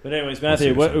 But anyways,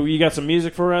 Matthew, what you got some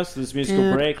music for us? This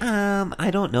musical break? I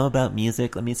don't know about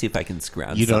music. Let me see if I can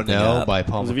scrounge You Don't something Know up. by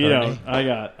Paul If you McCartney.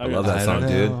 don't, I love that song,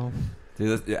 dude.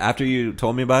 After you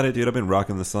told me about it, dude, I've been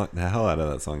rocking the hell out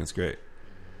of that song. It's great.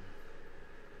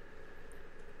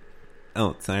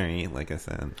 Oh, sorry. Like I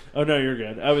said. Oh, no, you're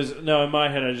good. In my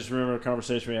head, I just remember a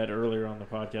conversation we had earlier on the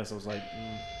podcast. I was like,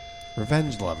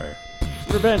 Revenge Lover.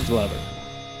 Revenge Lover.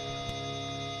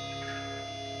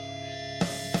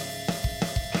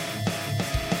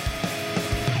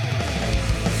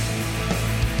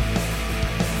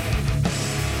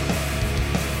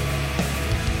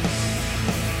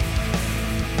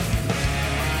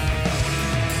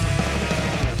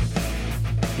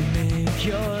 Make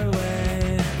your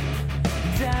way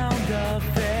down the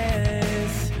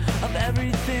face of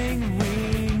everything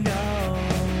we know,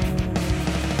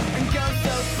 and go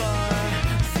so far,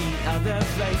 see other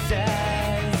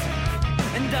places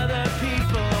and other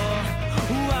people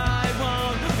who I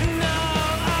won't know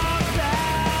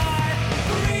about.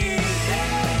 Breathe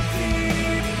in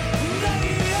deep, let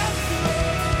it flow.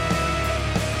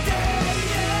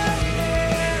 Damn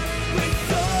it, with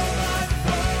so much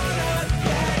fun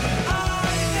again. I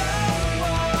know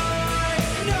why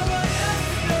no one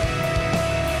else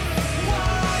knows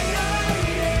why I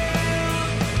am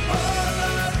all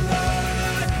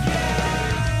alone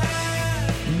again.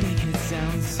 Make it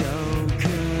sound so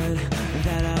good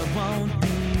that I won't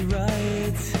be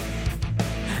right,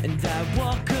 and I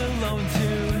walk alone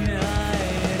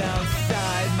tonight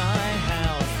outside my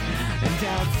house and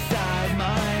outside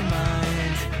my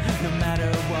mind. No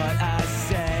matter what I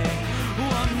say,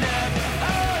 I'm never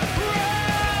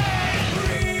afraid.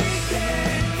 Breathe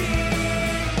in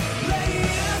deep, let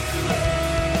it flow.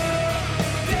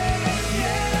 Damn it,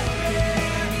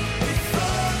 it's so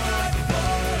much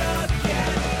fun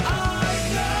again. I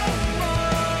know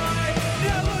why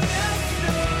no one else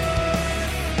knows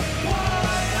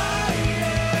why I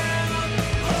am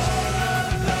all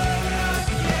alone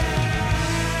again.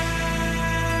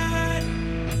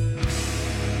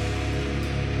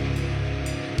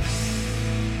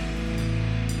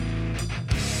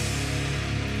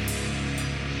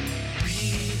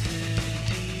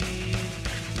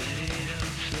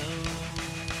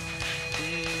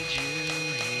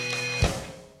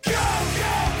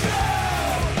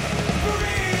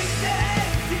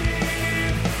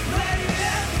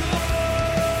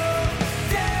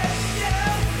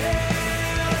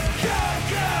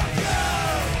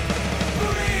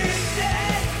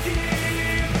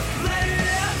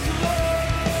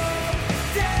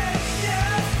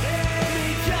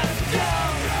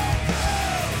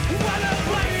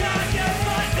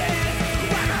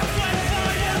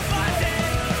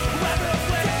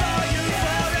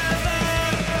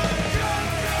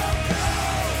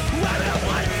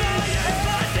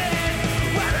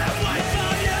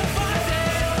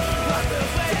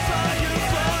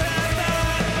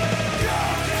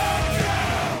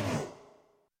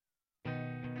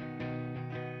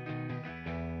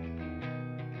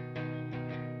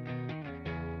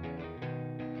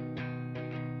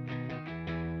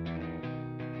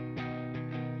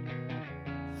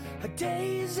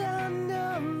 Days are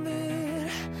numbered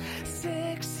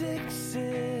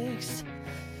 666,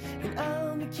 and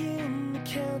I'll begin the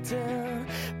countdown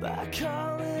by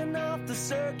calling off the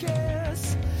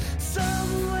circus.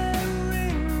 Somewhere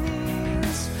in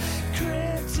these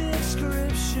cryptic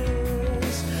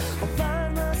scriptures, I'll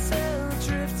find myself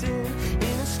drifting in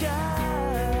a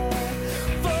sky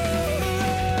full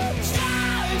of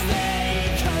stars.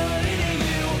 They cut into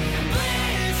you,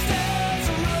 blisters,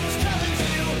 rose-colored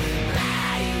you.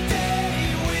 Night, day,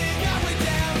 we got way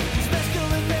down. These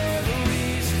mescaline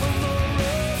memories from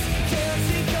morals, can't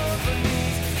see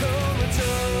companies,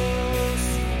 comatose.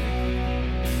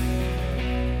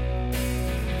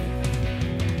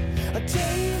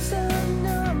 Days are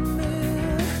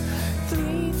numbered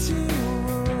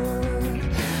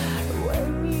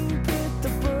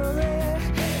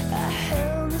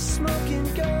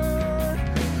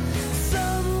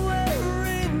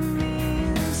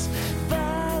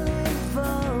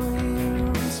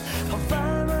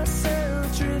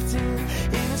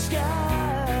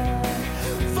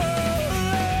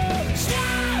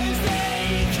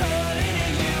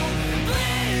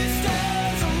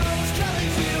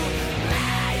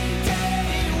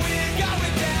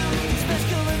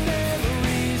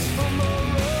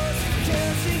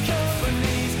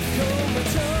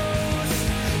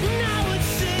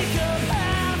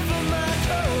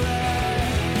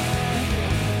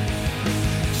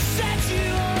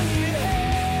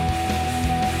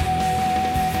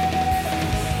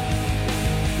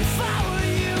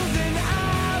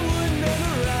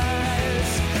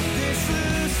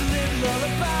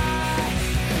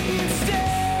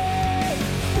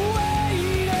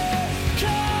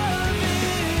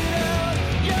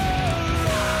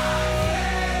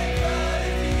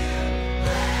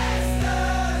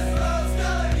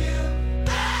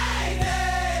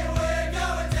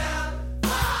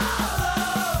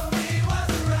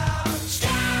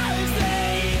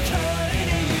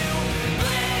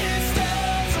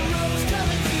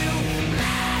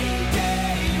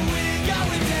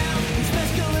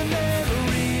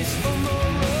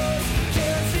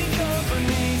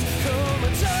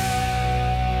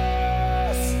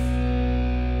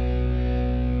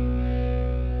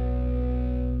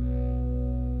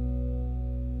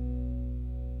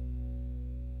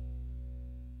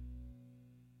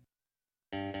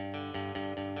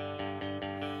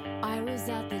I was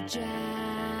at the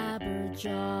Jabberjaw,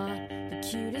 the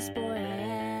cutest boy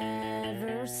I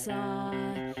ever saw.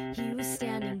 He was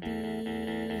standing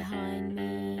behind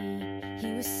me.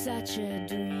 He was such a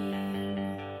dream.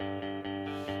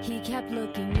 He kept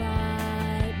looking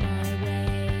right my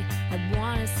way. I'd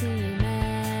wanna see him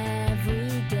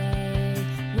every day.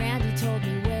 Randy told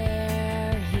me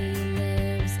where he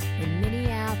lives, in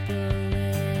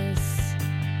Minneapolis.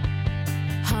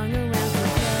 Hung around for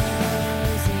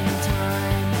closing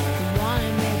time. I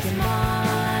wanna make it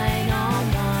mine, all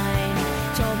mine.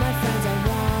 Told my friends I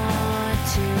want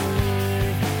to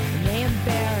leave, and they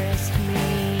embarrassed me.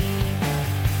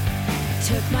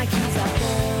 Took my keys off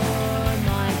for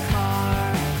my car.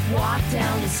 Walked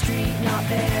down the street, not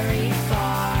very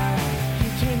far. He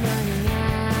came running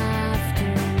after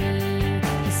me.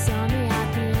 He saw me at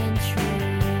the entry.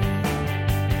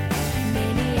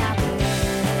 Minneapolis,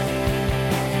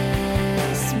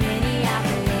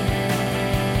 Minneapolis,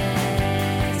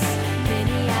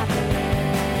 Minneapolis,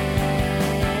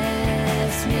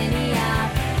 Minneapolis,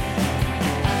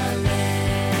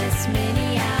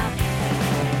 Minneapolis,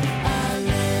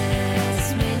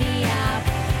 Minneapolis,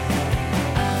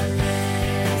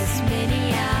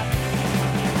 Minneapolis.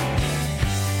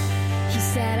 He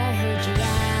said, I heard you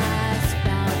ask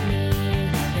about me,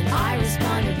 and I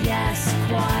responded yes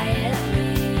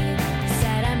quietly.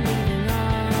 Said I'm leaving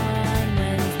on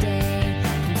Wednesday.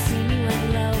 Come see me when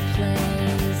Low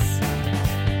plays.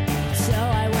 So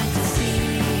I went to see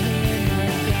him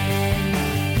again.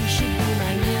 He should be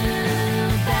my new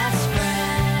best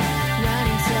friend.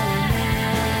 Running so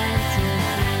romantically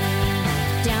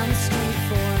down the street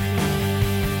for me.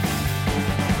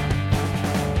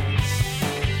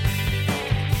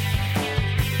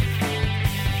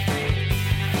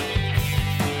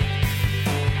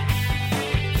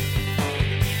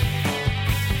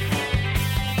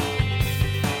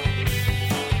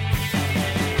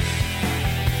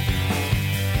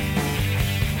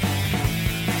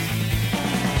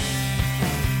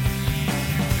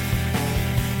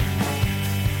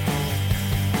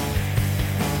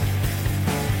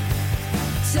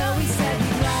 So we said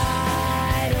we'd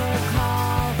ride or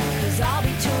call, 'cause I'll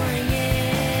be touring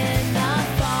in the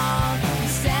fall. He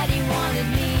said he wanted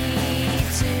me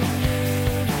to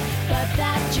move, but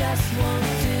that just won't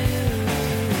do.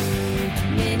 To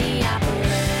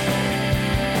Minneapolis,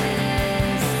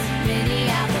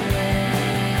 Minneapolis,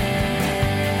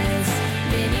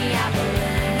 Minneapolis,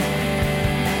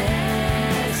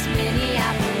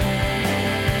 Minneapolis,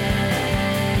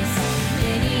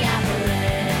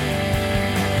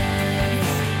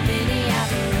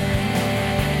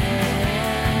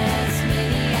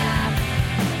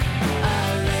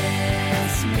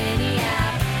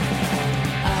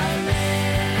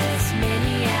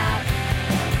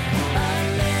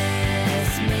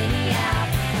 Minneapolis,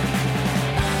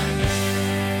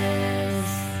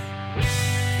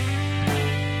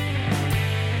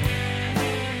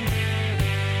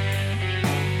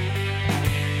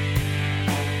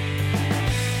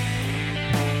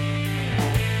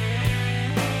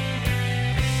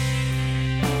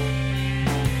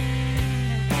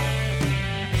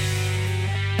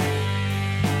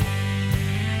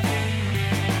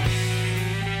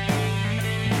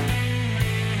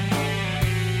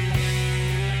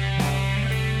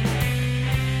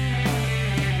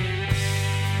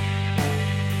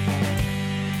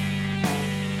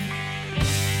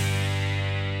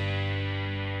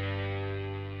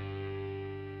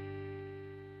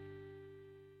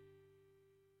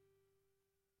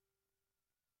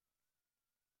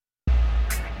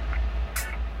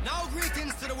 Now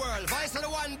greetings to the world. Vice of the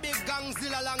one big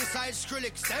gangzilla alongside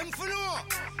Skrillex. Them for no.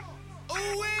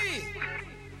 Ooh-wee.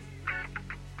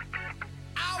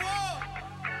 Ow.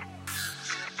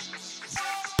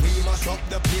 We must up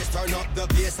the place, turn up the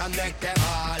bass and make them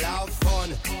all have fun.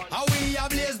 How we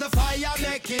ablaze the fire,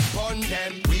 make it fun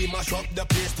them. We must up the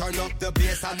place, turn up the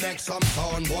bass and make some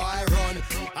sound, boy run.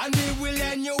 And we will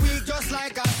end your week just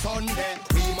like a Sunday.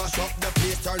 We must up the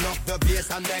place, turn up the bass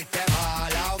and make them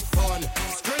all have fun.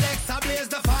 Skrillex ablaze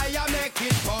the fire, make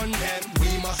it fun them.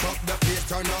 We must up the place,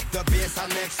 turn up the bass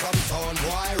and make some sound,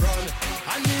 boy run.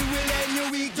 And we will end your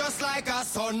week just like a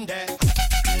Sunday.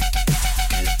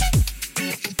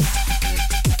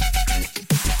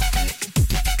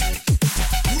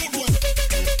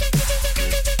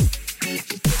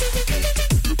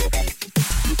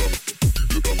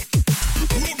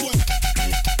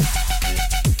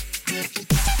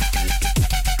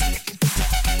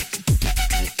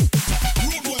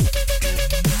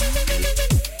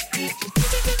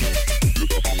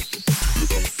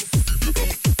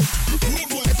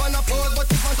 If I not pose,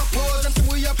 but if I suppose, them see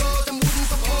we are close, them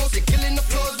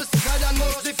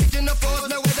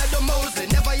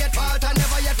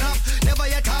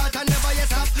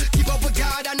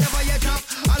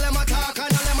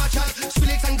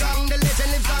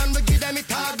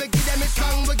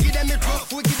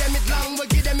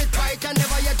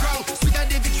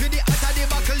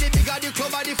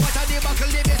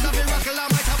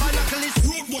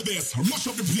bass, mash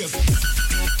up the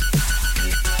place.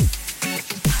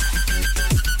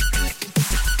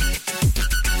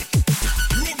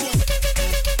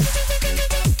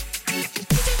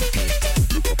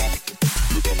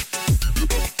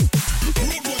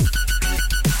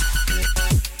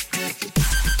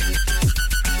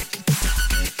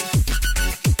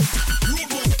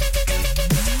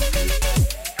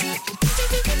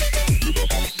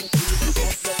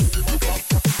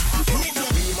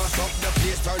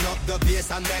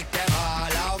 And make them all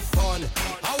have fun.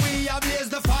 How we ablaze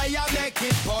the fire, make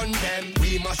it fun. Them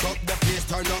we mash up the place,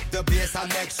 turn up the bass and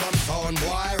make some sound.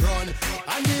 Boy run,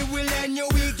 and we will end your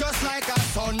week just like a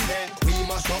Sunday. We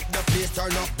mash up the place,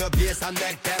 turn up the bass and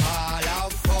make them all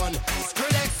have fun.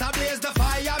 Skrillex ablaze the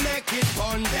fire, make it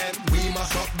fun. Them we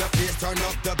mash up the place, turn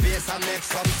up the bass and make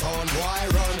some sound. Boy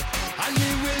run, and we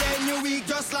will end your week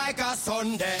just like a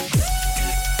Sunday.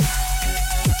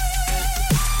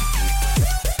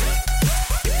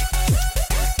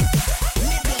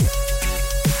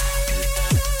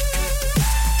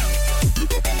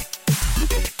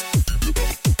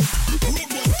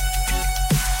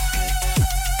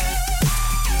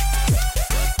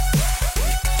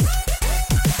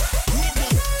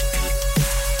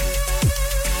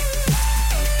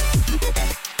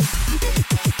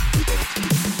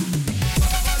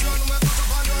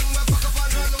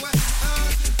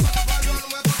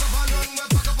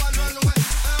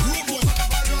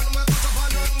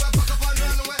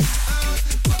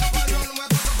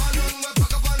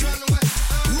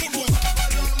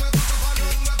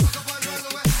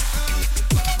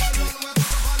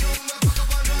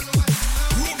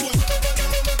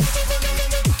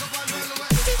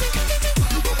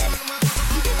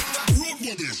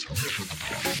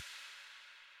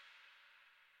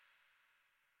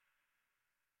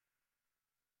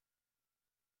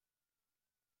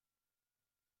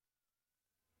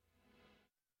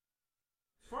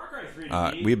 Far Cry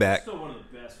 3D. We back. Still one of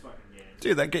the best fucking games.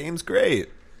 Dude, that game's great.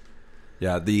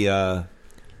 Yeah, the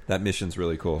that mission's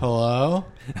really cool. Hello?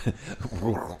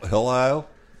 Hello?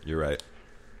 You're right.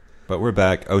 But we're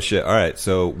back. Oh shit. All right.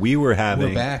 So we were having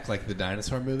We're back, like the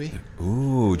dinosaur movie.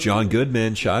 Ooh, John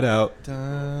Goodman, shout out. Da,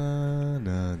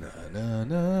 na, na, na,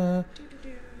 na.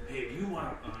 Hey, if you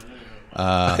want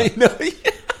I know.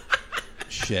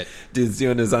 Shit. Dude's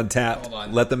doing his Untapped. Hold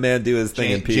on. Let the man do his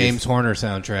thing in peace. James Horner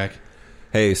soundtrack.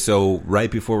 Hey, so right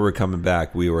before we were coming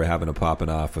back, we were having a popping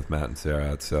off with Matt and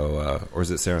Sarah. So, or is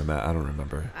it Sarah and Matt? I don't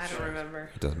remember. I don't remember.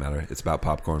 It doesn't matter. It's about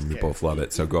popcorn. We both love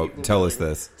it. So go tell us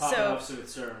this.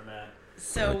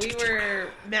 So we were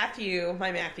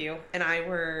my Matthew, and I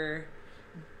were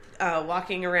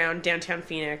walking around downtown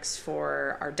Phoenix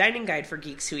for our dining guide for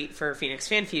Geek Suite for Phoenix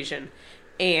Fan Fusion,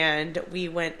 and we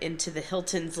went into the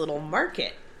Hilton's little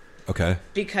market. Okay.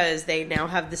 Because they now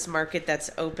have this market that's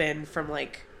open from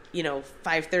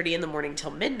 5:30 in the morning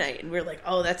till midnight, and we were like,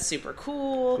 oh, that's super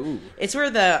cool. Ooh. It's where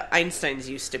the Einsteins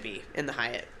used to be in the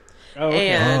Hyatt. Oh, okay.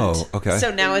 And okay.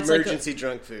 So now it's emergency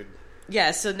drunk food.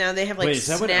 Yeah, so now they have Wait, is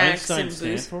that what snacks Einstein and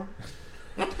stands booze.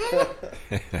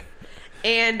 for?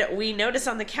 And we notice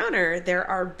on the counter there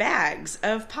are bags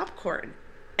of popcorn.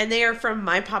 And they are from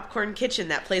My Popcorn Kitchen,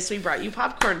 that place we brought you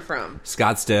popcorn from.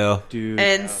 Scottsdale. Dude.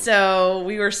 And so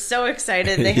we were so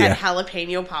excited. They Yeah. had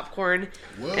jalapeno popcorn.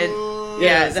 Whoa. And,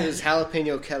 Yeah, it was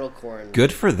jalapeno kettle corn.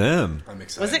 Good for them. I'm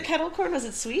excited. Was it kettle corn? Was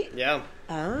it sweet? Yeah.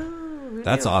 Oh. who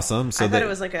That's knew? awesome. So I thought they- it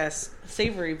was like a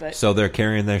savory, but... So they're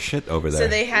carrying their shit over there. So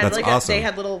they had That's awesome. they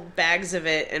had little bags of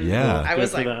it, and Yeah. I Good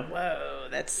was for like, them. "Whoa,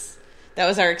 that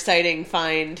was our exciting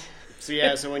find." So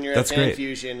yeah, so when you're That's at Fan great.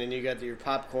 Fusion and you got your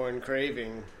popcorn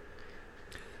craving,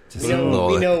 Just we a know, little-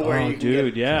 we know where Oh, you can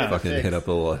dude, get yeah. Fucking fix. hit up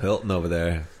a little Hilton over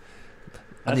there.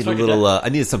 I That's need a fucking little. that- I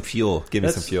needed some fuel. Give me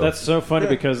some fuel. That's so funny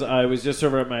because I was just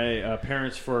over at my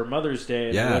parents for Mother's Day,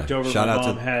 and Yeah, looked over. shout My out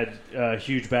mom to had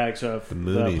huge bags of the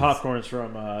Moonies. popcorns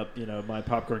from My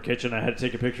Popcorn Kitchen. I had to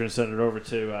take a picture and send it over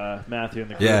to Matthew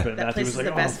and the group, Yeah. and That Matthew place was is like,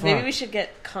 the "Oh, best. fuck." Maybe we should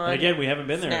get con. And again, we haven't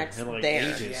been there snacks in like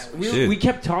there. ages. Dude. We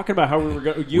kept talking about how we were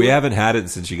going. We haven't had it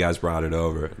since you guys brought it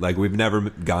over. Like we've never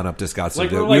gone up to Scottsdale.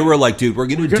 Like, we we're were like, like, dude, we're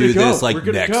gonna we're gonna do go. this like We're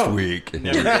gonna next go. week.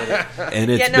 Never did it.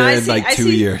 And it's Yeah, no, I been see, like I 2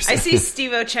 see, years. I see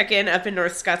Steve-O check in up in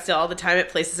North Scottsdale all the time at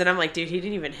places, and I'm like, dude, he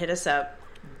didn't even hit us up.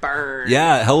 Burn.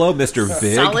 Yeah, hello, Mr.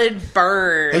 Vig. Solid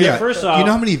burn. Oh, yeah. First Do off, you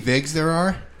know how many Vigs there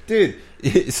are? Dude.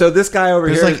 So this guy over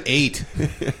There's here, like 8.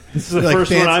 This is the Like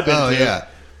first one fancy- I've been oh, to. yeah.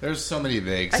 There's so many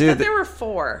Vigs. I thought there were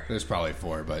 4. There's probably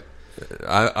 4, but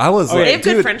I was They like, have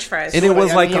good dude, French fries. and it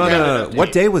was like on a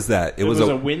what day was that? It was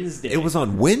a Wednesday. It was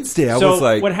on Wednesday. I So was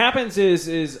like, what happens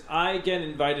is I get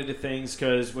invited to things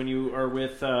because when you are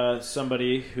with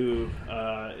somebody who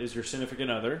is your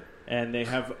significant other and they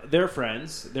have their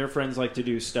friends like to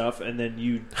do stuff, and then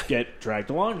you get dragged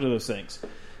along to those things.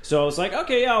 So I was like,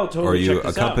 okay, yeah, I'll totally or you check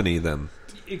this accompany out. them.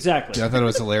 Exactly. Yeah, I thought it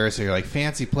was hilarious. You're like,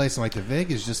 fancy place. I'm like, the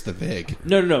Vig is just the Vig.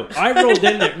 No. I rolled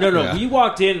in there. No. Yeah. We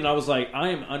walked in and I was like, I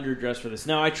am underdressed for this.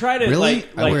 Now I try to Really?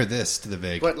 like I wear this to the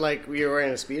Vig. What, like, you were wearing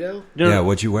a Speedo? No, Yeah,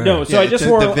 what'd you wear? No, so Yeah, I just the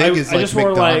wore. Vig I is just like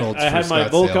wore McDonald's I had for my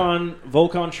Scottsdale.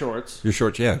 Volcon shorts. Your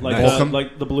shorts, yeah, Like nice.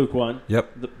 like the blue one. Yep.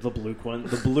 The blue one.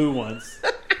 The blue ones.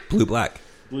 Blue black.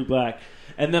 Blue black.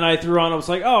 And then I threw on. I was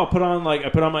like, oh, I put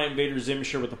on my Invader Zim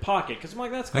shirt with a pocket because I'm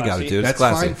like, that's classy. I got it, dude. That's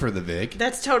classy. fine for the Vig.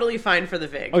 That's totally fine for the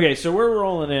Vig. Okay, so we're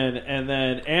rolling in, and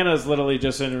then Anna's literally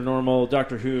just in her normal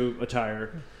Doctor Who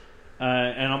attire.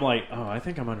 And I'm like, oh, I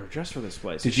think I'm underdressed for this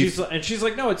place. She's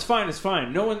like, no, it's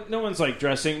fine. No one's like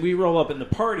dressing. We roll up in the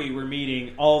party. We're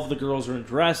meeting. All of the girls are in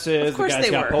dresses. Of course the guys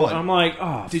they got were. I'm like,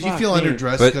 oh, Did you fuck feel me.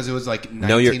 underdressed But- because it was like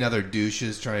No, 19 other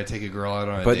douches trying to take a girl out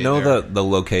on a But date know there? the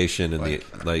location and the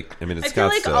like. I mean, it's I feel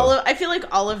like Scottsdale.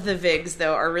 all of the Vigs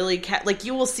though are really like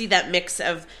you will see that mix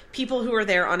of people who are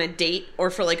there on a date or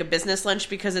for like a business lunch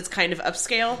because it's kind of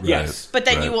upscale. Yes. But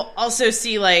then Right. you will also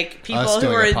see like people Us who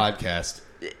doing are a podcast.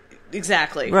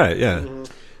 exactly Right, yeah.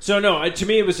 So no, to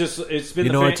me it was just it's been You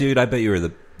the know fan- what, dude? I bet you were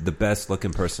the best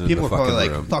looking person People in are the fucking probably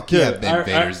like, room. fuck yeah, Dude, Ben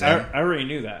Vader's then. I already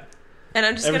knew that. And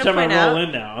I'm just Every going to time point I roll out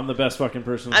in now, I'm the best fucking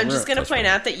person in the I'm room. just going to point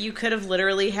out that you could have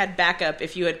literally had backup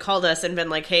if you had called us and been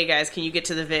like, "Hey guys, can you get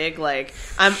to the Vig? Like,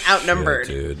 I'm outnumbered."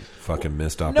 Shit, dude. Fucking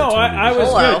missed No, opportunity. I was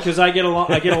Hello. good because I get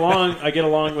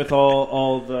along with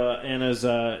all the Anna's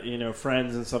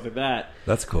friends and stuff like that.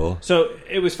 That's cool. So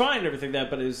it was fine and everything that,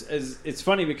 but it's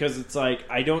funny because it's like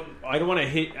I don't want to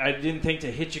hit. I didn't think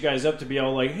to hit you guys up to be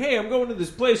all like, "Hey, I'm going to this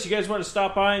place. You guys want to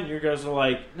stop by?" And you guys are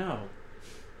like, "No,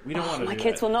 we don't want to." My do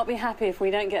kids that. will not be happy if we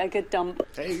don't get a good dump.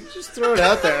 Hey, just throw it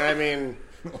out there. I mean,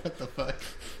 What the fuck?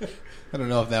 I don't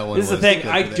know if that one This is the was thing.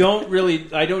 good I for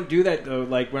that. don't do that though.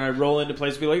 Like when I roll into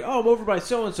places, be like, "Oh, I'm over by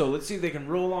so and so. Let's see if they can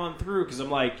roll on through." Because I'm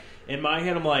like, in my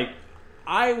head, I'm like,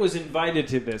 I was invited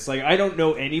to this. Like I don't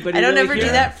know anybody. I don't really ever do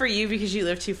here. that for you because you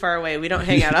live too far away. We don't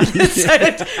hang out on this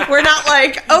side. We're not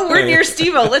like, "Oh, we're near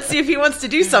Steve-O. Let's see if he wants to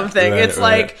do something." Right, it's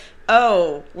right. like,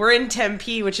 "Oh, we're in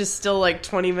Tempe, which is still like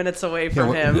 20 minutes away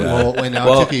from him." Yeah. Well, wait, now,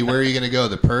 Well- Tiki, where are you going to go?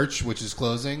 The Perch, which is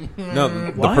closing? No,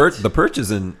 What? the perch is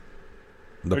in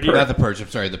the Or do you- Not the Perch. I'm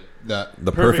sorry. The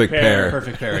the perfect pair.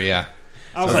 Perfect pair. Yeah.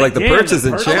 I was like, the damn, Perch is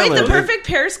in Oh, wait, Chandler. the Perfect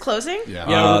Pair's closing? Yeah.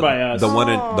 Yeah, over by us. The one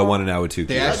in Awatuki.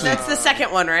 They actually- That's the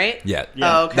second one, right? Yeah.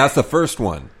 Oh, okay. That's the first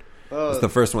one. oh, It's the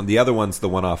first one. The other one's the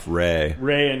one off Ray.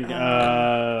 Ray and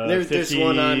there's 50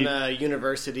 one on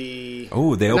University.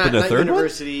 Oh, they opened a not third one?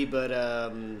 University, but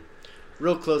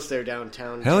real close there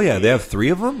downtown. Hell yeah, they have 3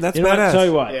 of them? That's You know what? badass. Tell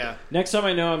you what. Yeah. Next time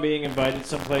I know I'm being invited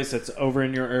someplace that's over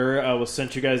in your area, I will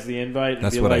send you guys the invite. And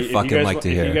That's be what I like, if you fucking guys like wa- to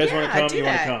if hear. you guys want to Yeah, come, do you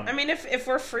want to that. come. I mean, if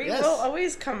we're free, Yes. we'll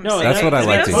always come. No, say That's hi. what I We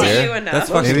like don't to see hear. you enough. That's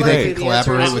fucking Maybe great. they could The answer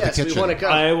collaborate is with yes, the we kitchen. wanna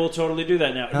come. I will totally do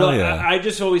that now. Hell No, yeah. I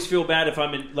just always feel bad if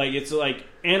I'm in, like, it's like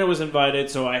Anna was invited,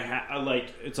 so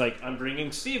it's like I'm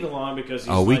bringing Steve along because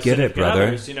he's Oh, we my get it, significant brother.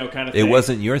 others, kind of It thing.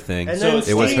 wasn't your thing. And So then it's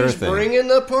it was her Steve's thing. bringing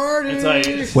the party. It's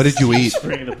like What did you eat?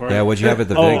 bringing the party. Yeah, what'd you have at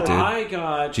the Oh, Vig, dude? I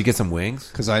got. Did you get some wings?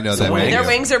 Because I know Some that wings. mango. Their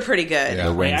wings are pretty good. Yeah.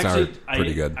 The wings are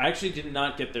pretty I good. actually did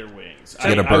not get their wings. Did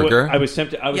you get a burger? I was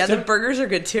tempted. Yeah, the burgers are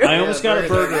good too. I almost got a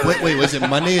burger. Wait, was it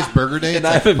Monday is Burger Day? And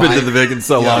I haven't been to the Vig in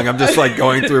so long. I'm just like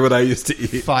going through what I used to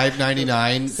eat.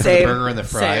 $5.99 for the Same. burger and the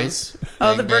fries.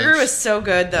 Oh, the Bang, burger bang. was so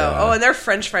good though. Yeah. Oh, and their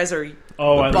French fries are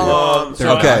Oh, I bomb. love. They're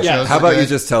So, okay. yeah. How about you good.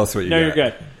 just tell us what you No, got? you're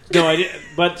good. No, I didn't.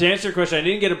 But to answer your question, I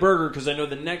didn't get a burger because I know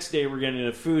the next day we're getting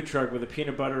a food truck with a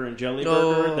peanut butter and jelly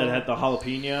burger that had the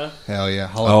jalapeno. Hell yeah.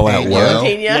 Oh, at work?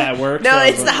 Jalapeno? Yeah, it works. No, So I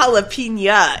it's was the like-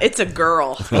 jalapeno. It's a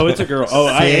girl. Oh, it's a girl. Oh,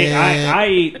 I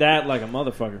eat that like a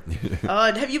motherfucker. Oh,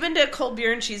 and have you been to Cold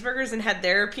Beer and Cheeseburgers and had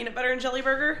their peanut butter and jelly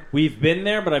burger? We've been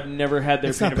there, but I've never had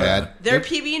their It's not peanut butter. bad. Their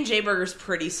PB and J burger's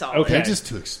pretty solid. Okay. They're just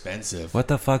too expensive. What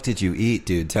the fuck did you eat,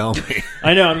 dude? Tell me.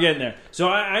 I know, I'm getting there. So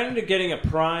I ended up getting a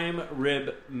prime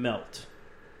rib melt.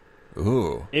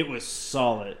 Ooh. It was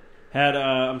solid. Had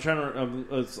I'm trying to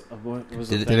what was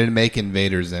Did it? it make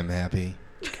Invaders them happy?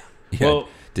 Yeah. Well-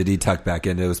 Did he tuck back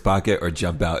into his pocket or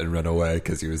jump out and run away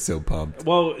because he was so pumped?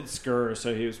 Well, it's Gurr,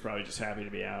 so he was probably just happy to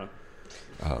be out.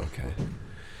 Oh, okay.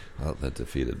 Well, that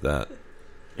defeated that.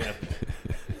 Yeah.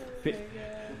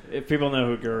 If people know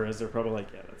who Gurr is, they're probably like,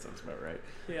 yeah, that sounds about right.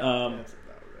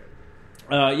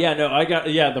 I got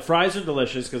the fries are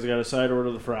delicious because I got a side order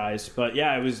of the fries. But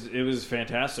yeah, it was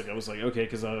fantastic. I was like, okay,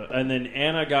 and then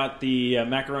Anna got the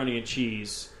macaroni and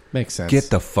cheese. Makes sense. Get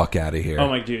the fuck out of here. Oh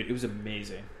my dude, it was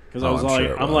amazing. Because I Oh, was I'm like,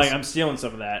 sure it I'm was. like, I'm stealing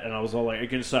some of that, and I was all like, I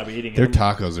couldn't stop eating it. Their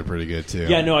tacos are pretty good too.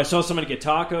 Yeah, no, I saw somebody get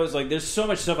tacos. Like, there's so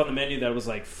much stuff on the menu that I was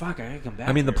like, fuck, I gotta come back.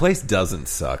 I mean, the place doesn't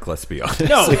suck. Let's be honest.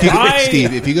 No,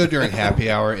 Steve, if you go during happy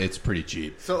hour, it's pretty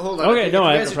cheap. So hold on. Okay, if no, you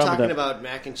I guys have are a problem talking with that. about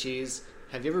mac and cheese.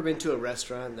 Have you ever been to a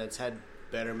restaurant that's had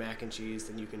better mac and cheese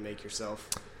than you can make yourself?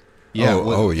 Yeah.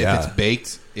 Oh, if yeah. it's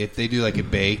baked, if they do like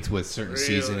it baked with certain Really?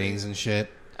 seasonings and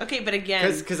shit. Okay, but again,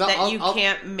 'Cause that I'll- you I'll-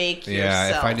 can't make Yeah,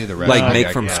 yourself. if I knew the Like restaurant, make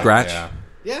I- from yeah, scratch? Yeah.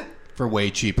 Yeah. For way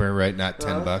cheaper, right? Not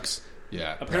 $10.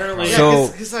 Yeah. Apparently, Yeah, So-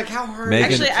 because like how hard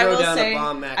Megan- is it Actually, to I throw will down say, a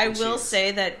bomb mac and cheese?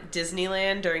 that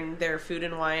Disneyland during their food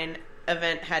and wine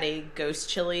event had a ghost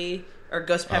chili or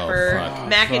ghost pepper fuck.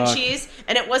 mac and Fuck. cheese,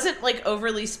 and it wasn't like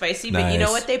overly spicy. But you know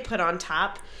Nice. what they put on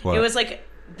top? What? It was like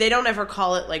they don't ever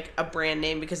call it like a brand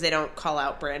name because they don't call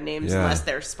out brand names Yeah. unless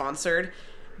they're sponsored.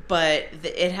 But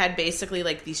it had basically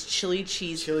like these chili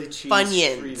cheese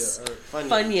Funyuns.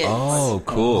 Funyuns. Oh,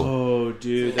 cool. Oh,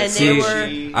 dude, And that's they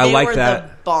See, were I like were that.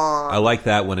 the bomb. I like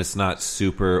that when it's not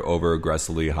super over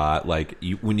aggressively hot. Like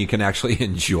when you can actually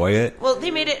enjoy it. Well,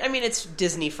 they made it. I mean, it's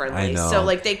Disney friendly, I know. so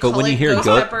like they But call when it you hear ghost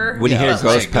ghost pepper. when you hear but, ghost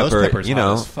like, Ghost pepper, pepper's you hot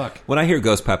know, as fuck. when I hear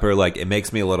ghost pepper, like it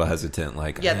makes me a little hesitant.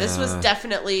 Like, yeah, this was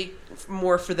definitely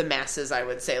more for the masses. I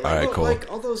would say. Like, All right, cool.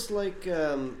 Like all those like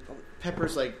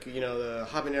peppers, like the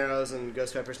habaneros and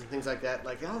ghost peppers and things like that.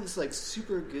 Like all this like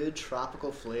super good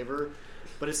tropical flavor,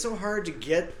 but it's so hard to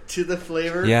get to the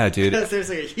flavor. Yeah, dude. Because there's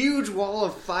like a huge wall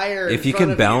of fire. if in you front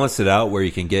can of balance it out where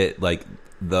you can get like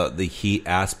the heat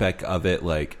aspect of it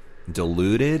like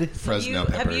diluted. Fresno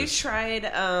have you peppers. tried?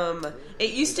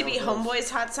 It used to be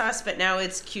Homeboy's hot sauce, but now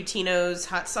it's Cutino's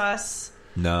hot sauce.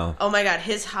 No. Oh my god,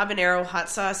 his habanero hot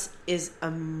sauce is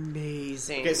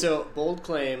amazing. Okay, so bold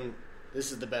claim.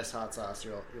 This is the best hot sauce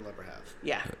you'll ever have.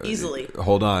 Yeah, easily.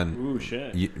 Hold on. Ooh,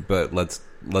 shit. But let's.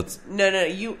 No,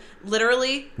 you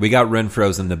literally We got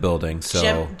Renfro's in the building,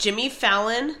 so Jimmy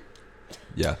Fallon.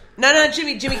 yeah. No,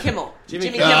 Jimmy Kimmel.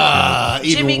 Jimmy Kimmel.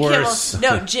 even Jimmy worse.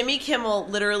 Kimmel. No, Jimmy Kimmel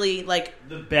literally like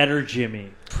The better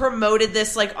Jimmy. promoted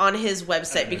this like on his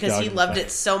website because he loved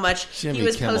it so much. Jimmy He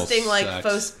was Kimmel posting like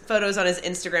sucks. photos on his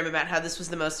Instagram about how this was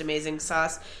the most amazing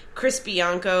sauce. Chris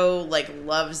Bianco like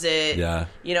loves it. Yeah.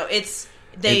 You know, it's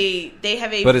they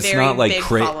have a But it's very not like big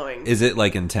crazy. following. Is it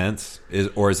like intense? Is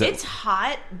it? It's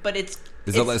hot, but it's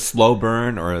Is it like slow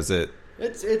burn or is it?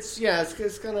 It's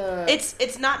gonna.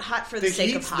 it's not hot for the sake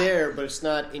of heat's hot. there, but it's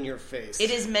not in your face.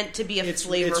 It is meant to be a It's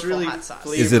flavorful really hot sauce.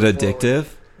 Is it addictive?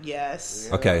 Yes.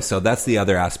 Okay, so that's the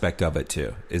other aspect of it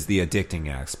too. Is the addicting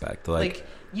aspect Like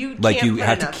you like can't you put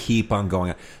have enough. to keep on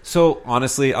going. So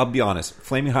honestly, I'll be honest.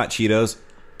 Flaming Hot Cheetos,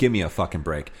 give me a fucking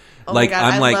break. Oh like my god,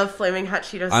 I'm I like love Flaming Hot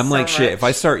Cheetos. I'm so like shit. much. If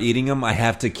I start eating them, I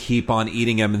have to keep on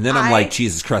eating them, and then I'm like,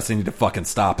 Jesus Christ, I need to fucking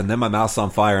stop. And then my mouth's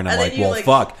on fire, and I'm And then like, you, well, like-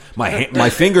 fuck. My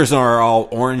fingers are all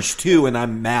orange too, and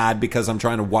I'm mad because I'm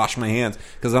trying to wash my hands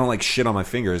because I don't like shit on my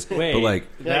fingers. Wait. But like,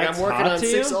 Like, I'm working on to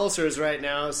 6 you? ulcers right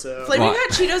now, so Flaming Well, Hot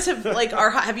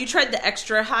Cheetos have you tried the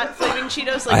extra hot Flaming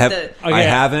Cheetos? Like I have, the I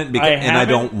haven't, because, and I haven't.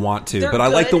 don't want to. They're But I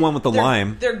like the good. one with the They're-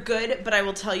 lime. They're good, but I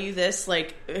will tell you this: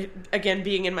 like again,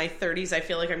 being in my 30s, I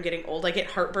feel like I'm getting old. I get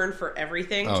heartburn for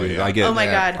everything. Oh, Dude, yeah. I get, Oh my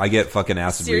God. I get fucking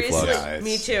acid Seriously, reflux.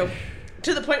 me too.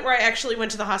 To the point where I actually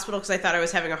went to the hospital because I thought I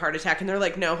was having a heart attack, and they're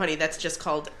like, "No, honey, that's just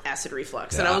called acid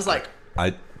reflux." And I was like,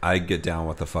 I get down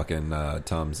with the fucking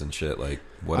Tums and shit. Like,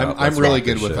 what I'm let's really rock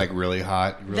this good with shit. like really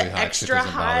hot, really the hot shit extra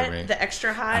doesn't bother hot, me. the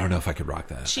extra hot. I don't know if I could rock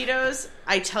that. Cheetos,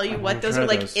 I tell you what, wanna those try are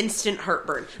like those. instant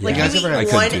heartburn. Yeah. Like You guys you ever had- I eat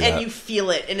couldn't one do and that. you feel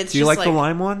it, and it's Do you just like the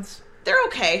lime ones? They're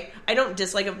okay. I don't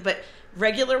dislike them, but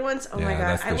regular ones, oh my Yeah, god,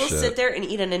 that's I the will shit. sit there and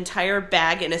eat an entire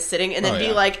bag in a sitting, and then Oh, be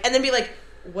yeah. like,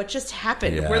 what just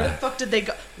happened? Yeah. Where the fuck did they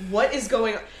go? What is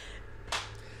going on?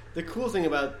 the cool thing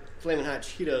about Flamin' Hot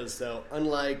Cheetos, though,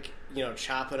 unlike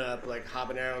chopping up like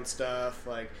habanero and stuff,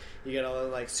 like you get all the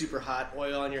like super hot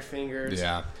oil on your fingers.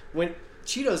 Yeah. When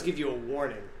Cheetos give you a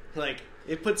warning, like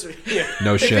it puts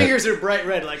No the shit. fingers are bright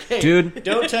red, like hey, Dude.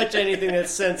 don't touch anything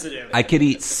that's sensitive. I could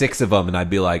eat 6 of them and I'd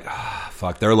be like,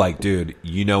 fuck. They're like, dude,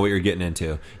 you know what you're getting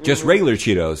into. Just regular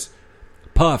Cheetos,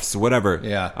 Puffs, whatever.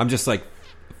 Yeah. I'm just like,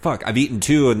 fuck. I've eaten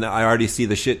 2 and I already see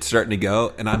the shit starting to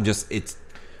go, and I'm just,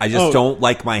 I just Oh. don't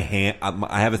like my hand.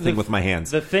 I have a thing with my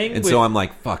hands. the thing and with- so I'm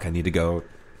like, fuck. I need to go.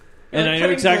 And Like I know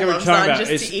putting exactly what you're gloves talking on about.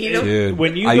 just It's- to eat it's- 'em? Dude,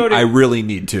 when you go to, I really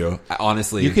need to.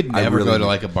 Honestly, You could I never really go to need-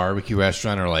 like a barbecue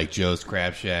restaurant or like Joe's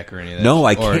Crab Shack or any of that. No,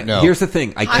 I Or, can't. no. Here's the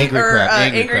thing. I can't.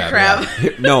 Angry crab.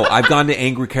 No, I've gone to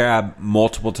Angry Crab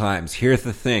multiple times. Here's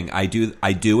the thing. I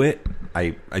do it,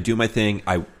 I do my thing.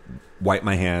 I wipe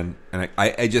my hand, and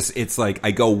I just it's like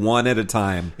I go one at a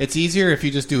time. It's easier if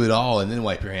you just do it all and then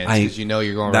wipe your hands because you know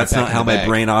you're going. That's right not back how in the my bag.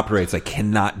 brain operates. I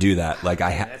cannot do that. Like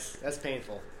That's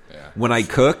painful. when I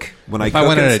cook, If I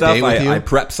went on and a stuff, date with you- I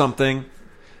prep something.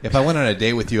 If I went on a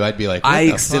date with you, I'd be like, what I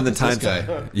the extend the fuck is time.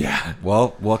 this guy? Yeah.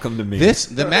 Well, welcome to me.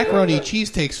 The macaroni cheese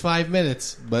takes 5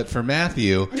 minutes, but for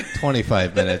Matthew,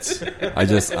 25 minutes.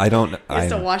 I don't. He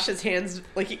has to wash his hands,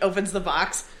 like he opens the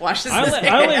box, washes I his only,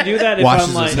 hands. I only do that if Washes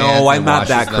I'm like, his No, hands I'm and not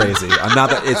that washes them. crazy. I'm not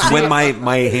that. It's when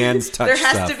my hands touch There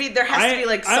has stuff. to be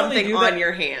like I only something do on that-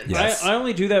 your hands. Yes. I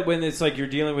only do that when it's like you're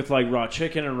dealing with like raw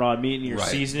chicken and raw meat and you're Right.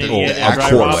 seasoning Oh, it of and dry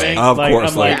course. rubbing. Of like,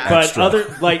 course, I'm like, like but extra.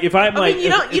 other like if I'm I like mean,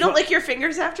 you if don't lick your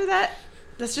fingers after that.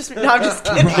 That's just no. I'm just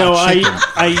kidding. No,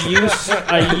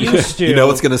 I used to. You know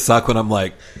what's gonna suck when I'm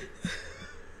like,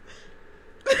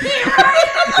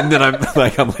 and then I'm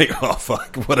like, oh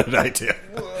fuck, what did I do?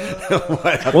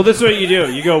 Well, this is what you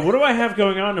do. You go, what do I have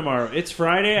going on tomorrow? It's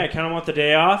Friday. I kind of want the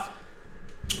day off.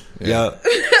 Yeah.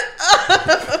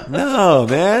 No,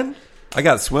 man. I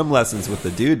got swim lessons with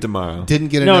the dude tomorrow. Didn't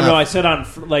get No, enough. no. I said on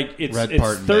like it's Red it's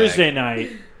Parton Thursday bag.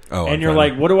 night. Oh, and I'm you're fine.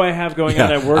 like, what do I have going on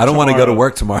Yeah, at work? I don't want to go to tomorrow?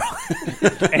 work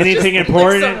tomorrow. Anything Like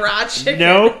important? some raw chicken.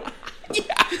 Nope.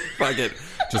 Fuck it.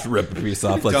 Just rip a piece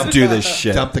off. Let's do this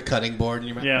shit. Dump the cutting board in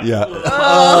your mouth. Yeah. Yeah.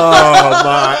 Oh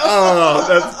my. Oh,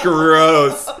 that's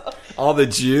gross. All the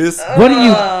juice. What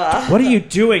are you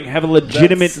doing? Have a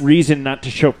legitimate reason not to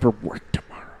show up for work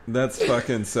tomorrow. That's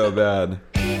fucking so bad.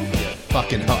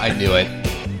 Fucking hell, I knew it.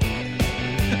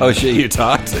 Oh shit, you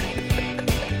talked?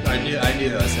 I knew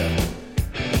that was happening.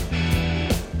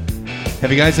 Have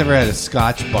you guys ever had a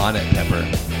Scotch bonnet pepper?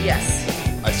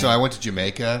 Yes. So I went to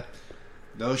Jamaica.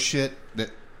 No shit.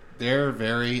 They're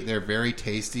very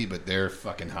tasty, but they're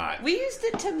fucking hot. We used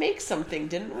it to make something,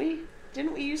 didn't we?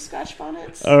 Didn't we use Scotch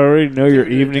bonnets? I already know your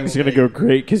evening's going to go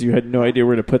great because you had no idea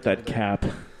where to put that cap.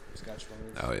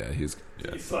 Oh yeah, he's.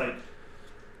 Yeah. It's like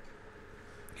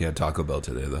He had Taco Bell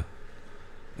today though.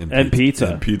 And pizza.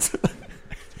 And pizza.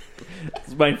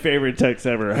 it's my favorite text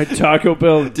ever. I had Taco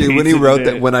Bell. and Dude, when pizza he wrote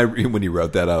today. that, when he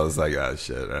wrote that, I was like, "Oh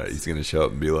shit!" All right, he's gonna show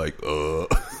up and be like, "Oh."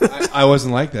 I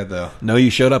wasn't like that though. No, you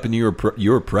showed up and you were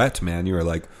prepped, man. You were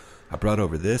like, "I brought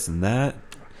over this and that."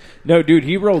 No, dude,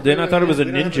 he rolled in. I thought it was a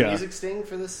We don't have ninja. music sting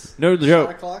for this No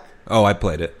joke. shot clock? Oh, I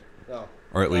played it, Oh.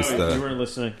 or at least You the. weren't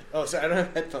listening. Oh, sorry, I don't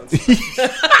have headphones.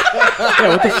 Yeah,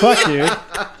 what the fuck, dude?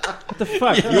 What the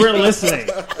fuck? You weren't listening.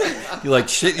 You're like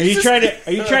shit. Are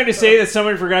you trying to say that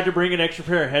someone forgot to bring an extra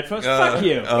pair of headphones? Fuck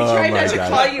you. We tried not to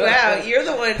call you out. You're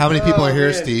the one. How many people are here,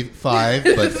 man. Steve? 5,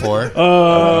 but 4.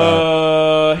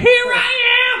 Here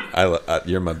I am.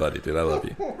 You're my buddy, dude. I love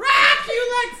you. Rock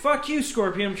you like fuck you,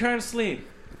 Scorpion. I'm trying to sleep.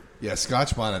 Yeah,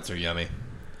 Scotch bonnets are yummy.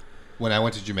 When I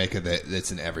went to Jamaica,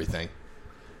 that's in everything.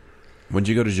 When'd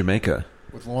you go to Jamaica?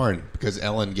 With Lauren, because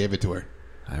Ellen gave it to her.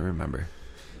 I remember.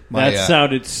 That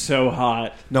sounded so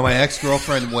hot. No, my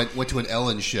ex-girlfriend went to an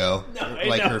Ellen show.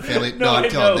 I know. Her family. No, No, I'm I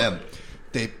telling know. them.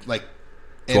 They,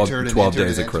 12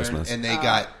 Days of Christmas. And they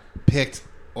got picked,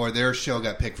 or their show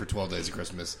got picked for 12 Days of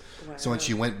Christmas. Wow. So when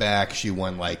she went back, she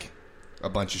won, a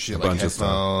bunch of shit, like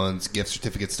headphones, gift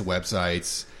certificates to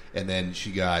websites, and then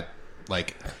she got, 5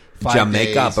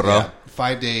 Jamaica, days, bro. yeah,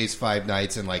 5 days, 5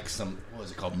 nights, and, some, what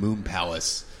was it called, Moon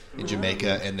Palace in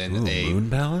Jamaica, and then Moon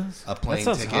Palace? a plane That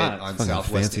sounds ticket hot. on Fucking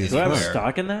Southwest fancy as Do I have Anywhere,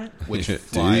 stock in that? which Dude, you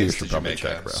flies should to probably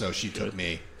Jamaica. check, bro. So she took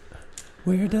me.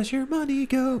 Where does your money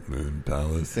go? Moon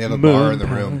Palace. They have a bar in the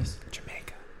room. Palace.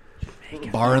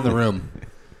 Jamaica. Bar in the room.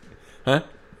 Huh?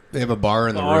 They have a bar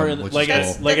in the Bar room, in- which like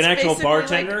is a cool. like an That's actual basically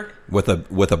bartender. With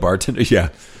a bartender? Yeah.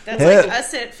 That's Hey, like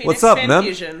us at Phoenix what's up, Fan man?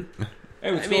 Fusion.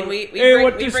 Hey, what's I mean, going- we Hey, bring,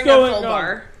 what we is bring going a full on?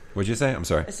 bar. What'd you say? I'm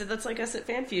sorry. I said that's like us at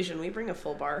Fan Fusion. We bring a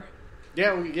full bar.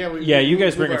 Yeah, you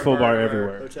guys bring a our full bar to our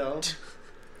everywhere. Hotel.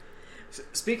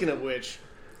 Speaking of which,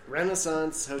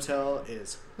 Renaissance Hotel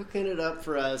is hooking it up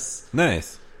for us.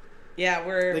 Nice. Yeah,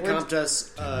 we're They comped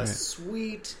us a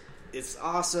suite. It's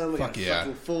awesome. We Fuck got yeah.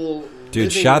 fucking full Dude, living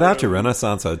shout out to room.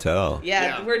 Renaissance Hotel.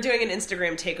 Yeah, we're doing an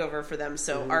Instagram takeover for them.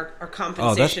 So our Oh, that's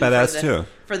compensation badass for the, too.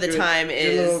 for the Good- time good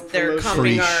is little they're promotion.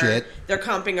 Free comping our shit. they're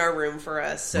comping our room for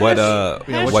us. So What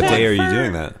Hashtag what day are you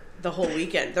doing that? the whole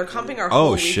weekend. They're comping our whole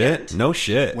Oh weekend. shit. No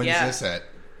shit. When's Yeah. this at?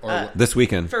 Or This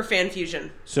weekend. For Fan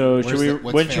Fusion. So Where's should we? the-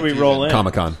 what's When should we Fan roll Fusion? in?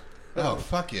 Comic-Con. Oh,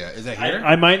 fuck yeah. Is that here?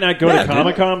 I might not go to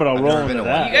Comic-Con, but I'll roll never been into to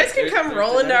one. that. You guys can come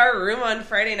roll into our room on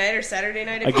Friday night or Saturday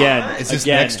night if you want. Is this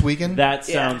next weekend? That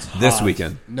sounds hot. This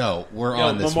weekend. No, we're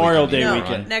on this Memorial weekend. Day No,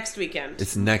 weekend. next weekend.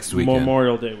 It's next weekend.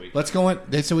 Memorial Day weekend. Let's go in.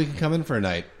 They said we can come in for a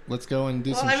night. Let's go and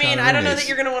do Well, some I mean, Sean I don't know Rooney's. that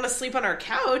you're going to want to sleep on our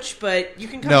couch, but you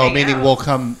can come No, hang meaning out. we'll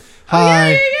come.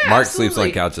 Hi. Mark sleeps on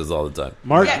absolutely. couches all the time.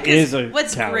 Mark Yeah, 'cause is a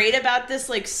what's couch. great about this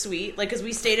suite, because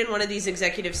we stayed in one of these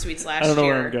executive suites last I don't know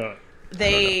year. where I'm going.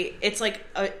 It's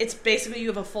it's basically you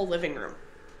have a full living room.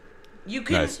 You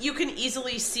can Nice. you can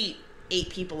easily seat 8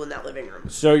 people in that living room.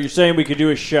 So you're saying we could do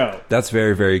a show? That's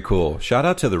very, very cool. Shout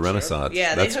out to the Renaissance.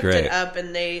 Yeah, That's they hooked great. it up,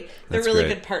 and they're That's really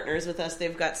great. good partners with us.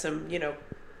 They've got some,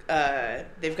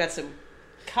 they've got some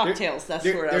cocktails. That's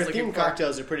the word I Their was looking themed for.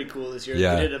 cocktails are pretty cool this year.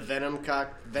 Yeah. They did a Venom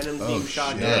themed shit.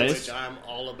 cocktail, Nice. which I'm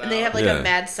all about. And they have like Yeah. a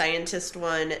mad scientist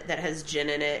one that has gin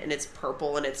in it, and it's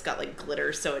purple, and it's got like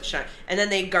glitter, so it shines. And then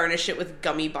they garnish it with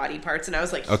gummy body parts, and I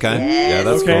was like, Okay. yes. Yeah,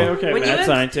 that's Okay, cool. okay, When mad you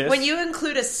scientist. when you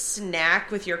include a snack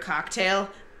with your cocktail,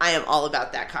 I am all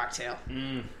about that cocktail.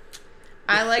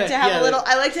 I like to have Yeah, a little.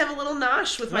 I like to have a little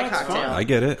nosh with my That's cocktail. fine. I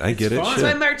get it. I get it. fun. That's why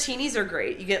Shit. martinis are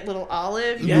great. You get little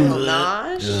olive, you get a little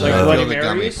nosh. Like Yeah. Bloody Feel the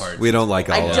gummy Marys? parts. We don't like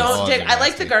I olives. don't olives dig. are I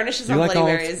like the nasty. garnishes You on like Bloody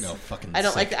olives? Marys. No, fucking I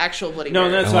don't sick. like the actual Bloody No,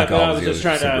 Marys. that's I like fine. I all was the just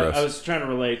others. trying to. They're gross. I was trying to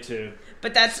relate to.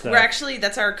 But that's stuff.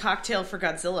 that's our cocktail for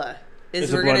Godzilla.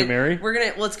 Is it we're Bloody gonna Mary? we're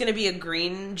gonna well, it's gonna be a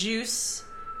green juice,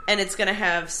 and it's gonna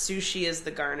have sushi as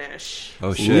the garnish. Oh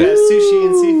Yeah, shit! sushi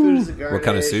and seafood is a garnish. What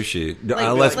kind of sushi?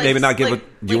 Like- Let's like- maybe not give. like-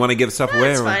 Do you want to give stuff No,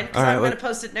 away? it's or- fine. 'Cause All right. I'm gonna let-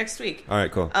 post it next week. all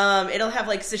right. Cool. It'll have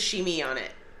like sashimi on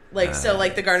it. Like so,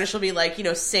 like the garnish will be like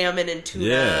salmon and tuna,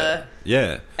 Yeah.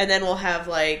 Yeah. and then we'll have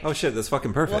like Oh shit! That's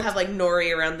fucking perfect. we'll have like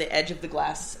nori around the edge of the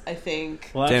glass. I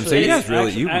think. Well, Damn, so actually, you guys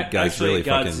really- you actually, guys really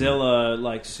fucking Godzilla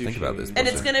like sushi. think about this. And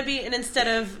it's gonna be instead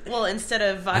of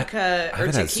vodka I or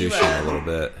haven't had tequila sushi in a little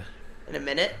bit. in a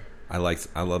minute. I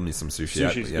love me some sushi.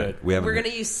 Sushi's good. We haven't. We're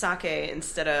gonna use sake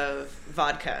instead of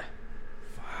vodka.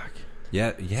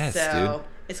 Yeah. Yes, So dude.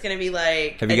 it's gonna be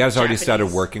like. Have you a guys already Japanese- started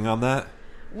working on that?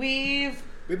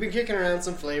 We've been kicking around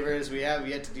some flavors. We have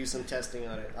yet to do some testing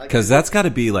on it. Because that's got to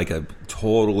be like a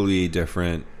totally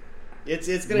different. It's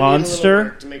going to be a Monster? little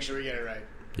work to make sure we get it right.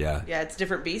 Yeah. Yeah, it's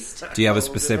different beast. Do you have a Oh,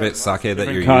 specific different sake that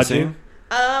you're Different using?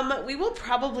 We will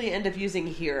probably end up using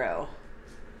Hero.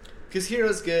 Because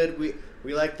Hero's good.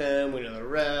 We like them. We know the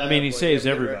rep. I mean, he we saves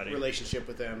have a good everybody. relationship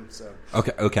with them. So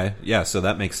Okay. Yeah. So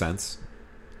that makes sense.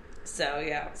 So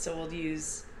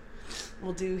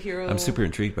we'll do Hero. I'm super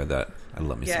intrigued by that. I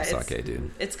love me Yeah, some it's- sake,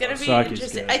 dude. It's gonna be Sake's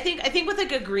interesting. good. I think with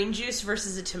like a green juice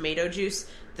versus a tomato juice,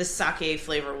 the sake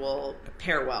flavor will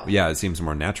pair well. Yeah, it seems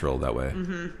more natural that way.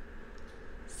 Mm-hmm.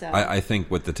 So I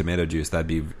think with the tomato juice, that'd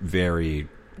be very.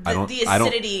 the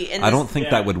acidity and I this- don't think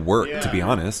that would work, to be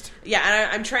honest. Yeah,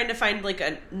 and I'm trying to find like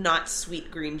a not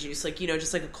sweet green juice, like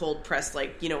just like a cold pressed,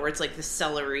 like where it's like the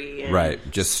celery and Right,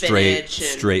 just spinach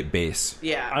straight base.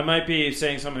 Yeah, I might be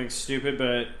saying something stupid,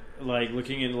 but like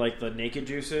looking in like the naked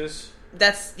juices.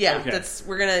 that's Okay.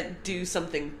 we're gonna do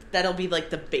something that'll be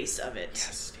like the base of it.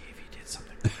 Yes, Steve, you did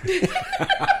something.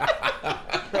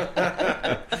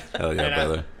 Hell yeah, And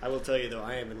brother. I will tell you though,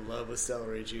 I am in love with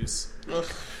celery juice. Ugh.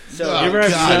 So Oh, You ever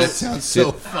have God, cel- that sounds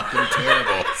so fucking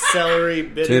terrible. celery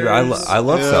bitters. Dude, I love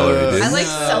celery, dude. I like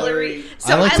No. celery.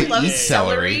 So I like to love eat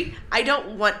celery. I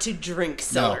don't want to drink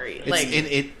celery. No, like Isn't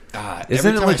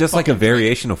it just like a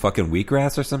variation of fucking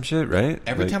wheatgrass or some shit, right?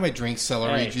 Every Like- time I drink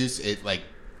celery Hey. juice, it like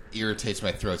irritates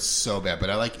my throat so bad. But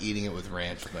I like eating it with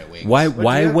ranch with my wings. Why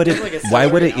you would have, it like, a why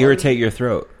would celery it irritate your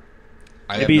throat?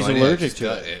 I Maybe have he's idea. allergic Just,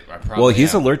 to I probably Well,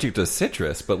 he's am. allergic to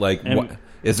citrus, but like, And- what,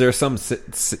 is there some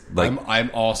like?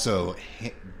 I'm also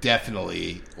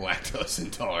definitely lactose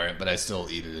intolerant, but I still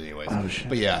eat it anyways. Oh, shit.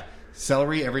 But yeah,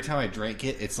 celery. Every time I drink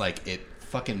it, it's like it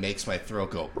fucking makes my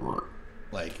throat go.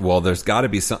 Like, Well, there's got to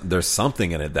be there's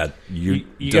something in it that you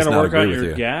You does got to not work agree on with your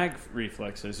you. gag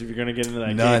reflexes if you're going to get into that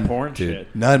gay None, porn dude.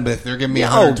 shit. none. But if they're giving me No.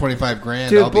 125 grand,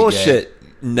 Dude, I'll be bullshit.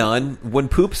 None. When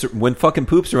fucking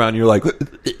poops around, you're like,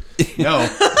 gay. No,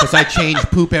 because I change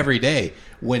poop every day.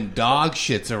 When dog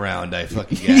shit's around, I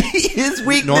fucking get. his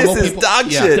weakness is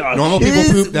dog shit. Normal people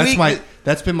His poop. That's weakness-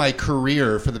 that's been my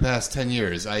career for the past 10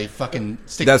 years. I fucking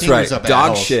stick That's fingers right. up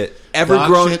Dog assholes. shit.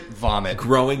 Dog shit, vomit.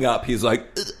 Growing up, he's like,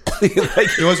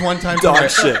 There was one time Dog where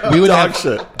shit. we would Dog have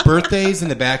shit. birthdays in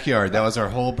the backyard. That was our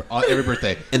whole every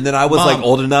birthday. And then I was Mom. like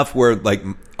old enough where like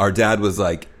our dad was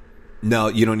like, "No,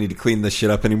 you don't need to clean this shit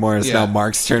up anymore." It's Yeah. now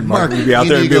Mark's turn. Mark would be out you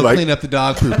there need and to be go like, clean up the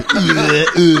dog poop.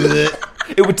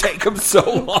 it would take him so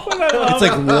long. It's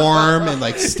like warm and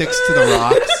like sticks to the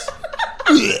rocks.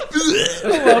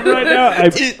 I love right now.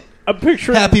 I'm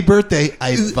picturing Happy birthday!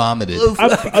 I vomited.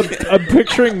 I'm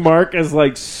picturing Mark as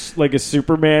like a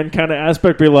Superman kind of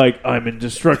aspect, be like, I'm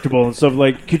indestructible and stuff.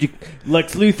 Like, could you?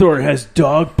 Lex Luthor has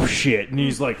dog shit, and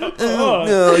he's like,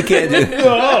 no, I can't do it.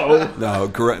 No, no,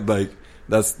 correct. Like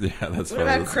that's What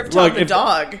about Krypton the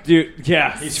dog? Dude,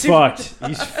 yeah, he's fucked.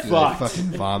 He's fucked.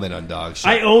 Fucking vomit on dog shit.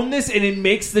 I own this, and it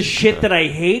makes the shit that I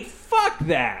hate. Fuck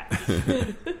that.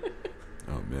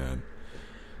 Oh man.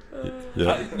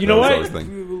 Yeah, you know what?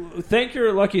 Thank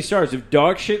your lucky stars. If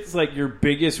dog shit's like your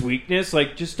biggest weakness,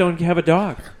 like just don't have a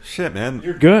dog. Shit, man,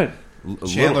 you're good.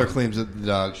 Chandler cleans up the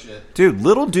dog shit. Dude,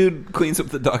 little dude cleans up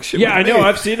the dog shit. Yeah, with I know. me.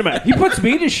 I've seen him. He puts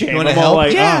me to shame. You wanna I'm all help?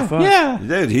 like, Yeah, oh, fuck. yeah.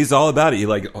 Dude, he's all about it.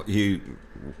 He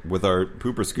with our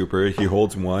pooper scooper. He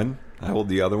holds one. I hold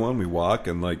the other one. We walk,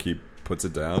 and like he puts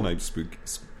it down. I spook.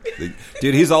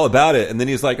 Dude, he's all about it. And then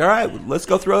he's like, "All right, let's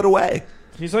go throw it away."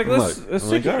 He's like, let's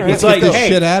take care of it. Let's get this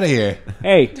shit out of here.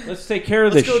 Hey, let's take care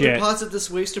of Let's this go shit. deposit this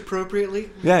waste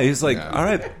appropriately. Yeah, he's like, all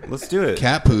right, let's do it.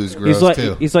 Cat poo's gross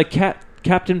too. He's like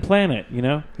Captain Planet. You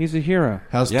know, he's a hero.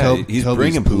 How's he's Toby's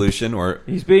bringing poop? pollution or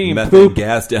He's bringing methane poop.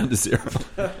 gas down to zero.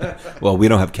 Well, we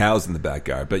don't have cows in the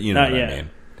backyard, but you know Not what yet. I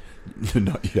mean.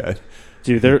 Not yet.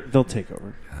 Dude, they'll take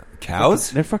over. Cows?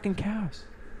 They're fucking cows.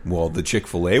 Well, the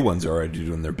Chick-fil-A ones are already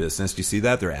doing their business. Do you see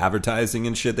that? They're advertising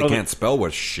and shit. They can't spell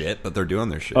what shit, but they're doing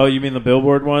their shit. Oh, you mean the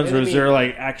billboard ones, What or do is you there mean?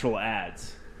 like actual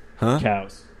ads? Huh?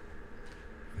 Cows.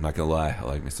 I'm not going to lie. I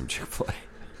like me some Chick-fil-A.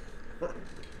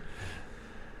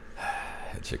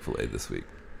 Had Chick-fil-A this week.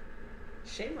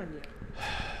 Shame on you.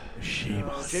 Shame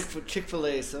on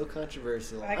Chick-fil-A is so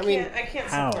controversial. I can't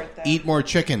how? support that. Eat more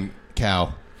chicken,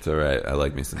 cow. It's all right. I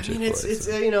like me some I Chick-fil-A. mean, it's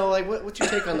so. you know, like what's your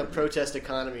take on the protest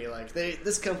economy? Like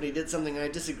this company did something I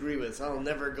disagree with, so I'll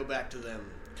never go back to them.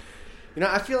 You know,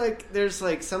 I feel like there's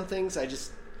like some things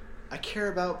I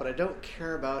care about, but I don't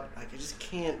care about. Like I just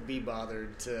can't be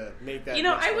bothered to make that. You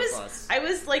know, much I more was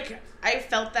fuss. like, I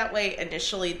felt that way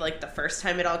initially, like the first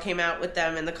time it all came out with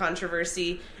them and the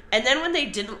controversy, and then when they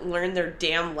didn't learn their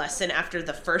damn lesson after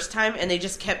the first time and they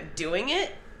just kept doing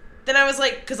it, then I was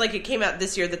like, because like it came out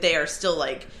this year that they are still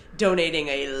like donating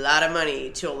a lot of money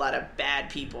to a lot of bad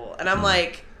people, and I'm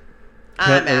like,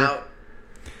 I'm out,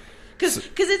 because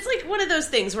it's like one of those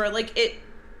things where like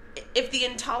if the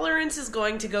intolerance is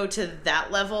going to go to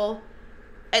that level,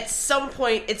 at some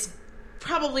point it's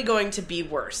probably going to be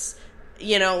worse.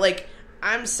 You know, like,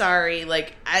 I'm sorry,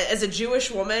 like, as a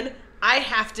Jewish woman, I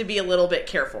have to be a little bit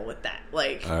careful with that.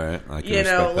 Like, All right, I can you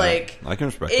know, respect like, that. I can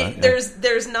respect that. Yeah.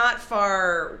 There's not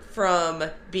far from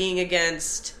being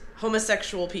against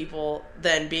homosexual people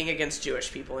than being against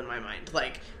Jewish people in my mind.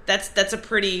 Like, that's a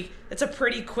pretty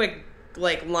quick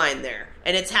like line there,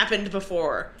 and it's happened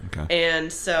before. Okay.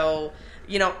 And so,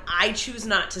 you know, I choose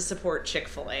not to support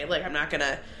Chick-fil-A. Like, I'm not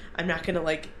gonna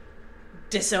like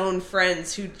disown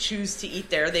friends who choose to eat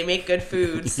there. They make good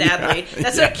food. Sadly,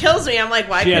 that's what kills me. I'm like,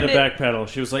 why? She had couldn't to it? backpedal.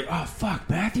 She was like, "Oh fuck,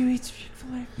 Matthew eats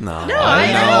Chick-fil-A." No, No, I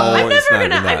know. I'm it's never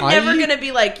not gonna. even that. I'm never gonna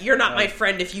be like, you're not my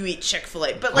friend if you eat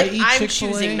Chick-fil-A. But like, I eat I'm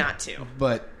Chick-fil-A, choosing not to.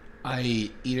 But I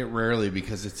eat it rarely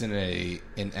because it's in a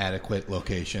inadequate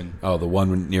location. Oh, the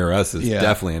one near us is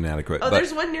definitely inadequate. Oh, but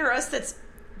there's one near us that's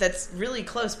really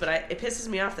close, but it pisses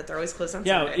me off that they're always closed on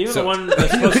Yeah, Sunday. even the one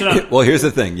that's close enough. Well, here's the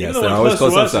thing. Yes, they're always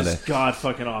closed on Sunday. God,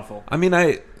 fucking awful. I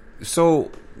mean, so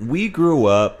we grew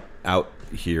up out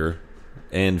here,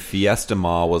 and Fiesta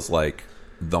Mall was like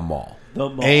the mall. The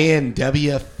mall.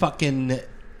 A&W fucking.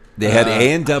 They had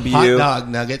A&W hot dog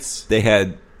nuggets. They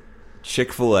had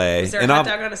Chick-fil-A. Is there a hot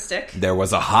dog on a stick? There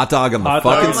was a hot dog on the Hot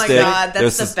fucking dog. Oh my stick. God,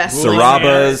 that's There's the best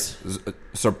Sarabas, thing.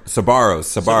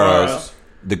 Sabaros,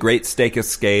 the Great Steak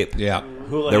Escape. Yeah.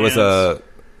 Hula There was Hands.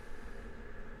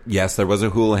 there was a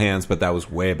Hula Hands, but that was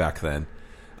way back then.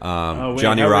 Oh, wait,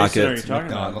 Johnny how recent are Rocket. you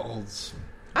talking about? McDonald's.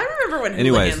 I remember when Hula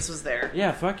Anyways. Hands was there.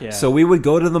 Yeah, fuck yeah. So we would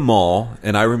go to the mall,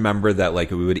 and I remember that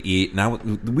like we would eat. Now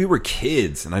we were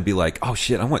kids, and I'd be like, "Oh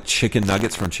shit, I want chicken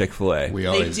nuggets from Chick-fil-A."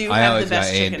 do I have always the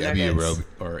best got chicken A&W nuggets.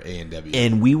 or A&W.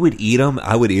 And we would eat them.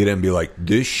 I would eat it and be like,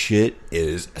 "This shit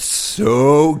is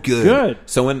so good." Good.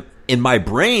 So in my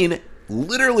brain,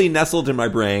 literally nestled in my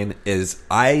brain, is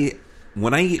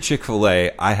when I eat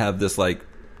Chick-fil-A, I have this like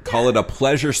call it a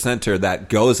pleasure center that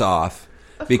goes off.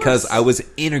 Because I was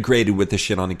integrated with this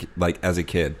shit on like as a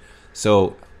kid,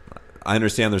 so I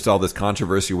understand there's all this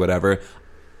controversy, whatever.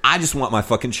 I just want my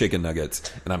fucking chicken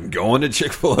nuggets, and I'm going to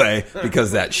Chick-fil-A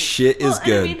because that shit is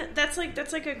good. I mean, that's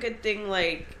like a good thing,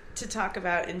 like to talk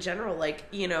about in general. Like,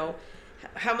 you know,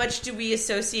 how much do we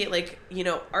associate, like, you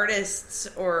know, artists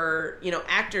or, you know,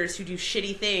 actors who do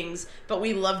shitty things, but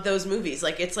we love those movies?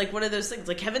 Like, it's like one of those things,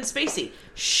 like Kevin Spacey,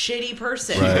 shitty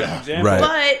person. Right.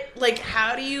 But, like,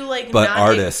 how do you, like, but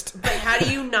artist. But how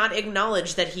do you not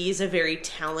acknowledge that he's a very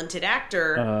talented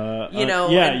actor? You know?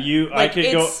 Yeah, and, I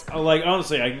could go, like,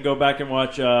 honestly, I can go back and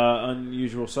watch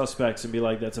Unusual Suspects and be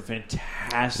like, that's a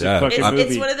fantastic fucking movie.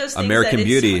 It's one of those things American that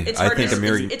Beauty. It's I hard think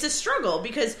it's a struggle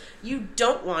because you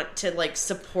don't want to, like,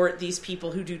 support these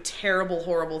people who do terrible,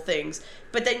 horrible things,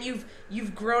 but then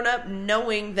you've grown up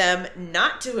knowing them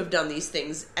not to have done these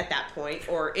things at that point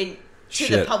or to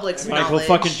the public's knowledge. Michael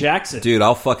fucking Jackson. Dude,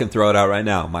 I'll fucking throw it out right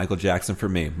now. Michael Jackson for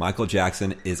me. Michael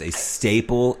Jackson is a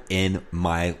staple in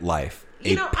my life.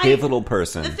 Pivotal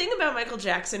person. The thing about Michael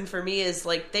Jackson for me is,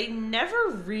 like, they never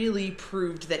really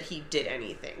proved that he did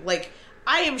anything. Like,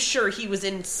 I am sure he was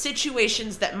in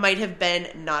situations that might have been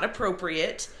not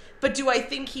appropriate, but do I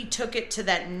think he took it to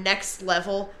that next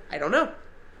level? I don't know.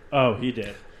 Oh, he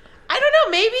did. I don't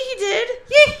know. Maybe he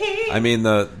did. I mean,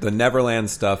 the Neverland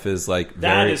stuff is, like,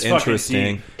 very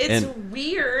interesting. It's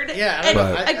weird. Yeah,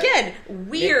 and again,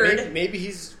 weird. Maybe he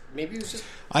was just.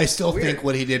 I still think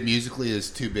what he did musically is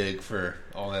too big for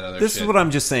all that other shit. This is what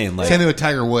I'm just saying. Like, same thing with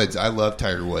Tiger Woods. I love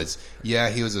Tiger Woods. Yeah,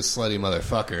 he was a slutty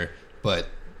motherfucker, but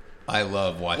I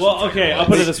love watching Tiger Woods. I'll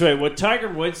put it this way. What Tiger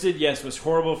Woods did, yes, was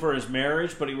horrible for his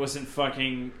marriage, but he wasn't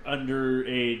fucking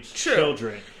underage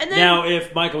children. And then, now,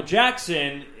 if Michael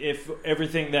Jackson, if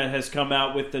everything that has come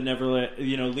out with the Neverland,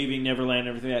 you know, leaving Neverland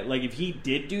and everything, like, if he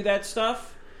did do that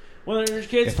stuff, when they were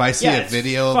kids, if I see a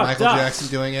video of Michael up. Jackson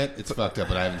doing it, it's fucked up,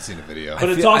 but I haven't seen a video. But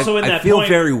it's also in that I feel point.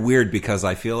 very weird because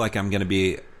I feel like I'm going to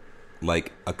be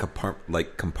like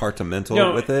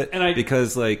compartmental with it,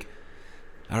 because, like,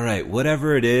 all right,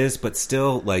 whatever it is, but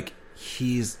still, like,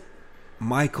 he's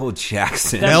Michael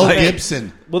Jackson. Mel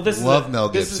Gibson. Well, this love is Mel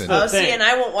Gibson. See, and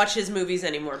I won't watch his movies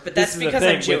anymore, but that's because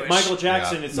I'm Jewish. With Michael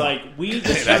Jackson, it's like we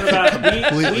discovered about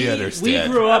we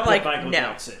grew up with Michael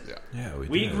Jackson. Yeah,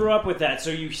 we grew up with that.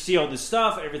 So you see all this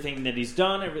stuff, everything that he's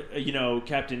done, you know,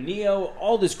 Captain Neo,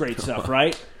 all this great stuff,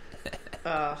 right?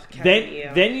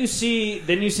 Then you see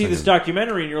this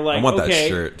documentary, and you're like, I want okay, that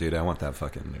shirt, dude. I want that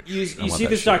fucking. You see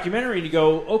this documentary, and you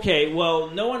go, okay,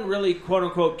 well, no one really, quote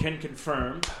unquote, can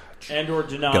confirm and or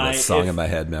deny got that song in my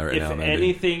head right if now, man,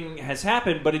 anything has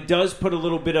happened, but it does put a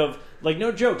little bit of, like,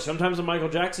 no joke. Sometimes a Michael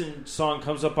Jackson song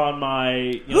comes up on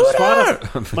my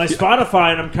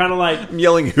Spotify, and I'm kind of like, I'm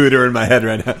yelling Hooter in my head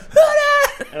right now.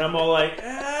 And I'm all like,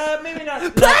 maybe not.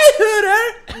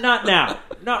 Hooter. Not now.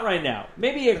 Not right now.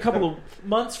 Maybe a couple of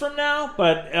months from now,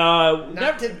 but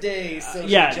not today.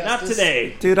 Not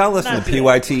today. Dude, I'll listen to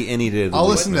PYT any day. I'll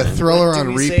listen to Thriller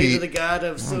on repeat. To the God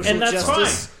of social and that's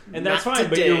justice? fine. And that's Not fine.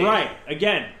 today. But you're right.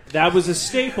 Again, that was a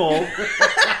staple.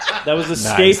 That was a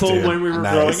staple dude. when we were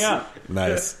growing up.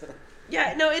 Nice.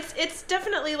 Yeah, no, it's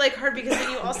definitely, like, hard because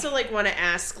then you also, like, want to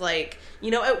ask, like,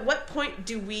 you know, at what point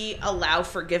do we allow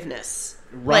forgiveness?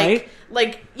 Right.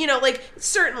 Like, you know, like,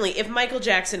 certainly if Michael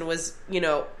Jackson was, you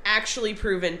know, actually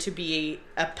proven to be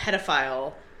a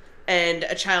pedophile and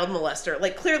a child molester,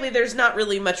 like, clearly there's not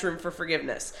really much room for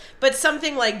forgiveness. But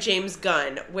something like James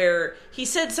Gunn, where he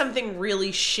said something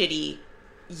really shitty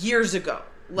years ago.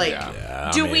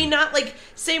 Like, do we not, like,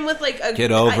 same with, like,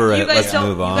 get over it, let's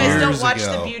move on. You guys don't watch Years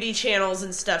ago. the beauty channels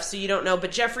and stuff, so you don't know,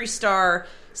 but Jeffree Star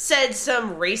said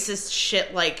some racist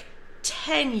shit, like,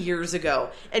 10 years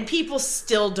ago, and people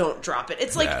still don't drop it.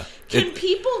 It's like, can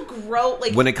people grow?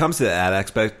 Like, when it comes to that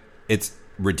aspect, it's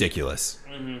ridiculous.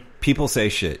 Mm-hmm. People say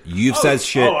shit. You've said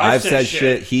shit. I've said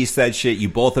shit. He said shit. You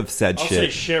both have said I'll shit. say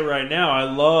shit right now. I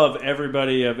love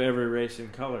everybody of every race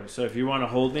and color. So if you want to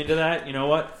hold me to that, you know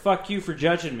what? Fuck you for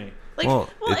judging me. like,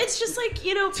 well, it's just like,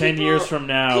 you know, 10 years from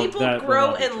now, people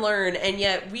grow and learn, and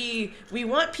yet we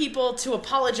want people to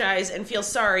apologize and feel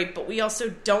sorry, but we also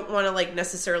don't want to, like,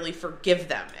 necessarily forgive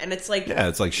them. And it's like, yeah,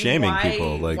 it's like shaming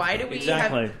people. Like, why do we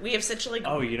have such, like,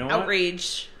 you know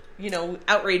outrage,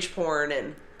 outrage porn,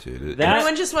 and dude,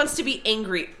 everyone just wants to be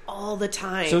angry all the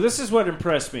time. So this is what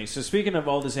impressed me. So speaking of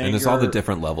all this anger, and it's all the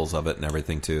different levels of it and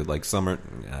everything too. Like some are,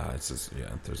 it's just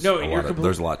there's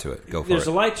there's a lot to it. Go for it. There's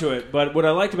a lot to it, but what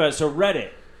I liked about it, so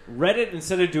Reddit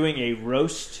instead of doing a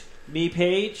roast me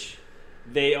page,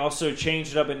 they also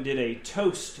changed it up and did a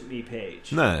toast me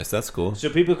page. Nice, that's cool. So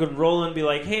people could roll in and be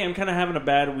like, "Hey, I'm kind of having a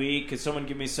bad week. Could someone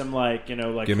give me some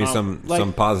give me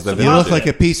some positive? You look like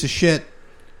a piece of shit.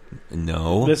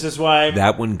 No, this is why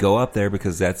that wouldn't go up there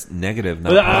because that's negative. Not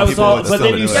but I was all, but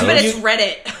then you but it's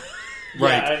Reddit. Yeah,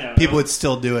 I know. People would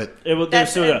still do it. It will do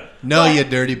so. No, you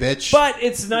dirty bitch. But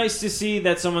it's nice to see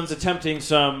that someone's attempting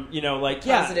some, like,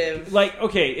 Positive. like,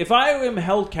 okay, if I am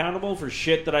held accountable for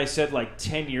shit that I said like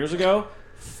 10 years ago,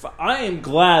 I am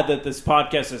glad that this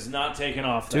podcast has not taken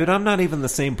off. Dude, I'm not even the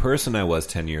same person I was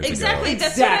 10 years Exactly. ago.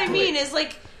 That's what I mean. Is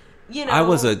like, I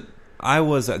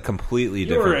was a completely You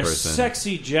different were a person.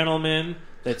 sexy gentleman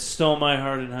that stole my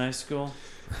heart in high school.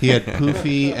 He had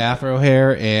poofy afro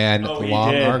hair and Oh, he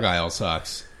long did. Argyle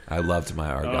socks. I loved my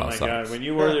Argyle Oh my socks. god, when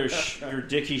you wore your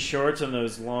dicky shorts and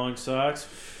those long socks,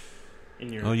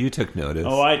 in your Oh, you took notice.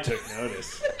 Oh, I took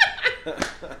notice.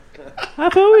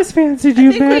 I've always fancied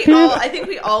you, I think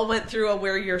we all went through a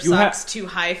wear your You socks too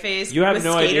high phase. You have with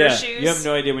no skater idea. Shoes. You have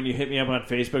no idea when you hit me up on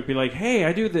Facebook. Be like, "Hey,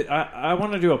 I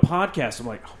want to do a podcast." I'm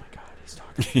like, "Oh my god, he's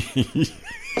talking."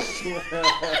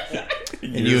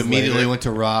 And you immediately went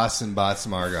to Ross and bought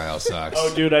some Argyle socks.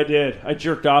 Oh, dude, I did. I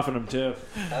jerked off in them too.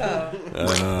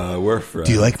 We're friends.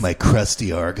 Do you like my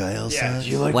crusty Argyle Yeah, socks?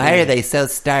 do you like Why are they so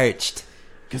starched?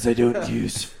 Because I don't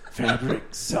use fabric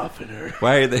softener.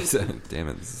 Why are they so... Damn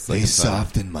it. This is like They a sign.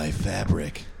 soften my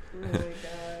fabric.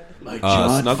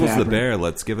 Snuggles the Bear.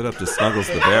 Let's give it up to Snuggles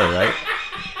the Bear, right?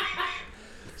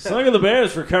 Snuggle the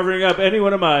Bears for covering up any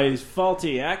one of my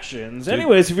faulty actions.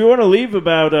 Anyways, if you want to leave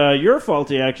about your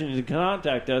faulty actions, you can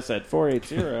contact us at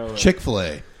 480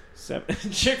 Chick-fil-A.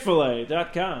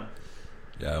 Chick-fil-A.com.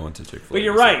 Yeah, I went to Chick-fil-A. But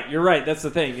you're right. That's the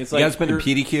thing. It's You like guys been to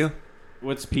PDQ?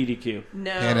 What's PDQ?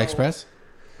 No. Pan Express?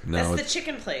 No. That's the it's-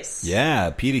 chicken place. Yeah,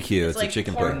 PDQ. It's like a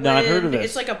chicken Portland, place. Not heard of this.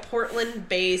 It's like a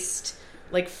Portland-based,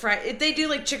 like they do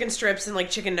like chicken strips and like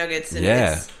chicken nuggets. And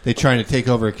Yeah. it's, They trying to take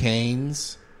over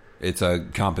Cane's? It's a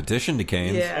competition to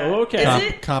Cane's. yeah. Oh, okay.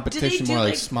 Is it? Competition, do they more do,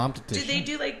 like smompetition. Do they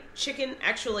do like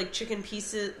actual chicken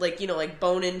pieces, like like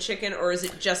bone-in chicken, or is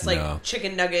it just like No.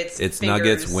 chicken nuggets? It's fingers?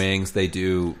 nuggets, wings. They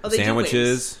do Oh, they do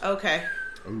sandwiches. wings. Okay,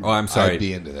 Oh, I'm sorry. I'd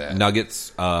be into that.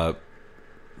 Nuggets,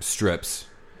 strips.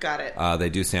 got it. They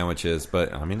do sandwiches,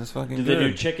 but I mean, it's fucking Do good. they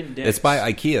do chicken dips? It's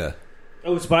by IKEA.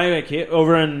 Oh, it's by IKEA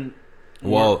over in.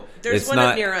 Well, There's it's one not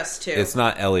up near us too. It's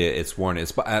not Elliot. It's Warren.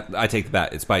 It's by, I take the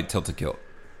bat. It's by Tilted Kilt.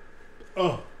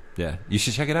 Oh, Yeah, you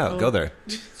should check it out. Go there.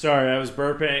 sorry, I was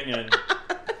burping and.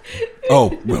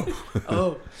 Oh, no.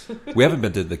 Oh. We haven't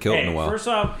been to the Kilt Hey, in a while. first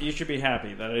off, you should be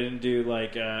happy that I didn't do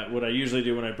like what I usually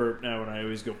do when I burp. Now, when I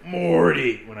always go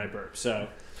Morty when I burp. So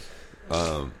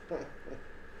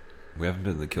We haven't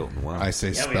been to the Kilt in a while. I say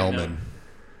Yeah, we have Spellman.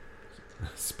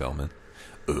 Spellman.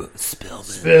 Spellman.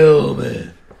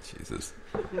 Spellman. Jesus.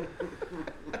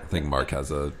 I think Mark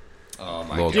has a Oh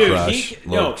my little Dude,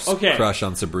 crush. Crush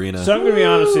on Sabrina. So I'm going to be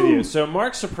honest with you. So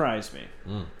Mark surprised me.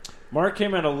 Mark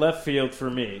came out of left field for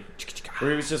me,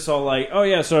 where he was just all like, "Oh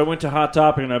yeah, so I went to Hot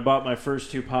Topic and I bought my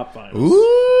first 2 pop vinyls."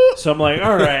 Ooh. So I'm like,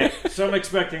 "All right." So I'm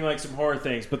expecting like some horror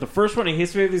things, but the first one he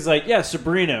hits me with, he's like, "Yeah,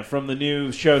 Sabrina from the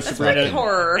new show That's Sabrina." like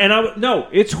horror. And no,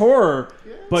 it's horror,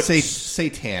 but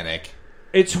satanic.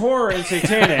 It's horror and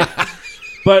satanic,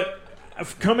 but.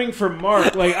 Coming from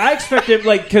Mark, like I expected,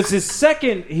 like because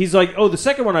he's like, oh, the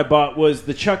second one I bought was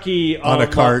the Chucky On a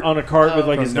cart. with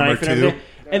like From his number knife and 2. everything,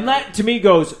 and that to me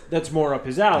goes, that's more up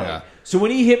his alley. Yeah. So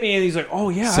when he hit me and he's like, oh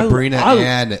yeah, Sabrina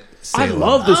and I Salem.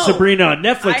 love the Oh, Sabrina on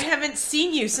Netflix. I haven't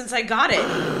seen you since I got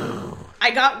it. I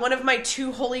got one of my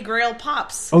 2 Holy Grail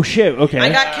pops. Oh shit, okay. I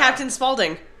got Captain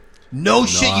Spaulding. No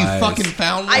shit, you Nice. fucking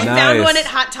found one? I found one at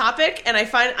Hot Topic, and I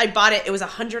bought it. It was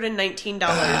 $119.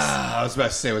 I was about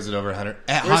to say, was it over 100?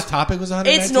 At Hot Topic was 100.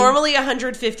 It's normally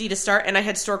 $150 to start, and I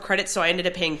had store credit, so I ended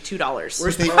up paying $2.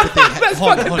 That's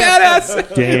fucking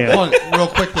badass. Damn. Hold on, real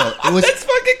quick though. It was It's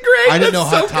fucking great. I didn't know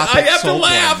That's Hot so Topic good. I have to sold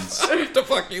laugh. ones. I have to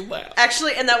fucking laugh.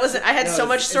 Actually, and that wasn't. I had so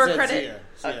much store It's at credit.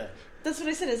 Zia. That's what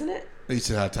I said, isn't it? You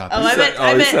said Hot Topic. Oh, I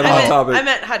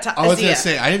meant Hot Topic. I was Zia. gonna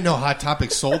say I didn't know Hot Topic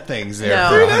sold things there. No,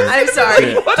 for 100. I'm sorry.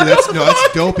 Dude,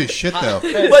 that's dope as shit though.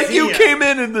 Like you came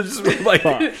in and just like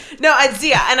No, at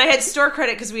Zia, and I had store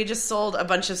credit because we had just sold a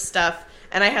bunch of stuff,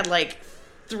 and I had like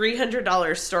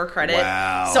 $300 store credit.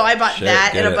 Wow. So I bought Shit,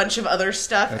 that get and a it. bunch of other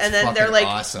stuff, That's and then they're fucking like,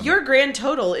 awesome. "Your grand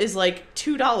total is like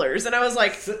 $2," and I was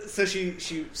like, So she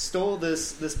stole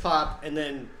this pop, and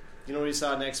then you know what we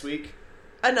saw next week?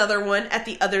 "Another one at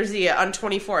the other Zia on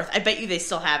 24th. I bet you they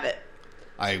still have it.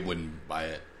 I wouldn't buy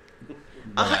it.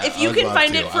 If you can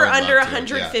find it for under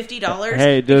 $150,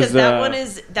 Hey, does, because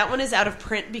that one is out of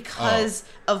print because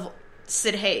of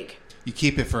Sid Haig. You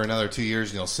keep it for another 2 years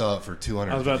and you'll sell it for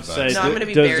 $250. I was about to say, No, I'm gonna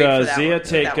be does buried for that Zia one-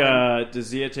 take that one. does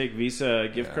Zia take Visa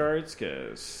gift cards?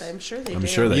 Because I'm sure they I'm do.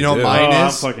 sure they You know do. what mine Oh, I'm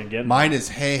is? fucking getting Mine is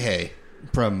Hey Hey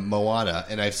from Moana,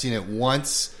 and I've seen it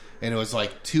once And it was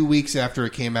like 2 weeks after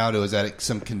it came out. It was at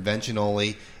some convention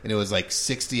only, and it was like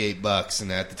 $68.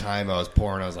 And at the time, I was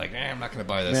poor, and I was like, I'm not going to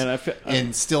buy this. Man,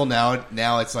 and still now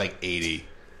it's like $80.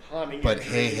 But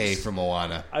hey from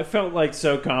Moana. I felt like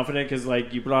so confident because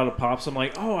like you brought up Pops. I'm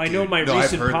like, oh, I know my no, I've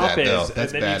recent heard Pop that, though. is,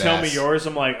 That's and then badass. you tell me yours.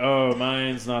 I'm like, oh,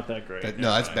 mine's not that great.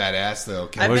 No, that's badass though.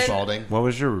 I've Kelly been- Spalding. What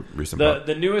was your recent pop?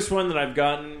 The newest one that I've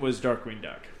gotten was Darkwing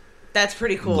Duck. That's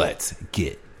pretty cool. Let's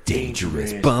get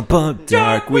dangerous. Bump, bump,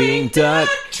 Darkwing Duck.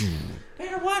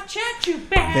 Better watch out, you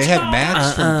bad. They had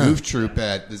Max from Goof Troop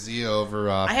at the Zio over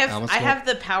I have Alma I Store. have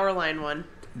the Powerline one.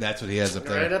 That's what he has up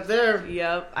there. Right up there.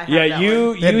 Yep. I have Yeah, that you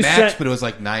one. They had you Max, sent. but it was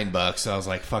like $9. So I was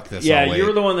like, "Fuck this." Yeah, I'll wait. you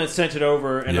were the one that sent it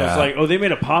over, and I was Yeah. like, "Oh, they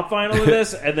made a pop vinyl of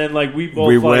this," and then like we both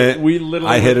We like, went. we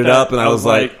literally I hit looked it at- up, and I was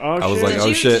like, "Oh I was shit." like, Did oh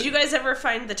you, shit. Did you guys ever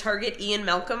find the Target Ian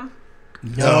Malcolm?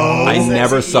 No, I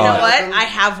never You saw know it. what? I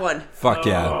have one. Fuck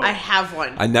yeah. I have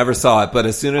one. I never saw it, but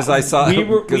as soon as I saw We it,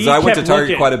 were- because we I went to kept Target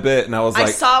looking. quite a bit, and I was I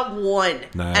like, saw one,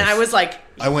 Nice. and I was like,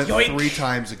 I went yoink. 3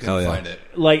 times and couldn't Hell yeah. find it.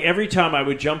 Like every time I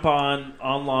would jump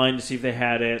online to see if they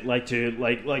had it, like to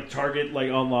like Target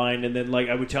like online, and then like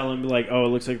I would tell them like, oh, it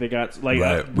looks like they got like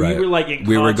Right, we right. were like in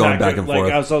We were going contact back with, and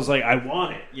like, forth. I was like, I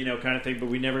want it, kind of thing, but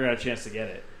we never got a chance to get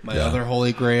it. My Yeah. other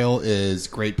holy grail is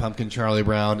Great Pumpkin Charlie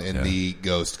Brown in the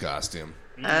ghost costume.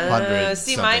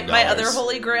 See, my other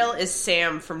holy grail is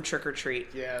Sam from Trick or Treat.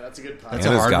 Yeah, that's a good pop. That's a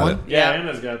Anna's hard got one. it. Yeah, Yeah.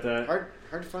 Anna's got that. Hard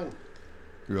to find.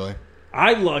 Really?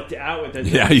 I lucked out with that.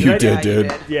 yeah, Did you I- did, you dude.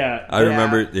 did. Yeah, I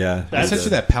remember, yeah. I That's sent you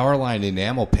that Powerline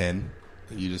enamel pin.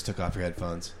 You just took off your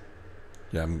headphones.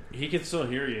 Yeah, he can still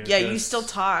hear you. Yeah, you 'cause still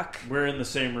talk. We're in the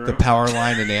same room. The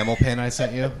Powerline enamel pin I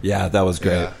sent you. yeah, that was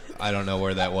great. Yeah, I don't know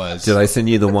where that was. Did I send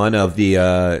you the one of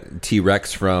the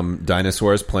T-Rex from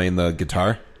Dinosaurs playing the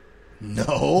guitar?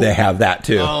 No. They have that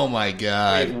too. Oh my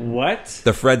god. What?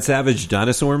 The Fred Savage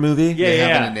dinosaur movie? Yeah, They yeah.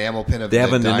 have an enamel pin of They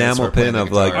have the an dinosaur enamel playing pin the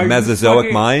of like guitar. you Mesozoic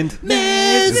fucking- Mind.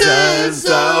 Mesozoic.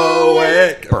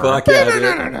 Fuck yeah, dude.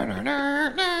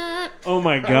 Oh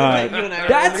my god, You and I were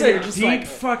that's over here a just deep like-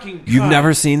 fucking. Cut. You've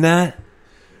never seen that?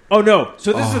 Oh no!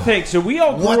 So this is the thing. So we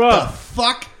all What grew the up.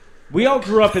 fuck? We all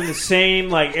grew up in the same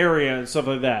like area and stuff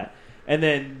like that. And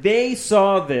then they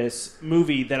saw this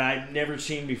movie that I'd never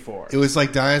seen before. It was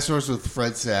like Dinosaurs with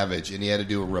Fred Savage, and he had to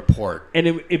do a report. And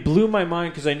it blew my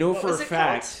mind because I know What for was a it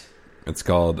fact. It's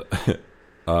called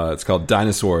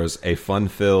Dinosaurs: A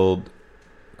Fun-Filled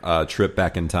Trip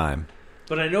Back in Time.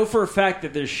 But I know for a fact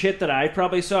that there's shit that I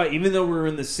probably saw, even though we were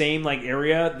in the same like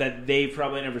area, that they've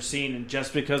probably never seen, and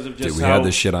just because of just Dude, we how had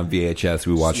this shit on VHS.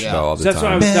 We watched it all the So that's why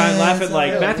I time. was dying laughing.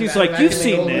 Like Matthew's like, Back you've in the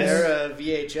seen golden this. Era of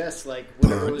VHS, like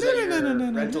whatever was at your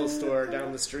rental store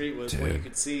down the street was what you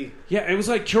could see. Yeah, it was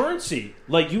like currency.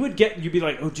 Like you'd be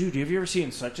like, "Oh, dude, have you ever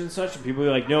seen such and such?" And people would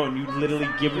be like, "No," and you'd literally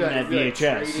give them that You'd be, like,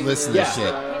 VHS. trading Listen it. to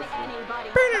shit.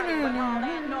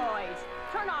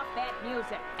 Turn off that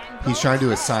music and He's trying to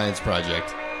do a science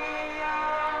project.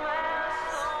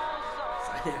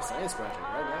 Science project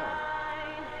right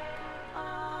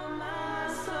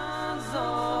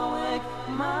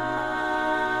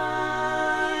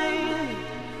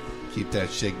Keep that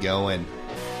shit going.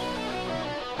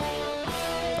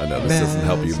 I know this doesn't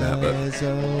help you, Matt, but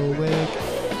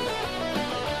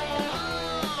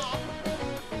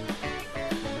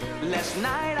Last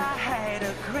night I had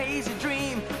a crazy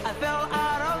dream. I fell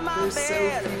out of my There's so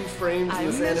bed. few frames I in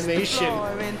this missed the animation.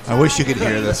 floor in I wish you could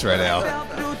hear this right now. fell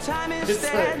through time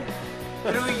instead.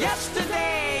 Through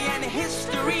yesterday and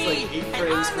history. It's like 8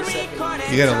 frames per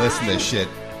second. You gotta listen to this shit.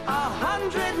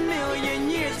 100 million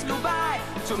years go by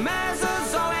to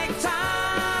Mesozoic times.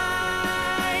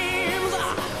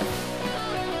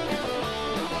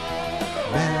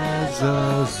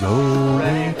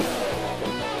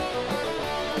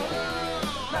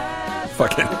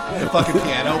 fucking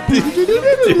piano.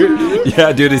 dude.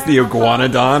 Yeah, dude, it's the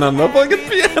iguanodon on the fucking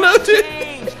piano, dude.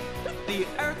 The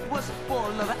earth was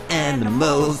full of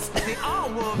Animals. They all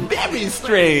were Very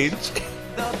strange.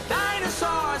 The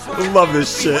dinosaurs were I love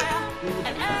this shit. everywhere,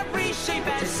 and every shape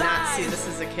and Did not see size. this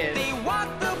as a kid. They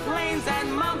walked the plains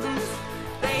and mountains.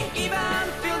 They even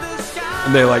filled the sky.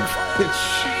 And they like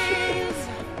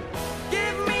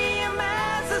Give me a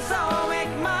Mesozoic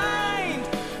mind.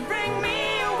 Bring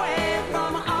me away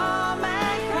from all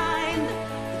mankind.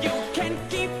 You can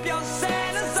keep your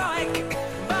Cenozoic,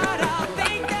 but I'll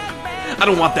take that I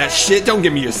don't want that shit. Don't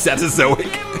give me your Cenozoic.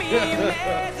 Give me a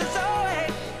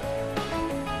Mesozoic.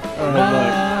 Oh, look. I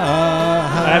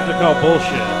have to call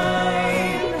bullshit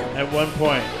at one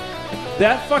point.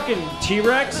 That fucking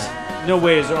T-Rex, no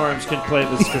way his arms can play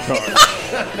this guitar.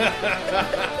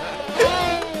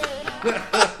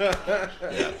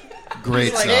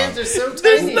 Great His song. hands are so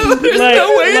tiny. There's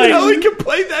no way in hell he can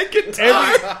play that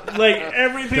guitar.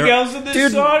 Everything else in this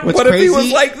Dude, song. what if he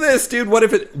was like this, dude? What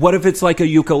if it's like a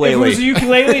ukulele? If it was a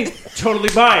ukulele, totally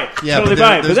buy it. Yeah, totally but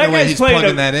buy it. there's But that no way guy's he's playing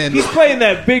plugging that in. He's playing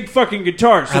that big fucking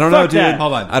guitar. So I don't know, fuck dude. that.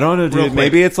 Hold on. I don't know, dude. Real quick.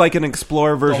 Maybe it's like an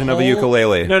Explorer version of a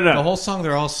ukulele. No. The whole song,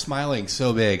 they're all smiling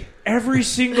so big. Every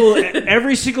single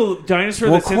dinosaur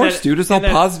Well, of that's in course, that, dude. It's in all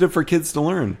that- positive for kids to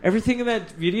learn. Everything in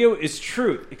that video is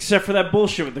true, except for that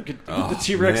bullshit with the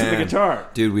T-Rex and the Man. guitar.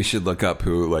 Dude, we should look up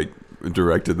who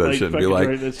directed that Like, shit and be fucking like,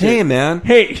 directed that "Hey, shit. man,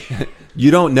 Hey, you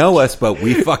don't know us, but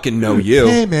we fucking know you."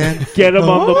 Hey, man. get him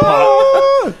on the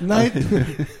pot. Night.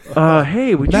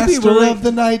 Hey, would you be Master willing? of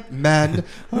the night, man.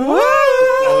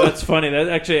 Oh, that's funny. That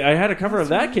actually, I had a cover of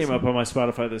that came up on my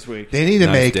Spotify this week. They need to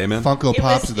Nice, make Damon. Funko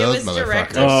Pops of those It was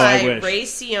directed motherfuckers. I by wish. Ray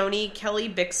Cioni, Kelly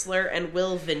Bixler, and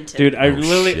Will Vinton. Dude, I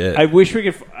shit. I wish we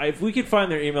could. If we could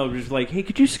find their email, just like, hey,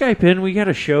 could you Skype in? We got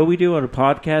a show we do on a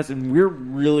podcast, and we're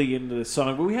really into this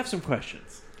song, but we have some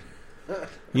questions.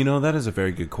 You know, that is a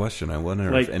very good question. I wonder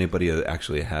Like- if anybody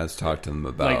actually has talked to them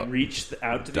about Like, reached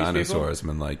out to these dinosaurs and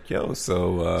been like, "Yo,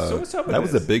 so what's up with that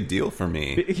was this?" a big deal for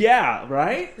me." people. Yeah,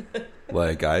 right.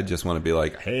 Like, I just want to be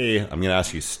like, "Hey, I'm going to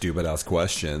ask you stupid ass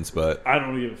questions, but I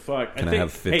don't give a fuck. Can I think,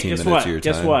 have 15 hey, guess minutes what? of your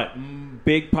Guess time? what?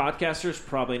 Big podcasters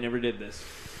probably never did this.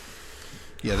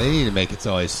 Yeah, they need to make It's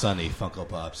Always Sunny Funko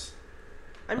Pops.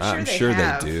 I'm sure they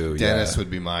have. do." Dennis yeah. would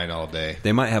be mine all day.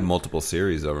 They might have multiple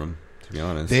series of them. To be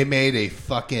honest, They made a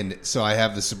fucking. So I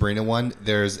have the Sabrina one.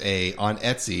 There's a on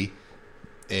Etsy.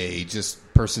 A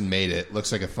just person made it.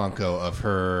 Looks like a Funko of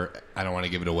her. I don't want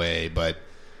to give it away, but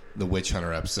the Witch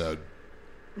Hunter episode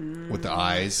with the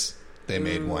eyes. They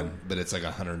made one, but it's like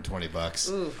 $120.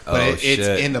 Ooh. But Oh, it's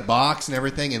shit. in the box and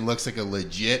everything, and looks like a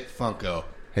legit Funko.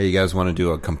 Hey, you guys want to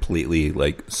do a completely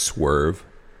like swerve?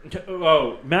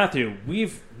 Oh, Matthew,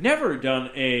 we've never done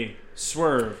a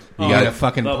swerve. You on gotta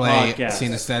fucking the play podcast.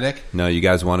 Scene Aesthetic. No, you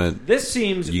guys want to? This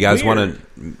seems. You guys weird. want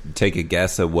to take a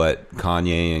guess at what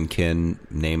Kanye and Kim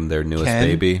named their newest Ken?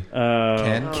 baby?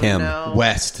 Ken? Kim. no.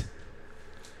 West.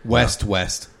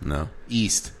 West. No,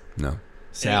 East. no,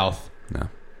 South. no.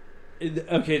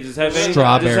 Okay, does that have any,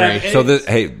 Strawberry. does that have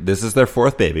any- So this is their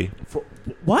fourth baby.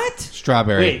 what?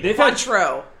 Strawberry. Wait, they've had.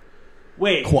 Quattro.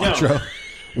 Wait, Quattro. No.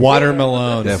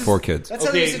 Watermelon. They have 4 kids. That's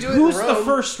how they Okay, used to do it who's in the Rome.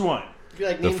 first one? Be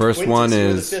like, The name first Quintus, one or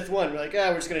is- the fifth one. We're like,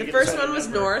 we're just gonna The get first this one was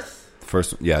number. North.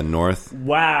 First, yeah, North.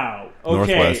 Wow.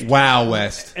 Okay. Northwest. Wow,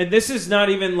 West. And this is not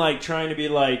even like trying to be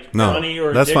like No, funny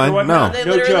or that's dick fine. or whatnot. No. They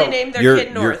no literally joke. named their You're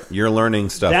kid North. you're learning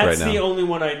stuff That's right now. the only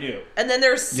one I knew. And then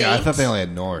there's Saint. Yeah, I thought they only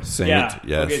had North. Saint, Yeah.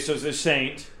 yes. Okay, so there's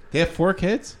Saint. They have 4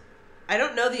 kids? I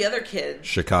don't know the other kid.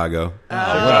 Chicago. Oh, what a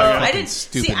I fucking didn't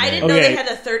stupid see. I name. didn't know Okay. they had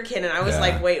a third kid, and I was Yeah.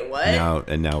 like, "Wait, what?"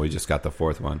 Now we just got the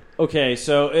 4th one. Okay,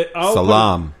 so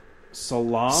Salam.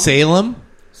 Salam. Salem?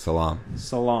 Salam.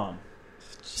 Salam.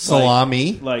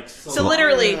 Salami? Like So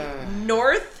literally,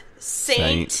 North,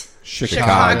 Saint, Saint,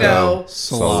 Chicago,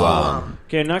 Salam.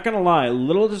 Okay, not gonna lie, a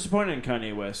little disappointed in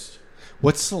Kanye West.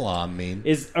 What's Salam mean?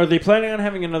 Are they planning on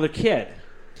having another kid?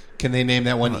 Can they name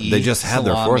that one E? They just had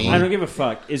their Salami? 4th I one. don't give a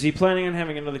fuck. Is he planning on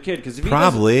having another kid? Because if he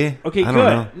Probably. doesn't- okay, I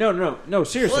good. don't No,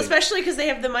 seriously. Well, especially because they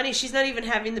have the money. She's not even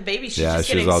having the baby. She's Yeah, just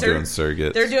she's getting all doing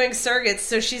surrogates. They're doing surrogates,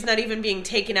 so she's not even being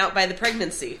taken out by the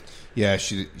pregnancy. Yeah,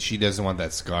 she doesn't want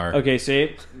that scar. Okay,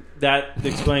 see, that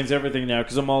explains everything now.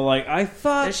 Because I'm all like, I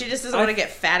thought No, she just doesn't want to get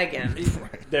fat again.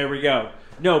 There we go.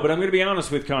 No, but I'm going to be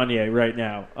honest with Kanye right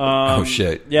now. Oh,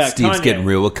 shit. Yeah, Steve's Kanye. getting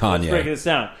real with Let's Kanye. break this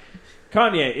down.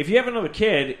 Kanye, if you have another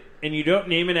kid and you don't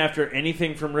name it after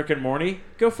anything from Rick and Morty,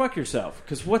 go fuck yourself.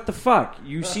 Because what the fuck?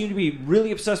 You seem to be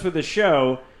really obsessed with the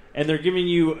show, and they're giving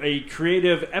you a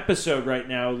creative episode right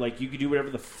now. Like, you could do whatever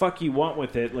the fuck you want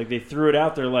with it. Like, they threw it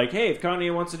out there like, hey, if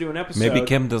Kanye wants to do an episode... Maybe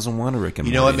Kim doesn't want a Rick and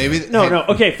You know what? Morty. Maybe No.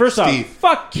 Okay, first Steve. off,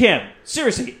 fuck Kim.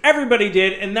 Seriously, everybody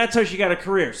did, and that's how she got a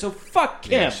career. So fuck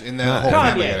Kim. Yeah, and the whole Kanye.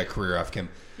 family got a career off Kim.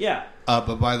 Yeah.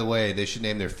 But by the way, they should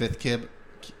name their 5th kid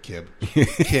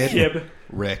Kib.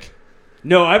 Rick.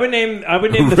 No, I would name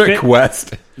the Rick fit-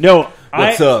 West. No,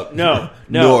 What's up? No.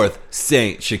 North,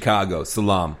 Saint, Chicago,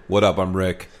 Salam. What up? I'm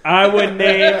Rick. I would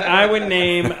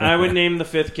name the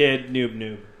 5th kid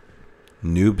Noob.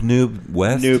 Noob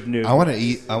West. Noob. I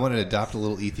want to adopt a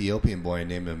little Ethiopian boy and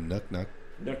name him Nook.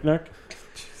 Nook.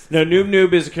 No,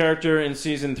 Noob is a character in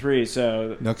season 3.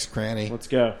 So Nook's Cranny. let's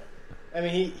go. I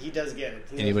mean, he does get it.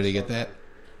 He knows Anybody what's get going that?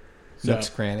 So- Nook's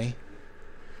Cranny.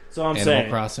 That's all I'm Animal saying.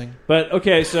 Crossing. But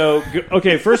okay, so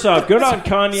first off, good on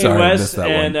Kanye Sorry, I West missed that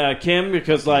and Kim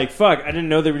because fuck, I didn't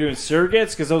know they were doing surrogates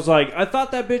because I was like, I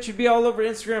thought that bitch would be all over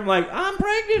Instagram like I'm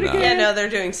pregnant again. Yeah, no, they're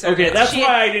doing surrogates. Okay, that's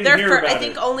why I didn't hear about I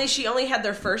think she only had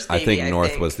their first I baby. think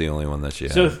North was the only one that she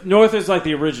had. So North is like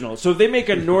the original. So if they make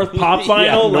a North pop vinyl,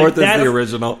 Yeah, like North is that's- the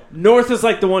original. North is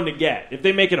like the one to get. If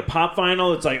they make it a pop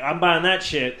vinyl, it's like I'm buying that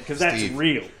shit because that's Steve.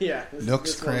 real. Yeah.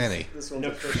 Nooks Cranny. This one's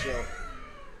official.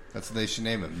 That's what they should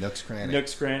name him. Nooks Cranny.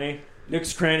 Nooks Cranny.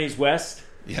 Nooks Cranny's West.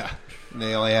 Yeah. And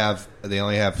they only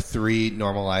have 3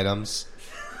 normal items: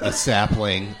 a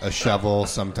sapling, a shovel,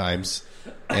 sometimes,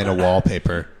 and a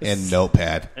wallpaper and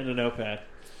notepad. And a notepad.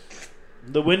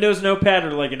 The Windows notepad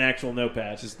or like an actual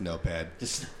notepad? Just notepad.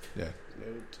 Just yeah.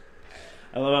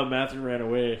 I love how Matthew ran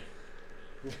away.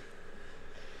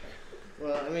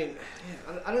 Well, I mean,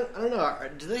 I don't know.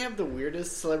 Do they have the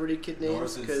weirdest celebrity kid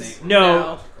names? Because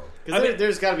No.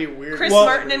 there's got to be weird. Chris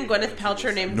Martin and Gwyneth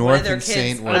Paltrow named one of their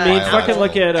kids. I mean, fucking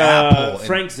look at Apple and-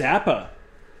 Frank Zappa.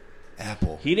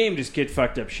 Apple. He named his kid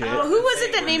fucked up shit. Oh, who was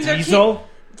it that named their Diesel?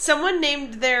 kid? Someone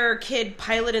named their kid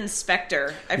Pilot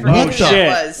Inspector. I Oh, forget who shit.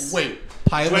 that was. Wait,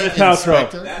 Pilot Gwyneth Paltrow.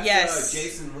 Inspector? That's, Yes.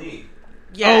 Jason Lee.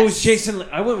 Yes. Oh, it's Jason Lee.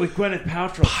 I went with Gwyneth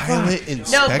Paltrow. Pilot Fuck.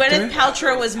 Inspector? No, Gwyneth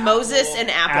Paltrow was Moses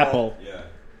and Apple. Yeah.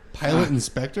 Pilot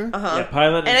Inspector? Uh-huh. Yeah,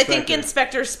 Pilot And I think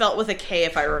Inspector. Inspector spelt with a K,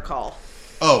 if I recall.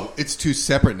 Oh, it's 2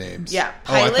 separate names. Yeah,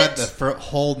 Oh, I Pilot. thought the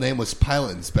whole name was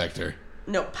Pilot Inspector.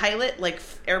 No, pilot, like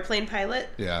airplane pilot.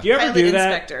 Yeah. Do you ever Pilot do that?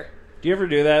 Inspector. Do you ever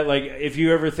do that? Like, if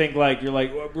you ever think like you're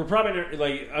like, well, we're probably not,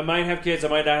 like, I might have kids, I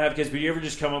might not have kids, but you ever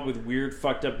just come up with weird,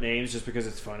 fucked up names just because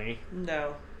it's funny?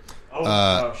 No.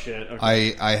 Oh shit!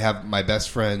 Okay. I have my best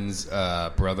friend's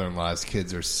brother-in-law's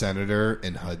kids are Senator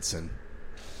and Hudson.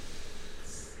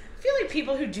 I feel like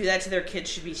people who do that to their kids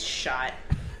should be shot.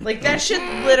 Like, that should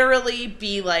literally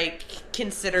be, like,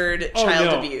 considered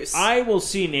child abuse. I will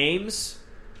see names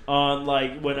on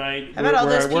like when I. How about all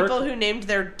where those I work. people who named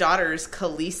their daughters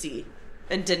Khaleesi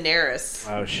and Daenerys?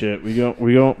 Oh shit! We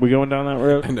going down that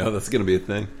road? I know that's gonna be a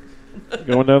thing.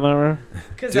 Going down that road?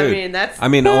 Because Dude, I mean, that's.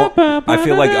 I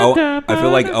feel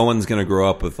like Owen's gonna grow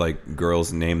up with like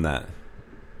girls named that.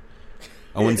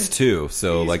 Owen's 2,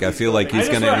 so like I feel like he's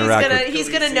gonna interact with. He's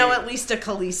gonna know at least a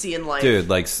Khaleesi in life. Dude,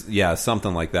 like yeah,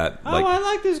 something like that. Oh, Like I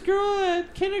like this girl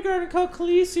at kindergarten called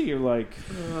Khaleesi. You're like,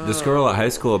 this girl at high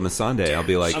school at Masande. I'll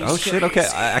be like, I'm oh shit, okay.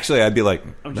 I'd be like,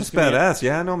 I'm that's just gonna- badass.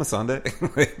 Yeah, I know Masande.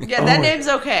 Yeah, that name's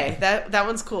okay. That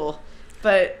one's cool,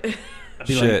 but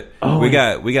Shit, like, oh, we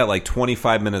got like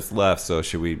 25 minutes left. So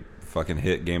should we fucking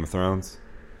hit Game of Thrones?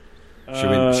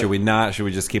 Should we not? Should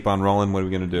we just keep on rolling? What are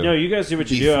we gonna do? no, you guys do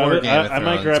what you Before do. Game of I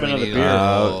might Thrones, grab we another need beer.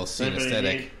 a little scene Anybody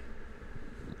aesthetic.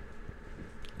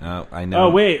 need- I know. Oh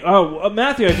wait,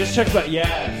 Matthew, I just checked about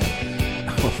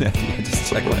Oh, Matthew, I just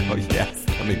checked my. Oh yes,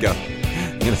 let me go.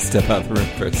 I'm gonna step out of the room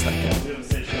for a second.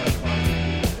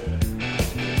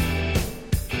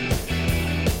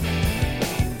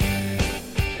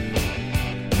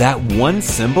 That one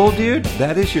symbol, dude.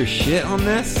 That is your shit on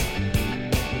this.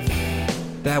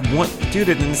 That one, dude,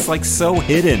 and it's like so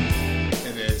hidden.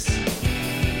 It is.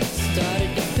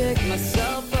 Started to pick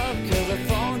myself up 'cause I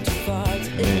fallen too far to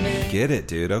admit. Get it,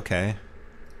 dude. Okay.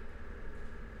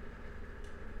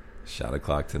 Shot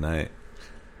o'clock tonight.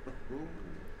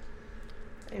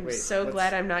 I'm Wait, so what's-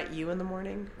 glad I'm not you in the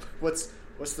morning. What's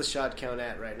the shot count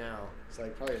at right now? It's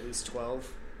like probably at least 12.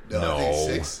 No, I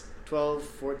think 6. 12,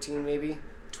 14 maybe.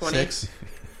 20. 6.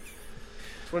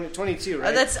 22,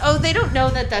 right? They don't know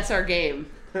that that's our game.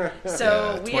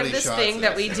 So Yeah, we 20 have this shots thing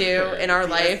that we do in our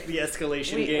life. The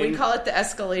escalation We game. call it the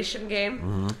escalation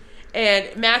game. And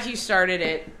Matthew started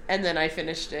it, and then I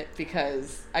finished it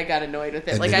because I got annoyed with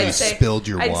it. And like then I'd you say, spilled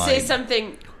your I'd say wine.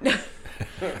 something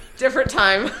different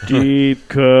time. Deep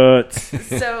cuts.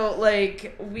 So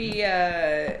like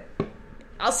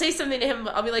I'll say something to him.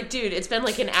 I'll be like, "Dude, it's been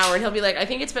like an hour," and he'll be like, "I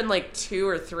think it's been like 2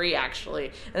 or 3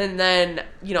 actually." And then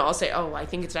I'll say, "Oh, I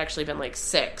think it's actually been like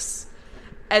 6."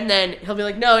 And then he'll be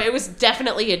like, "No, it was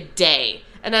definitely a day."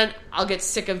 And then I'll get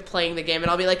sick of playing the game,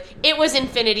 and I'll be like, "It was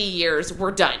infinity years.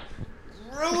 We're done."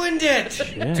 Ruined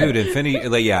it. Yeah. Dude, infinity.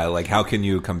 Like how can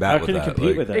you combat How with can you that? compete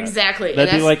Like, with that? Exactly. That'd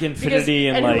And be that's- like infinity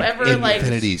because- and like whoever like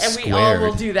Infinity and we all will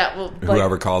squared. do that. We'll, like,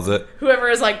 Whoever calls it. whoever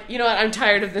is like, you know what? I'm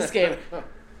tired of this game.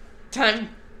 Time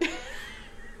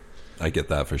I get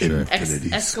that for sure.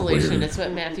 escalation. It's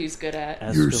what Matthew's good at.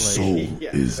 Escalation.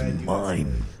 is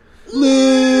mine.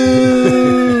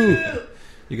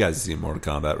 You guys seen Mortal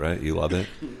Kombat, right? You love it.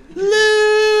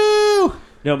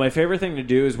 No, my favorite thing to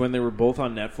do is when they were both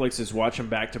on Netflix is watch them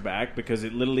back to back because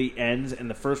it literally ends and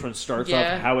the first one starts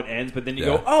Yeah. off how it ends, but then you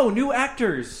Yeah. go, oh, new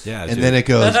actors. Yeah, And then it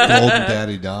goes Golden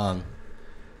Daddy Dong.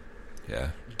 Yeah.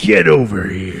 Get over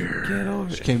here. Get over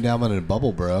Just came down in a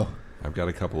bubble, bro. I've got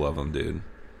a couple of them, dude.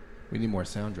 We need more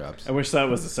sound drops. I wish that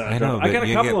was the sound I know. drop. I got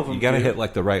a couple of them. You got to too. hit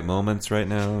like the right moments right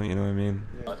now. You know what I mean?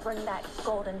 Bring that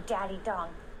golden daddy dong.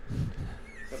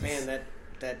 But man,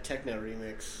 that techno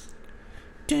remix.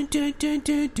 No,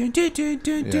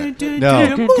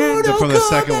 from the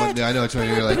second one. I know it's when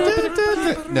you're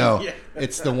like. No,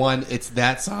 it's the one. It's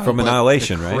that song From but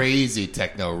Annihilation, the right? Crazy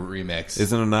techno remix.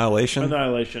 Isn't Annihilation?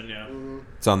 Annihilation, yeah.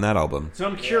 It's on that album. So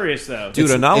I'm curious though, Dude,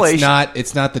 It's Annihilation.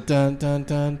 It's not the dun dun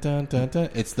dun dun dun dun.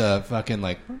 It's the fucking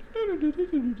like.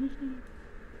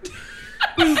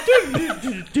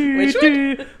 Which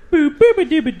one?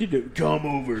 Come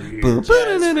over here.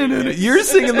 You're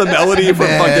singing the melody from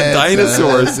fucking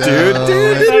Dinosaurs, dude.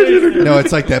 No,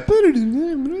 it's like that.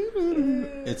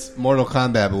 It's Mortal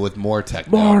Kombat, but with more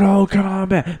techno. Mortal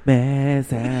Kombat.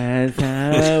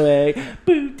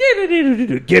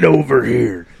 Get over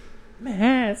here.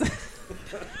 I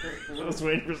was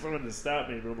waiting for someone to stop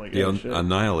me, but I'm like, The oh, shit.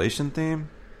 Annihilation theme?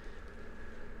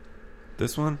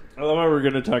 This one? I love how we're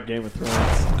going to talk Game of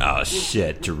Thrones. Oh,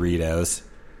 shit. Doritos.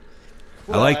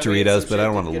 I like Doritos, but I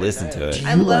don't want to listen to it.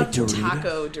 I love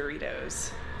taco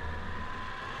Doritos.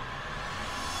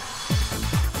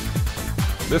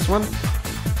 This one?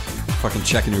 Fucking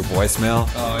checking your voicemail.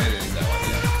 Oh, it is that one.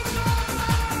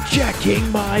 Yeah.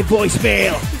 Checking my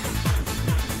voicemail.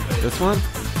 This one?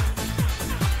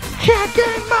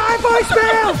 Checking my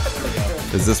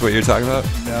voicemail. Is this what you're talking about?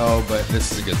 No, but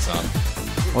this is a good song.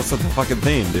 What's the fucking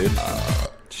theme, dude?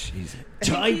 Jesus.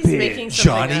 Type he's making it.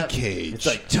 something Johnny up. Cage. It's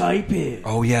like, type it.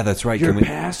 Oh, yeah, that's right. Your Can we,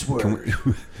 password.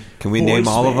 Can we name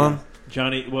all of them?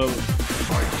 Johnny, well,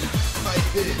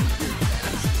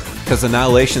 Because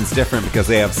Annihilation's different because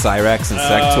they have Cyrax and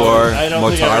Sector, I don't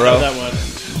think I ever Motaro. know that one.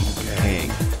 Dang.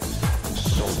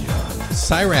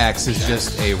 Cyrax is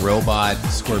just a robot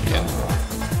scorpion.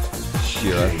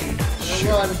 Shira.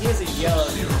 Well, I mean, he has a yellow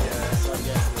dude, so I'm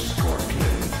guessing.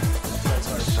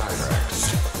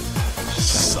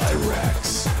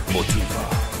 Cyrax. Motiva.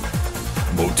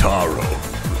 Motaro.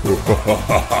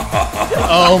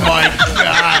 Oh my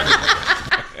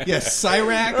god! Yes,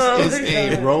 Cyrax is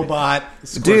a robot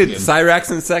scorpion. Dude, Cyrax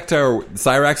and Sector.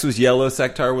 Cyrax was yellow,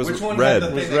 Sector was Which one red.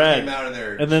 had the Was thing that red. came out of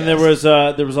their And then chest?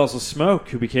 there was also Smoke,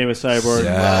 who became a cyborg.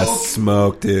 Yeah,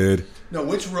 Smoke, dude. No,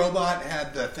 which robot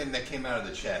had the thing that came out of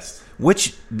the chest?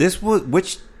 Which Mortal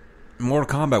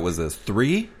Kombat was this?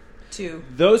 3? 2.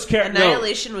 Those characters.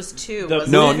 Annihilation was 2. The-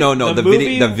 wasn't No, it? no, no. The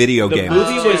video the game.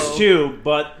 movie Oh. was 2,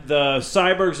 but the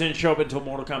cyborgs didn't show up until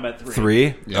Mortal Kombat 3.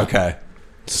 3? Yeah. Okay.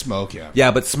 Smoke, yeah.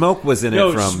 Yeah, but Smoke was in No,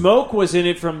 it from... Smoke was in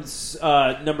it from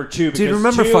number 2. Dude, because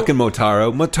remember 2 fucking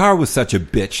Motaro? Motaro was such a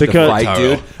bitch to Because- fight,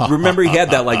 dude. Motaro. Remember he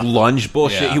had that like lunge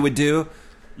bullshit Yeah. he would do?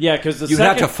 Yeah, because the You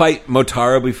second... had to fight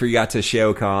Motaro before you got to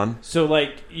Shao Kahn. So,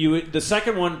 like, the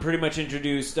second one pretty much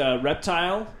introduced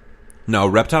Reptile. No,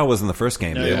 Reptile was in the first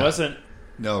game, No, dude. it wasn't.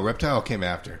 No, Reptile came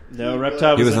after. No,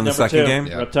 Reptile He was was in the number second 2. game?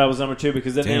 Yeah. Reptile was number 2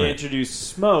 because then Damn they it. introduced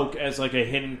Smoke as like a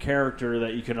hidden character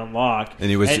that you can unlock. And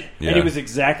he was- and yeah. he was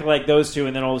exactly like those two.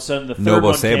 And then all of a sudden the third Nobo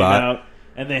one came Sabot. out,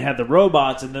 and they had the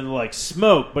robots, and then they're like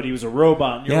Smoke, but he was a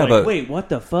robot. And you're Yeah, like, but- wait, what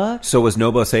the fuck? So was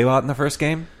Nobo Sabot in the first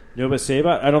game? Nobo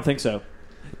Sabot? I don't think so,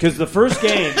 because the first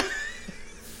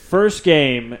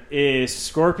game is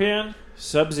Scorpion,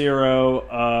 Sub-Zero,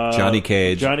 Johnny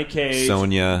Cage,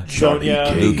 Sonya,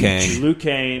 Sonya, Liu Kang, Liu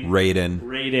Kang,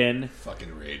 Raiden, Fucking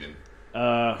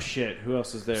Raiden. Shit, who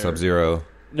else is there? Sub-Zero.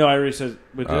 No, I already said.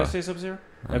 Wait, did I say Sub-Zero?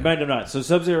 I might have not. So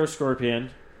Sub-Zero, Scorpion.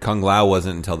 Kung Lao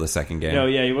wasn't until the second game. No,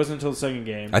 yeah, he wasn't until the second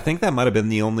game. I think that might have been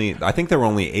the only... I think there were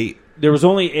only 8. There was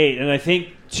only 8, and I think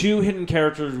 2 hidden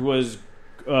characters was...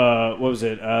 what was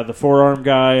it? The forearm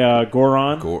guy,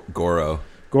 Goron.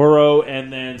 Goro.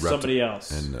 And then somebody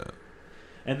else.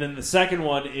 And then the second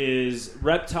one is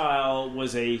Reptile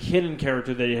was a hidden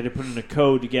character that you had to put in a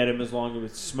code to get him as long as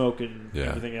with Smoke and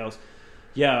everything else.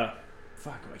 Yeah.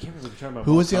 Fuck, I can't remember what you're talking about.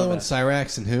 Who was the other one?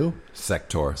 Cyrax and who?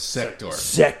 Sector.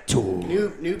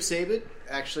 Noob Saibot.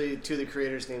 Actually, 2 of the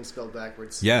creators' names spelled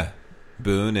backwards. Yeah.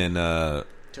 Boone and...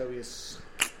 Tobias.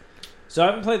 So I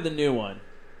haven't played the new one.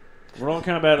 We're on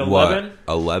kind of about 11.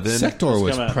 11? Sector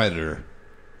was Predator.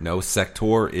 No,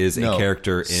 Sector is a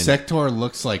character in... Sector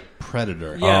looks like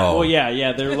Predator. Yeah, well,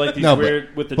 yeah. They're like these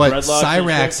weird with the but dreadlocks.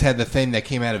 Cyrax had the thing that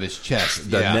came out of his chest.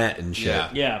 The net and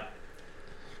shit. Yeah.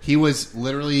 He was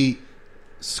literally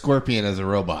Scorpion as a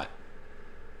robot.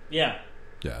 Yeah.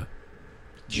 Yeah.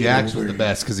 Jax was the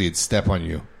best because he'd step on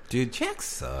you. Dude, Jax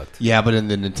sucked. Yeah, but in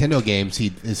the Nintendo games,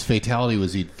 his fatality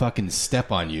was he'd fucking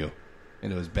step on you.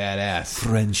 and it was badass.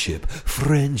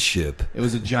 Friendship. It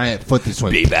was a giant foot that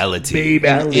went. Babality.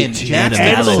 And Jax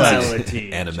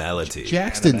Animality.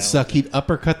 Jax didn't suck. He'd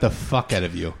uppercut the fuck out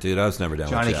of you. Dude, I was never down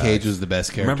Johnny with Jax. Cage was the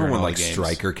best character. Remember in when all like the games.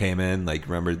 Stryker came in? Like,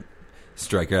 remember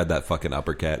Stryker had that fucking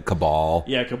uppercut? Cabal.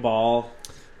 Yeah, Cabal.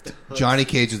 Johnny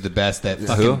Cage was the best. That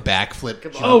fucking Who? backflip.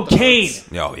 jump. Oh, Kane.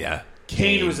 Oh, yeah.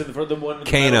 Kane was in the one. With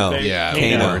the Kano. metal face. Yeah,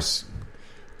 Kano. of course.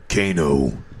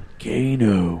 Kano.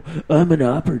 Kano, I'm an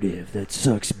operative that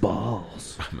sucks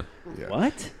balls. Yeah.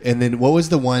 What? And then what was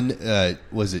the one?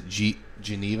 Was it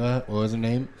Geneva? What was her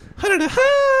name?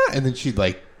 And then she'd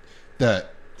like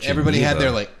everybody had their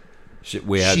like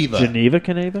we had Shiva.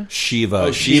 Caneva? Shiva.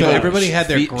 Oh, Shiva. So everybody had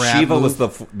their grab Shiva move.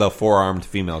 was the four-armed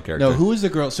female character. No, who was the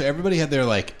girl? So everybody had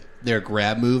their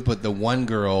grab move, but the one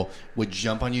girl would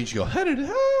jump on you and she'd go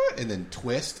and then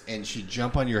twist, and she'd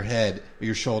jump on your head,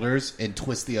 your shoulders, and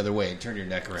twist the other way and turn your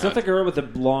neck around. Is that the girl with the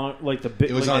blonde, like the big?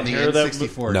 It was like on the hair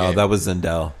N64 No, game. that was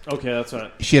Zendel. Okay, that's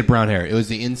right. She had brown hair. It was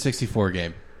the N64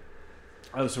 game.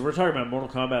 Oh, so we're talking about Mortal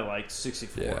Kombat like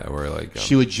 64. Yeah, we're like...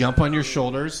 She would jump on your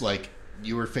shoulders like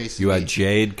you were facing You me. had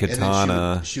Jade, And then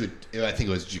Katana. She would I think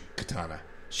it was Katana.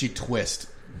 She'd twist.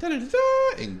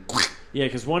 And Yeah,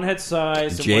 because one had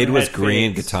size. And Jade one was had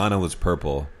green, fades. Katana was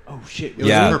purple. Oh shit! it was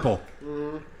Yeah. purple.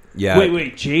 Yeah.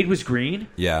 Wait, Jade was green.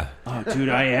 Yeah. Oh, dude,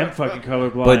 I am fucking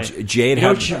colorblind. But Jade You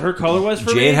know had... what her color was for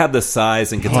me? Jade had the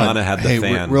size and Katana had the Hey,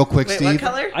 fan. real quick, Wait, Steve. what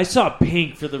color? I saw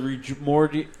pink for the more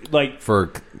like.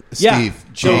 For... Yeah. Steve,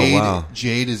 Jade, Oh, wow.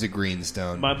 Jade is a green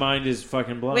stone. My mind is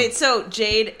fucking blown. Wait, so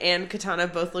Jade and Katana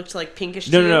both looked like pinkish.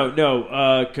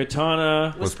 No.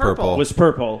 Katana Was purple. Was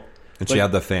purple. And she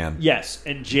had the fan. Yes,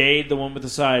 and Jade, the one with the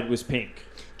side, was pink.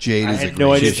 Jade I is a had green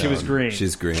no idea stone. she was green.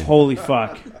 She's green. Holy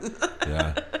fuck!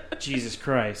 Yeah. Jesus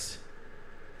Christ!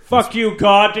 Fuck you,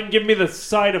 God! Didn't give me the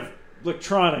side of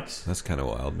electronics. That's kind of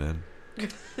wild, man.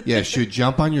 Yeah, she would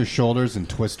jump on your shoulders and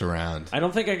twist around. I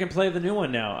don't think I can play the new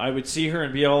one now. I would see her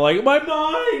and be all like, "My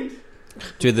mind."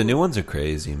 Dude, the new ones are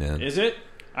crazy, man. Is it?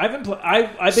 I haven't.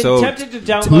 I've been So, tempted to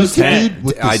download who's the 10. dude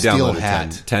with the I steel downloaded hat?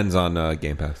 10's on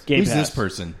Game Pass. Game Who's Pass. this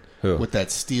person? Who? With that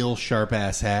steel sharp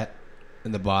ass hat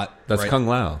in the bot? That's right? Kung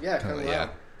Lao. Yeah, Kung Lao. Yeah.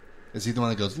 Is he the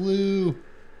one that goes, Lou?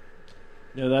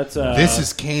 No, that's This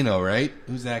is Kano, right?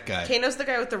 Who's that guy? Kano's the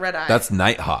guy with the red eye. That's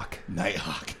Nighthawk.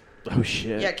 Nighthawk. Oh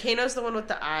shit! Yeah, Kano's the one with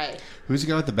the eye. Who's the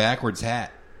guy with the backwards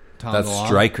hat? Tom That's DeLonge?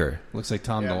 Stryker. Looks like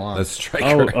Tom Yeah. DeLonge. That's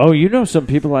Stryker. Oh, you know some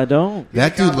people I don't.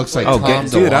 That dude looks like Oh, Tom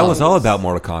dude, I DeLonge. was all about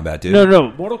Mortal Kombat, dude.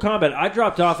 No, Mortal Kombat. I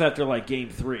dropped off after like game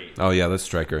 3. Oh, yeah, that's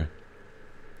Stryker.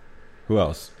 Who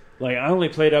else? Like I only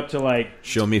played up to like.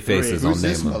 Show me faces. I'll Who's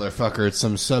this name them. motherfucker? It's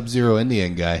some Sub-Zero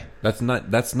Indian guy. That's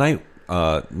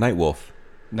Nightwolf.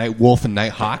 Nightwolf and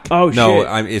Nighthawk? Oh No,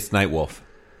 shit! it's Nightwolf.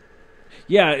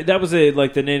 Yeah, that was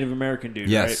like the Native American dude.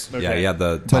 Yes. Right? Yeah, Okay. yeah.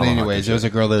 The But tomahawk anyways, and there was a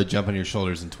shit. girl that would jump on your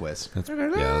shoulders and twist. Yeah,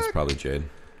 that's probably Jade.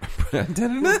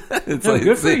 It's No, like-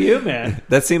 good for you, man.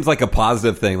 That seems like a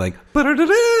positive thing. Like, like oh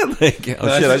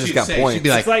shit, I just got points. She'd be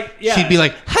like, It's like, yeah. she'd be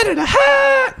like,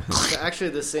 ha-da-da-ha! It's actually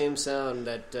the same sound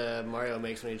that Mario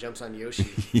makes when he jumps on Yoshi.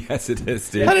 Yes, it is,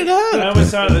 dude. That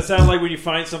almost sounds like when you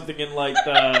find something in like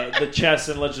the chest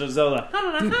in Legend of Zelda.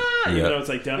 Even Yeah. though it's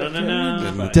like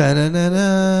da-na-na-na.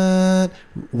 Da-da-da-da.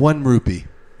 1 rupee.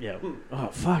 Yeah. Oh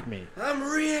fuck me. I'm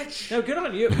rich. No, good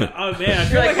on you. Oh man, I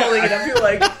feel You're like like holding it up. You're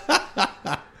like,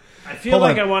 I feel Hold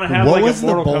like on. I want to have what like was a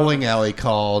Mortal the bowling Kombat. alley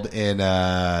called in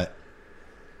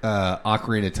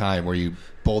Ocarina of Time where you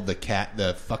bowled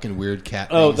the fucking weird cat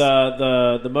Oh, things?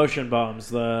 the motion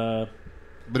bombs.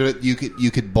 But you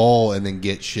could bowl and then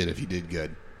get shit if you did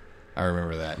good. I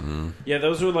remember that. Yeah,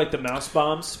 those were like the mouse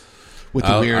bombs. With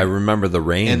the weird, I remember the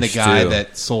range. and the guy too.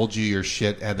 that sold you your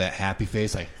shit had that happy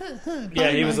face, like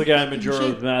Yeah, he was the guy in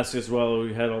Majora's Mask as well.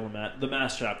 Who had all the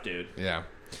mask shop dude. yeah.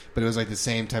 But it was like the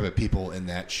same type of people in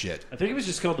that shit. I think it was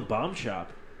just called the bomb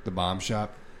shop. The bomb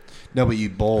shop. No, but you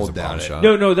bowled down it. shop.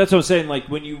 No, that's what I'm saying. Like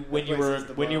when you place were is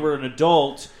the when you bomb. were an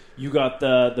adult, you got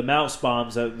the mouse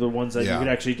bombs, the ones that Yeah. you could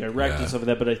actually direct Yeah. and stuff like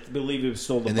that. But I believe it was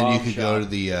still the And bomb then you could shop.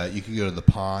 go to the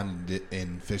pond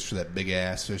and fish for that big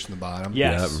ass fish in the bottom.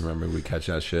 Yeah. Yeah, Yes. remember we catch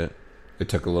that shit. It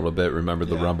took a little bit. Remember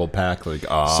the Rumble Pack? Like,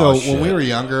 oh, So shit. when we were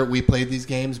younger, we played these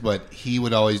games, but he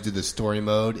would always do the story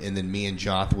mode, and then me and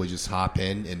Jonathan would just hop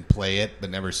in and play it,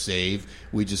 but never save.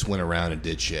 We just went around and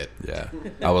did shit. Yeah,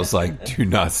 I was like, do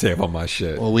not save all my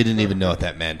shit. Well, we didn't even know what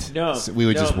that meant. No, So we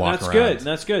would no, just walk that's around. good.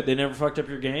 That's good. They never fucked up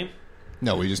your game.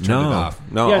 No, we just turned it off.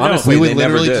 No, Yeah, no. honestly, We would they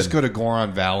never literally did. just go to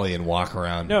Goron Valley and walk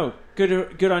around. No,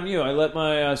 good on you. I let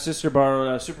my sister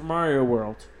borrow Super Mario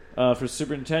World for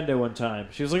Super Nintendo one time.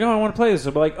 She was like, "Oh, I want to play this."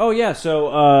 I'm like, "Oh yeah."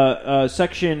 So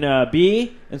section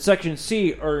B and section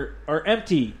C are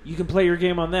empty. You can play your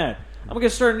game on that. I'm going to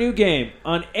start a new game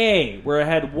on A, where I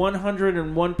had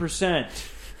 101%.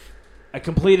 I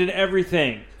completed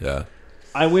everything. Yeah.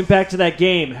 I went back to that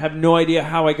game, have no idea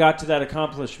how I got to that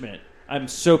accomplishment. I'm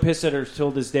so pissed at her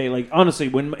till this day. Like,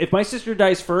 honestly, if my sister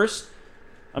dies first,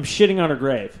 I'm shitting on her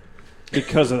grave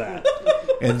because of that.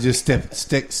 And just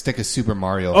stick a Super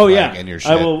Mario Oh flag yeah, in your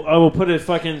shit. I will put a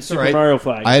fucking Super Right. Mario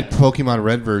flag. I had Pokemon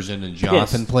Red version, and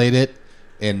Jonathan Pissed. played it,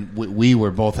 and we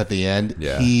were both at the end.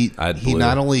 Yeah, he I had he blue.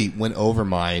 not only went over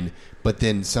mine, but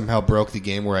then somehow broke the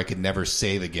game where I could never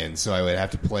save again. So I would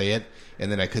have to play it,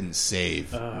 and then I couldn't save.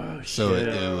 So it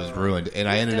was ruined, and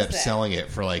I ended does up that? selling it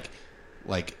for like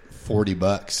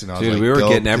 $40, and I was Dude, like, we were dope,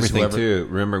 getting 'cause everything whoever- too.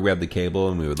 Remember, we had the cable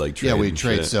and we would like trade. Yeah, we'd and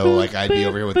trade. shit. So like, I'd be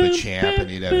over here with the champ, and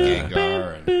he'd have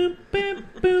Gengar,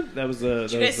 and That was the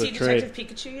Did you guys the see trade. Detective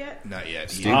Pikachu yet? not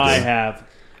yet. I have.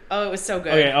 Oh, it was so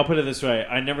good. Okay, I'll put it this way.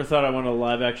 I never thought I wanted a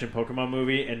live-action Pokemon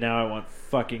movie, and now I want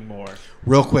fucking more.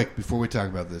 Real quick, before we talk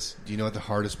about this, do you know what the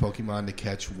hardest Pokemon to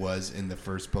catch was in the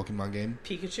first Pokemon game?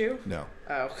 Pikachu? No.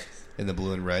 Oh. In the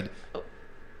blue and red?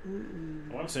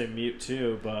 I want to say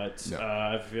Mewtwo, but No.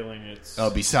 I have a feeling it's... Oh,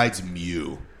 besides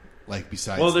Mew. Like,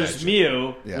 besides well, that there's shit.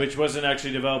 Mew, Yeah. which wasn't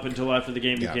actually developed until after the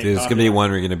game became Dude, it's gonna be popular. one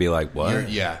where you're gonna be like, what?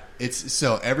 Yeah. It's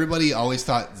so everybody always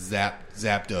thought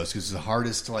Zapdos because it's the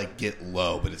hardest to like get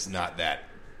low, but it's not that.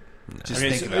 Just Okay,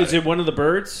 think so about is it one of the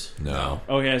birds? No.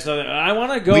 Okay, so I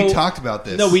want to go... We talked about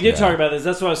this. No, we did Yeah. talk about this.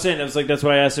 That's what I was saying. I was like, that's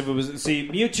why I asked if it was... See,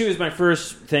 Mewtwo is my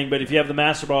first thing, but if you have the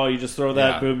Master Ball, you just throw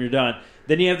that, Yeah. boom, you're done.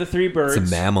 Then you have the three birds.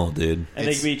 It's a mammal, dude. And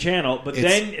they can be channeled. But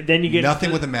it's then you get... nothing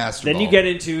into with a Master Then you Ball. get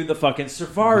into the fucking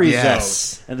Safari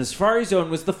Yes. Zone. And the Safari Zone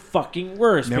was the fucking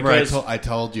worst. Remember, because, I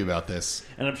told you about this,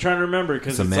 and I'm trying to remember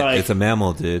because It's it's, a like... it's a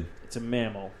mammal, dude. It's a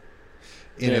mammal.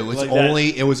 and Yeah, it was like that.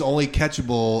 only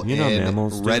catchable You know in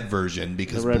mammals, dude. red version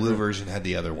because The red blue ver- version had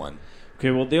the other one.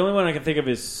 Okay, well, the only one I can think of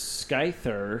is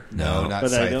Scyther. No, not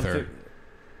but I don't Scyther. think...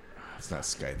 It's not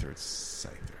Scyther, it's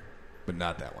Scyther, but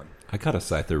not that one. I caught a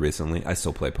Scyther recently. I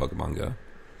still play Pokemon Go.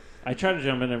 I try to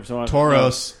jump in every so often.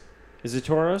 Tauros. Is it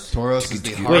Tauros? Tauros is the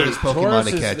Wait, hardest Pokemon Tauros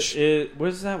to is catch. what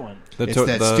is that one? It's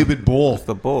that stupid bull. It's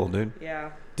the bull, dude.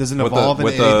 Yeah. Doesn't With evolve the,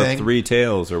 with into anything. the 3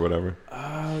 tails or whatever.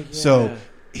 Oh, yeah. So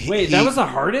Wait, that was the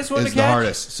hardest one to It's catch? the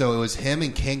hardest. So it was him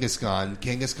and Kangaskhan.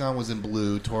 Kangaskhan was in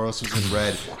blue. Tauros was in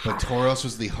red. But Tauros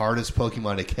was the hardest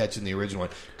Pokemon to catch in the original one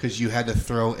because you had to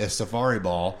throw a Safari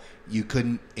Ball. You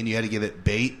couldn't, and you had to give it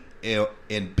bait.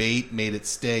 And bait made it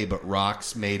stay, but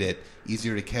rocks made it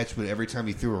easier to catch. But every time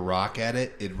you threw a rock at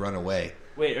it, it'd run away.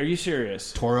 Wait, are you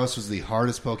serious? Tauros was the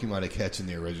hardest Pokemon to catch in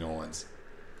the original ones.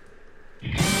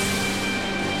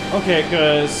 Okay,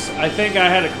 because I think I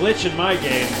had a glitch in my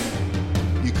game.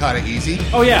 You caught it easy?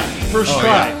 Oh yeah, first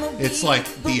try. Yeah. It's like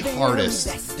the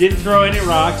hardest. Didn't throw any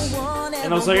rocks,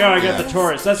 and I was like, oh, I got the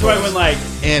Taurus. That's why when like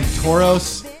And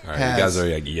Tauros All right, has, you guys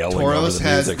are like yelling Tauros over the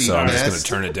has music, the so I'm just best- going to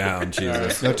turn it down.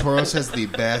 Jesus. No, Tauros has the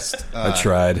best I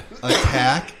tried.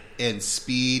 attack and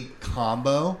speed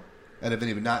combo out of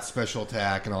anybody. Not special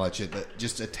attack and all that shit, but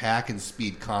just attack and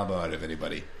speed combo out of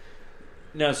anybody.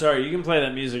 No, sorry, you can play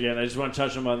that music again. I just want to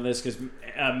touch on this because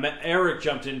Eric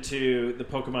jumped into the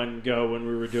Pokemon Go when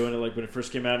we were doing it, like when it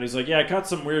first came out, and he's like, "Yeah, I caught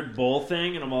some weird bull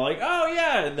thing," and I'm all like, "Oh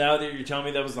yeah!" And now that you're telling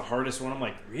me that was the hardest one, I'm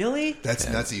like, "Really?" That's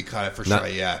nuts that you caught it first Not- try.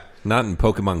 Yeah. Not in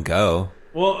Pokemon Go.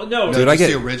 Well, no, Dude, I just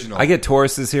get the original. I get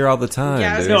Tauruses here all the time.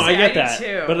 Yeah, I was dude. no, I get I do that,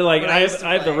 too, but like when I used to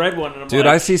have the play. red one, and I'm Dude,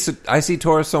 like, I see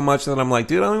Taurus so much that I'm like,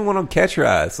 dude, I don't even want to catch your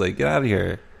ass. Like, get out of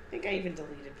here. I think I even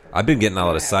deleted Pokemon. I've been getting a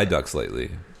lot of side ducks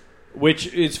lately,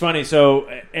 which is funny. So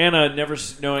Anna never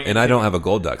knowing, and I don't have a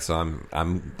gold duck, so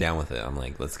I'm down with it. I'm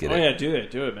like, let's get Oh it. yeah,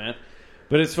 do it, man.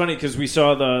 But it's funny because we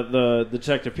saw the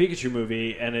Detective Pikachu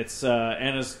movie, and it's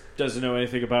Anna doesn't know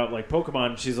anything about like Pokemon.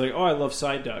 And she's like, "Oh, I love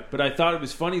Psyduck." But I thought it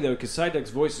was funny though because Psyduck's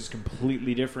voice is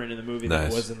completely different in the movie than it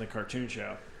Nice. was in the cartoon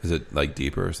show. Is it like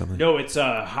deeper or something? No, it's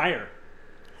higher.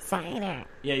 Psyduck.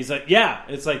 Yeah, he's like, yeah,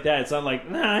 it's like that. It's not like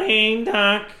nine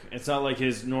duck. It's not like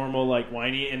his normal like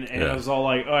whiny. And I Yeah. was all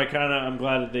like, oh, I'm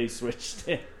glad that they switched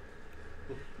it.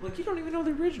 Like you don't even know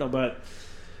the original, but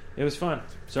it was fun.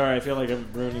 Sorry, I feel like I'm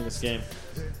ruining this game.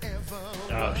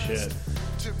 Oh shit.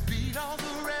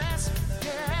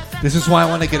 This is why I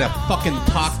want to get a fucking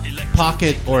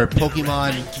pocket or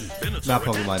Pokemon, not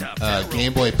Pokemon,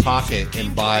 Game Boy Pocket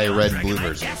and buy a red and blue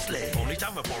version.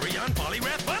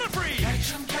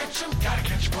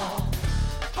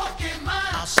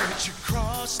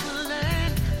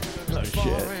 Oh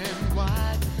shit.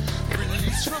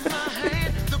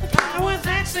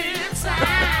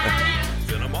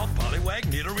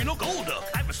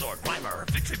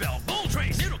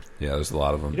 Yeah, there's a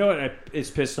lot of them. You know what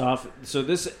is pissed off? So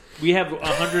we have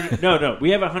 100. No, we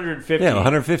have 150. Yeah,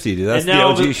 150, dude. That's and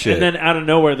now the OG shit. And then out of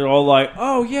nowhere, they're all like,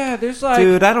 "Oh yeah, there's like."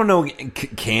 Dude, I don't know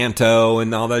Kanto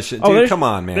and all that shit. Dude, come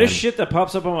on, man. There's shit that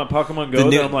pops up on my Pokemon Go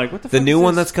that I'm like, "What the fuck?" The new is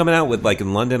one this? that's coming out with like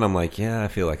in London, I'm like, yeah, I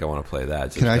feel like I want to play that.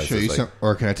 Just Can I because show it's you like- something,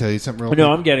 or can I tell you something real quick?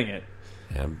 No, I'm getting it.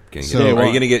 Yeah, I'm getting So- it. Are you What?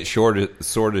 going to get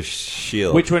Sword of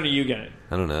Shield? Which one are you getting?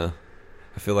 I don't know.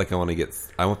 I feel like I want to get.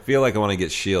 I feel like I want to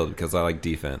get Shield because I like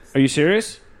defense. Are you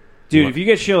serious? Dude, if you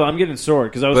get Shield, I'm getting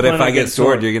Sword because I was. But if planning I on get getting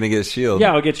Sword, you're gonna get Shield.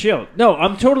 Yeah, I'll get Shield. No,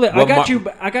 I'm totally. I Well, got you.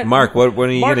 I got Mark. What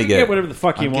are you Mark gonna can get? whatever the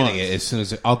fuck he I'm wants. getting it as soon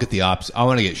as I'll get the ops. I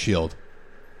want to get Shield.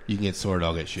 You can get Sword.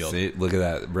 I'll get Shield. See, look at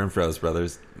that, Brimfrost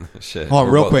brothers. Shit. Hold on,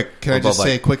 We're real both- quick. Can I we're just both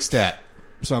say a like- quick stat?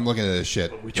 So I'm looking at this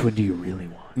shit. Which one do you really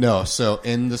want? No, so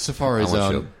in the Safari I want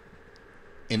Zone, Shield.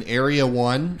 in Area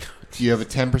 1, you have a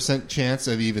 10% chance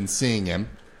of even seeing him.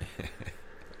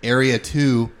 Area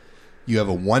 2, you have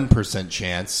a 1%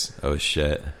 chance. Oh,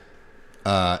 shit.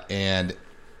 And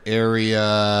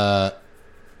Area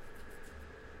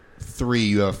 3,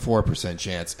 you have a 4%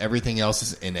 chance. Everything else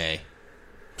is NA.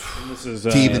 This is,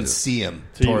 to even see him,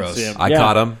 to even Tauros. see him. I Yeah.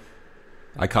 caught him.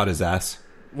 I caught his ass.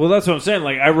 Well, that's what I'm saying.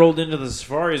 Like, I rolled into the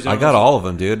Safari Zone. I got all of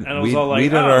them, dude. And I was We all like,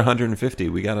 did oh. our 150.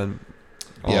 We got a.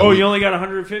 Yeah, Oh, you only got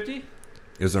 150?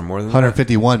 Is there more than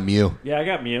 151 Mew. Yeah, I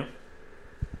got Mew.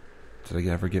 that? Did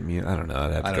I ever get Mew? I don't know.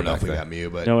 I'd have to I go don't know back if we there. got Mew,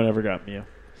 but No one ever got Mew.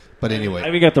 but I anyway.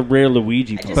 even got the rare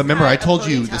Luigi. But remember, I told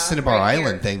you the Ponyta Cinnabar right here.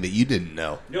 Island thing that you didn't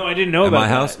know. No, I didn't know At about my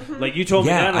that. house? Like, you told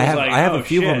me that, and I was like, I have oh, a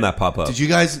few shit. of them that pop up. Did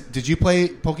you play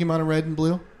Pokemon Red and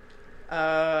Blue?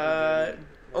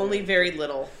 Only very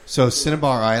little. So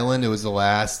Cinnabar Island, it was the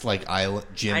last like island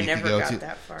gym I you never could go got to.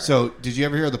 that far. So did you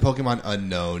ever hear of the Pokemon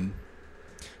Unknown?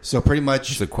 So pretty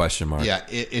much, It's a question mark. yeah.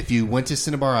 If you went to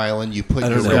Cinnabar Island, you put I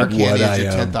your don't know rare what candy as I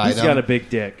your am. 10th He's item, got a big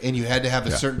dick. and you had to have a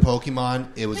Yeah. certain Pokemon.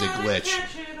 It was a glitch.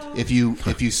 If you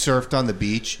surfed on the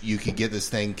beach, you could get this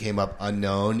thing came up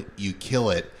unknown. You kill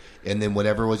it, and then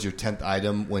whatever was your 10th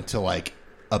item went to like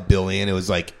a billion. It was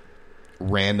like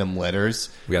random letters.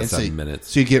 We got And 7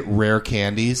 minutes. So you get rare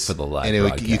candies For the live and you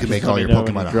broadcast. could make Just all let your me know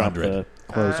when Pokemon you drop 100.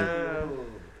 the closer.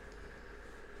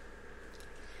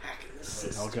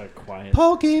 All got quiet.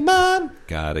 Pokemon.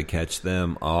 Gotta catch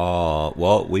them all.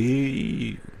 Well,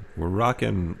 we're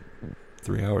rocking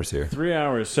 3 hours here. 3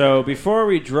 hours. So before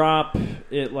we drop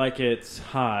it like it's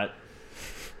hot,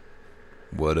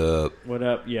 What up? what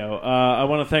up, yo? I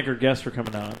want to thank our guests for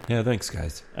coming on. Yeah, thanks,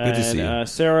 guys. Good And to see you.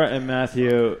 Sarah and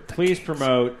Matthew, please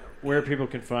promote where people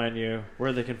can find you,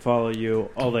 where they can follow you,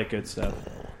 all that good stuff.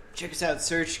 Check us out.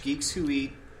 Search Geeks Who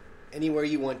Eat. Anywhere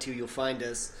you want to, you'll find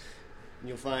us.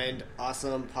 You'll find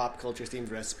awesome pop culture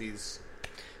themed recipes. You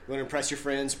want to impress your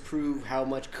friends, prove how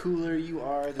much cooler you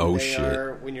are than Oh, they shit.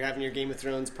 are when you're having your Game of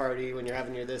Thrones party, when you're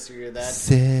having your this or your that.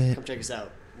 Sit. Come check us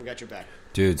out. We got your back.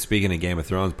 Dude, speaking of Game of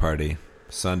Thrones party,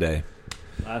 Sunday.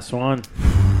 Last one.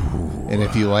 And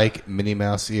if you like Minnie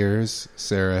Mouse ears,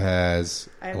 Sarah has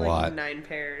I have a like lot. 9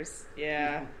 pairs.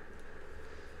 Yeah.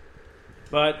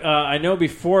 But I know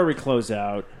before we close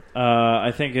out,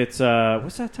 I think it's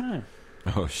what's that time?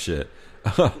 Oh, shit.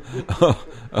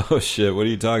 Oh, shit. What are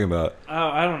you talking about? Oh,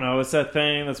 I don't know. It's that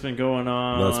thing that's been going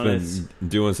on. That's been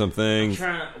doing some things.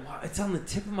 It's on the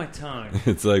tip of my tongue.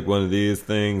 It's like one of these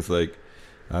things, like,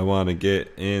 I want to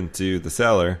get into the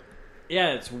cellar.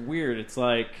 Yeah, it's weird. It's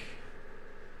like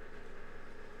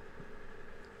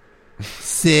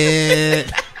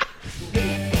Sit.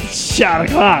 shot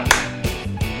o'clock.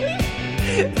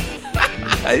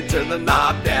 I turned the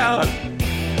knob down.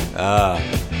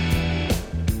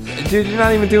 Dude, you're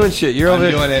not even doing shit. You're over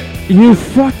I'm doing it. You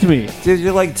fucked me. Dude,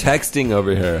 you're like texting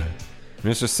over here.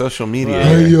 Mr. Social Media. Right.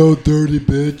 Hey, yo, dirty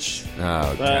bitch.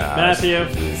 Oh, But gosh. Matthew.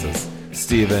 Jesus.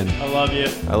 Steven. I love you.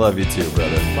 I love you too,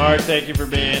 brother. Mark, thank you for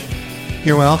being.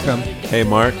 You're welcome. Hey,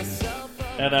 Mark.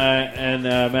 And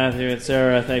Matthew and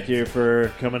Sarah, thank you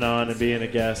for coming on and being a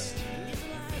guest.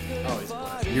 Friends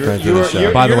of the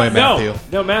show. By the way, Matthew.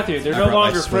 No, Matthew, they're I no brought my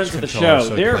longer Switch friends of the controller show.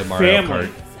 so I They're can play Mario family.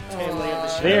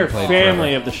 Kart. They're played family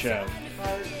forever. of the show.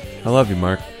 I love you,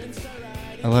 Mark.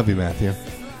 I love you, Matthew.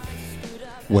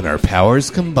 When our powers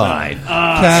combine,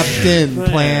 Ah, Captain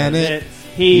Planet,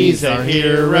 he's a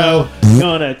hero.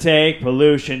 Gonna take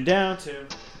pollution down to.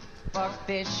 Fuck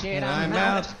this shit, I'm I'm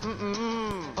out. out.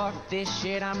 Mm-mm. Fuck this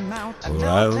shit, I'm out.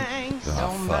 Well, No thanks, oh,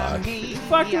 don't fuck. mind me.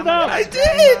 Fucked it I'ma up. I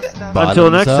did. Until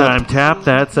Bottoms next up. time, tap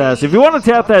that sass. If you want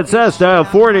to tap that sass, dial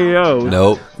 480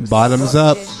 Nope. Bottoms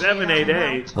up.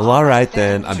 788 Well, all right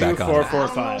then. I'm back on.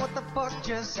 2445. What the fuck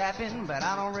just happened, but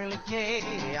I don't really care.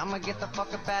 I'ma get the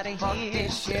fuck up out of here. Fuck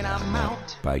this shit, I'm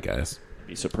out. Bye, guys.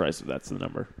 Be surprised if that's the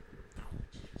number.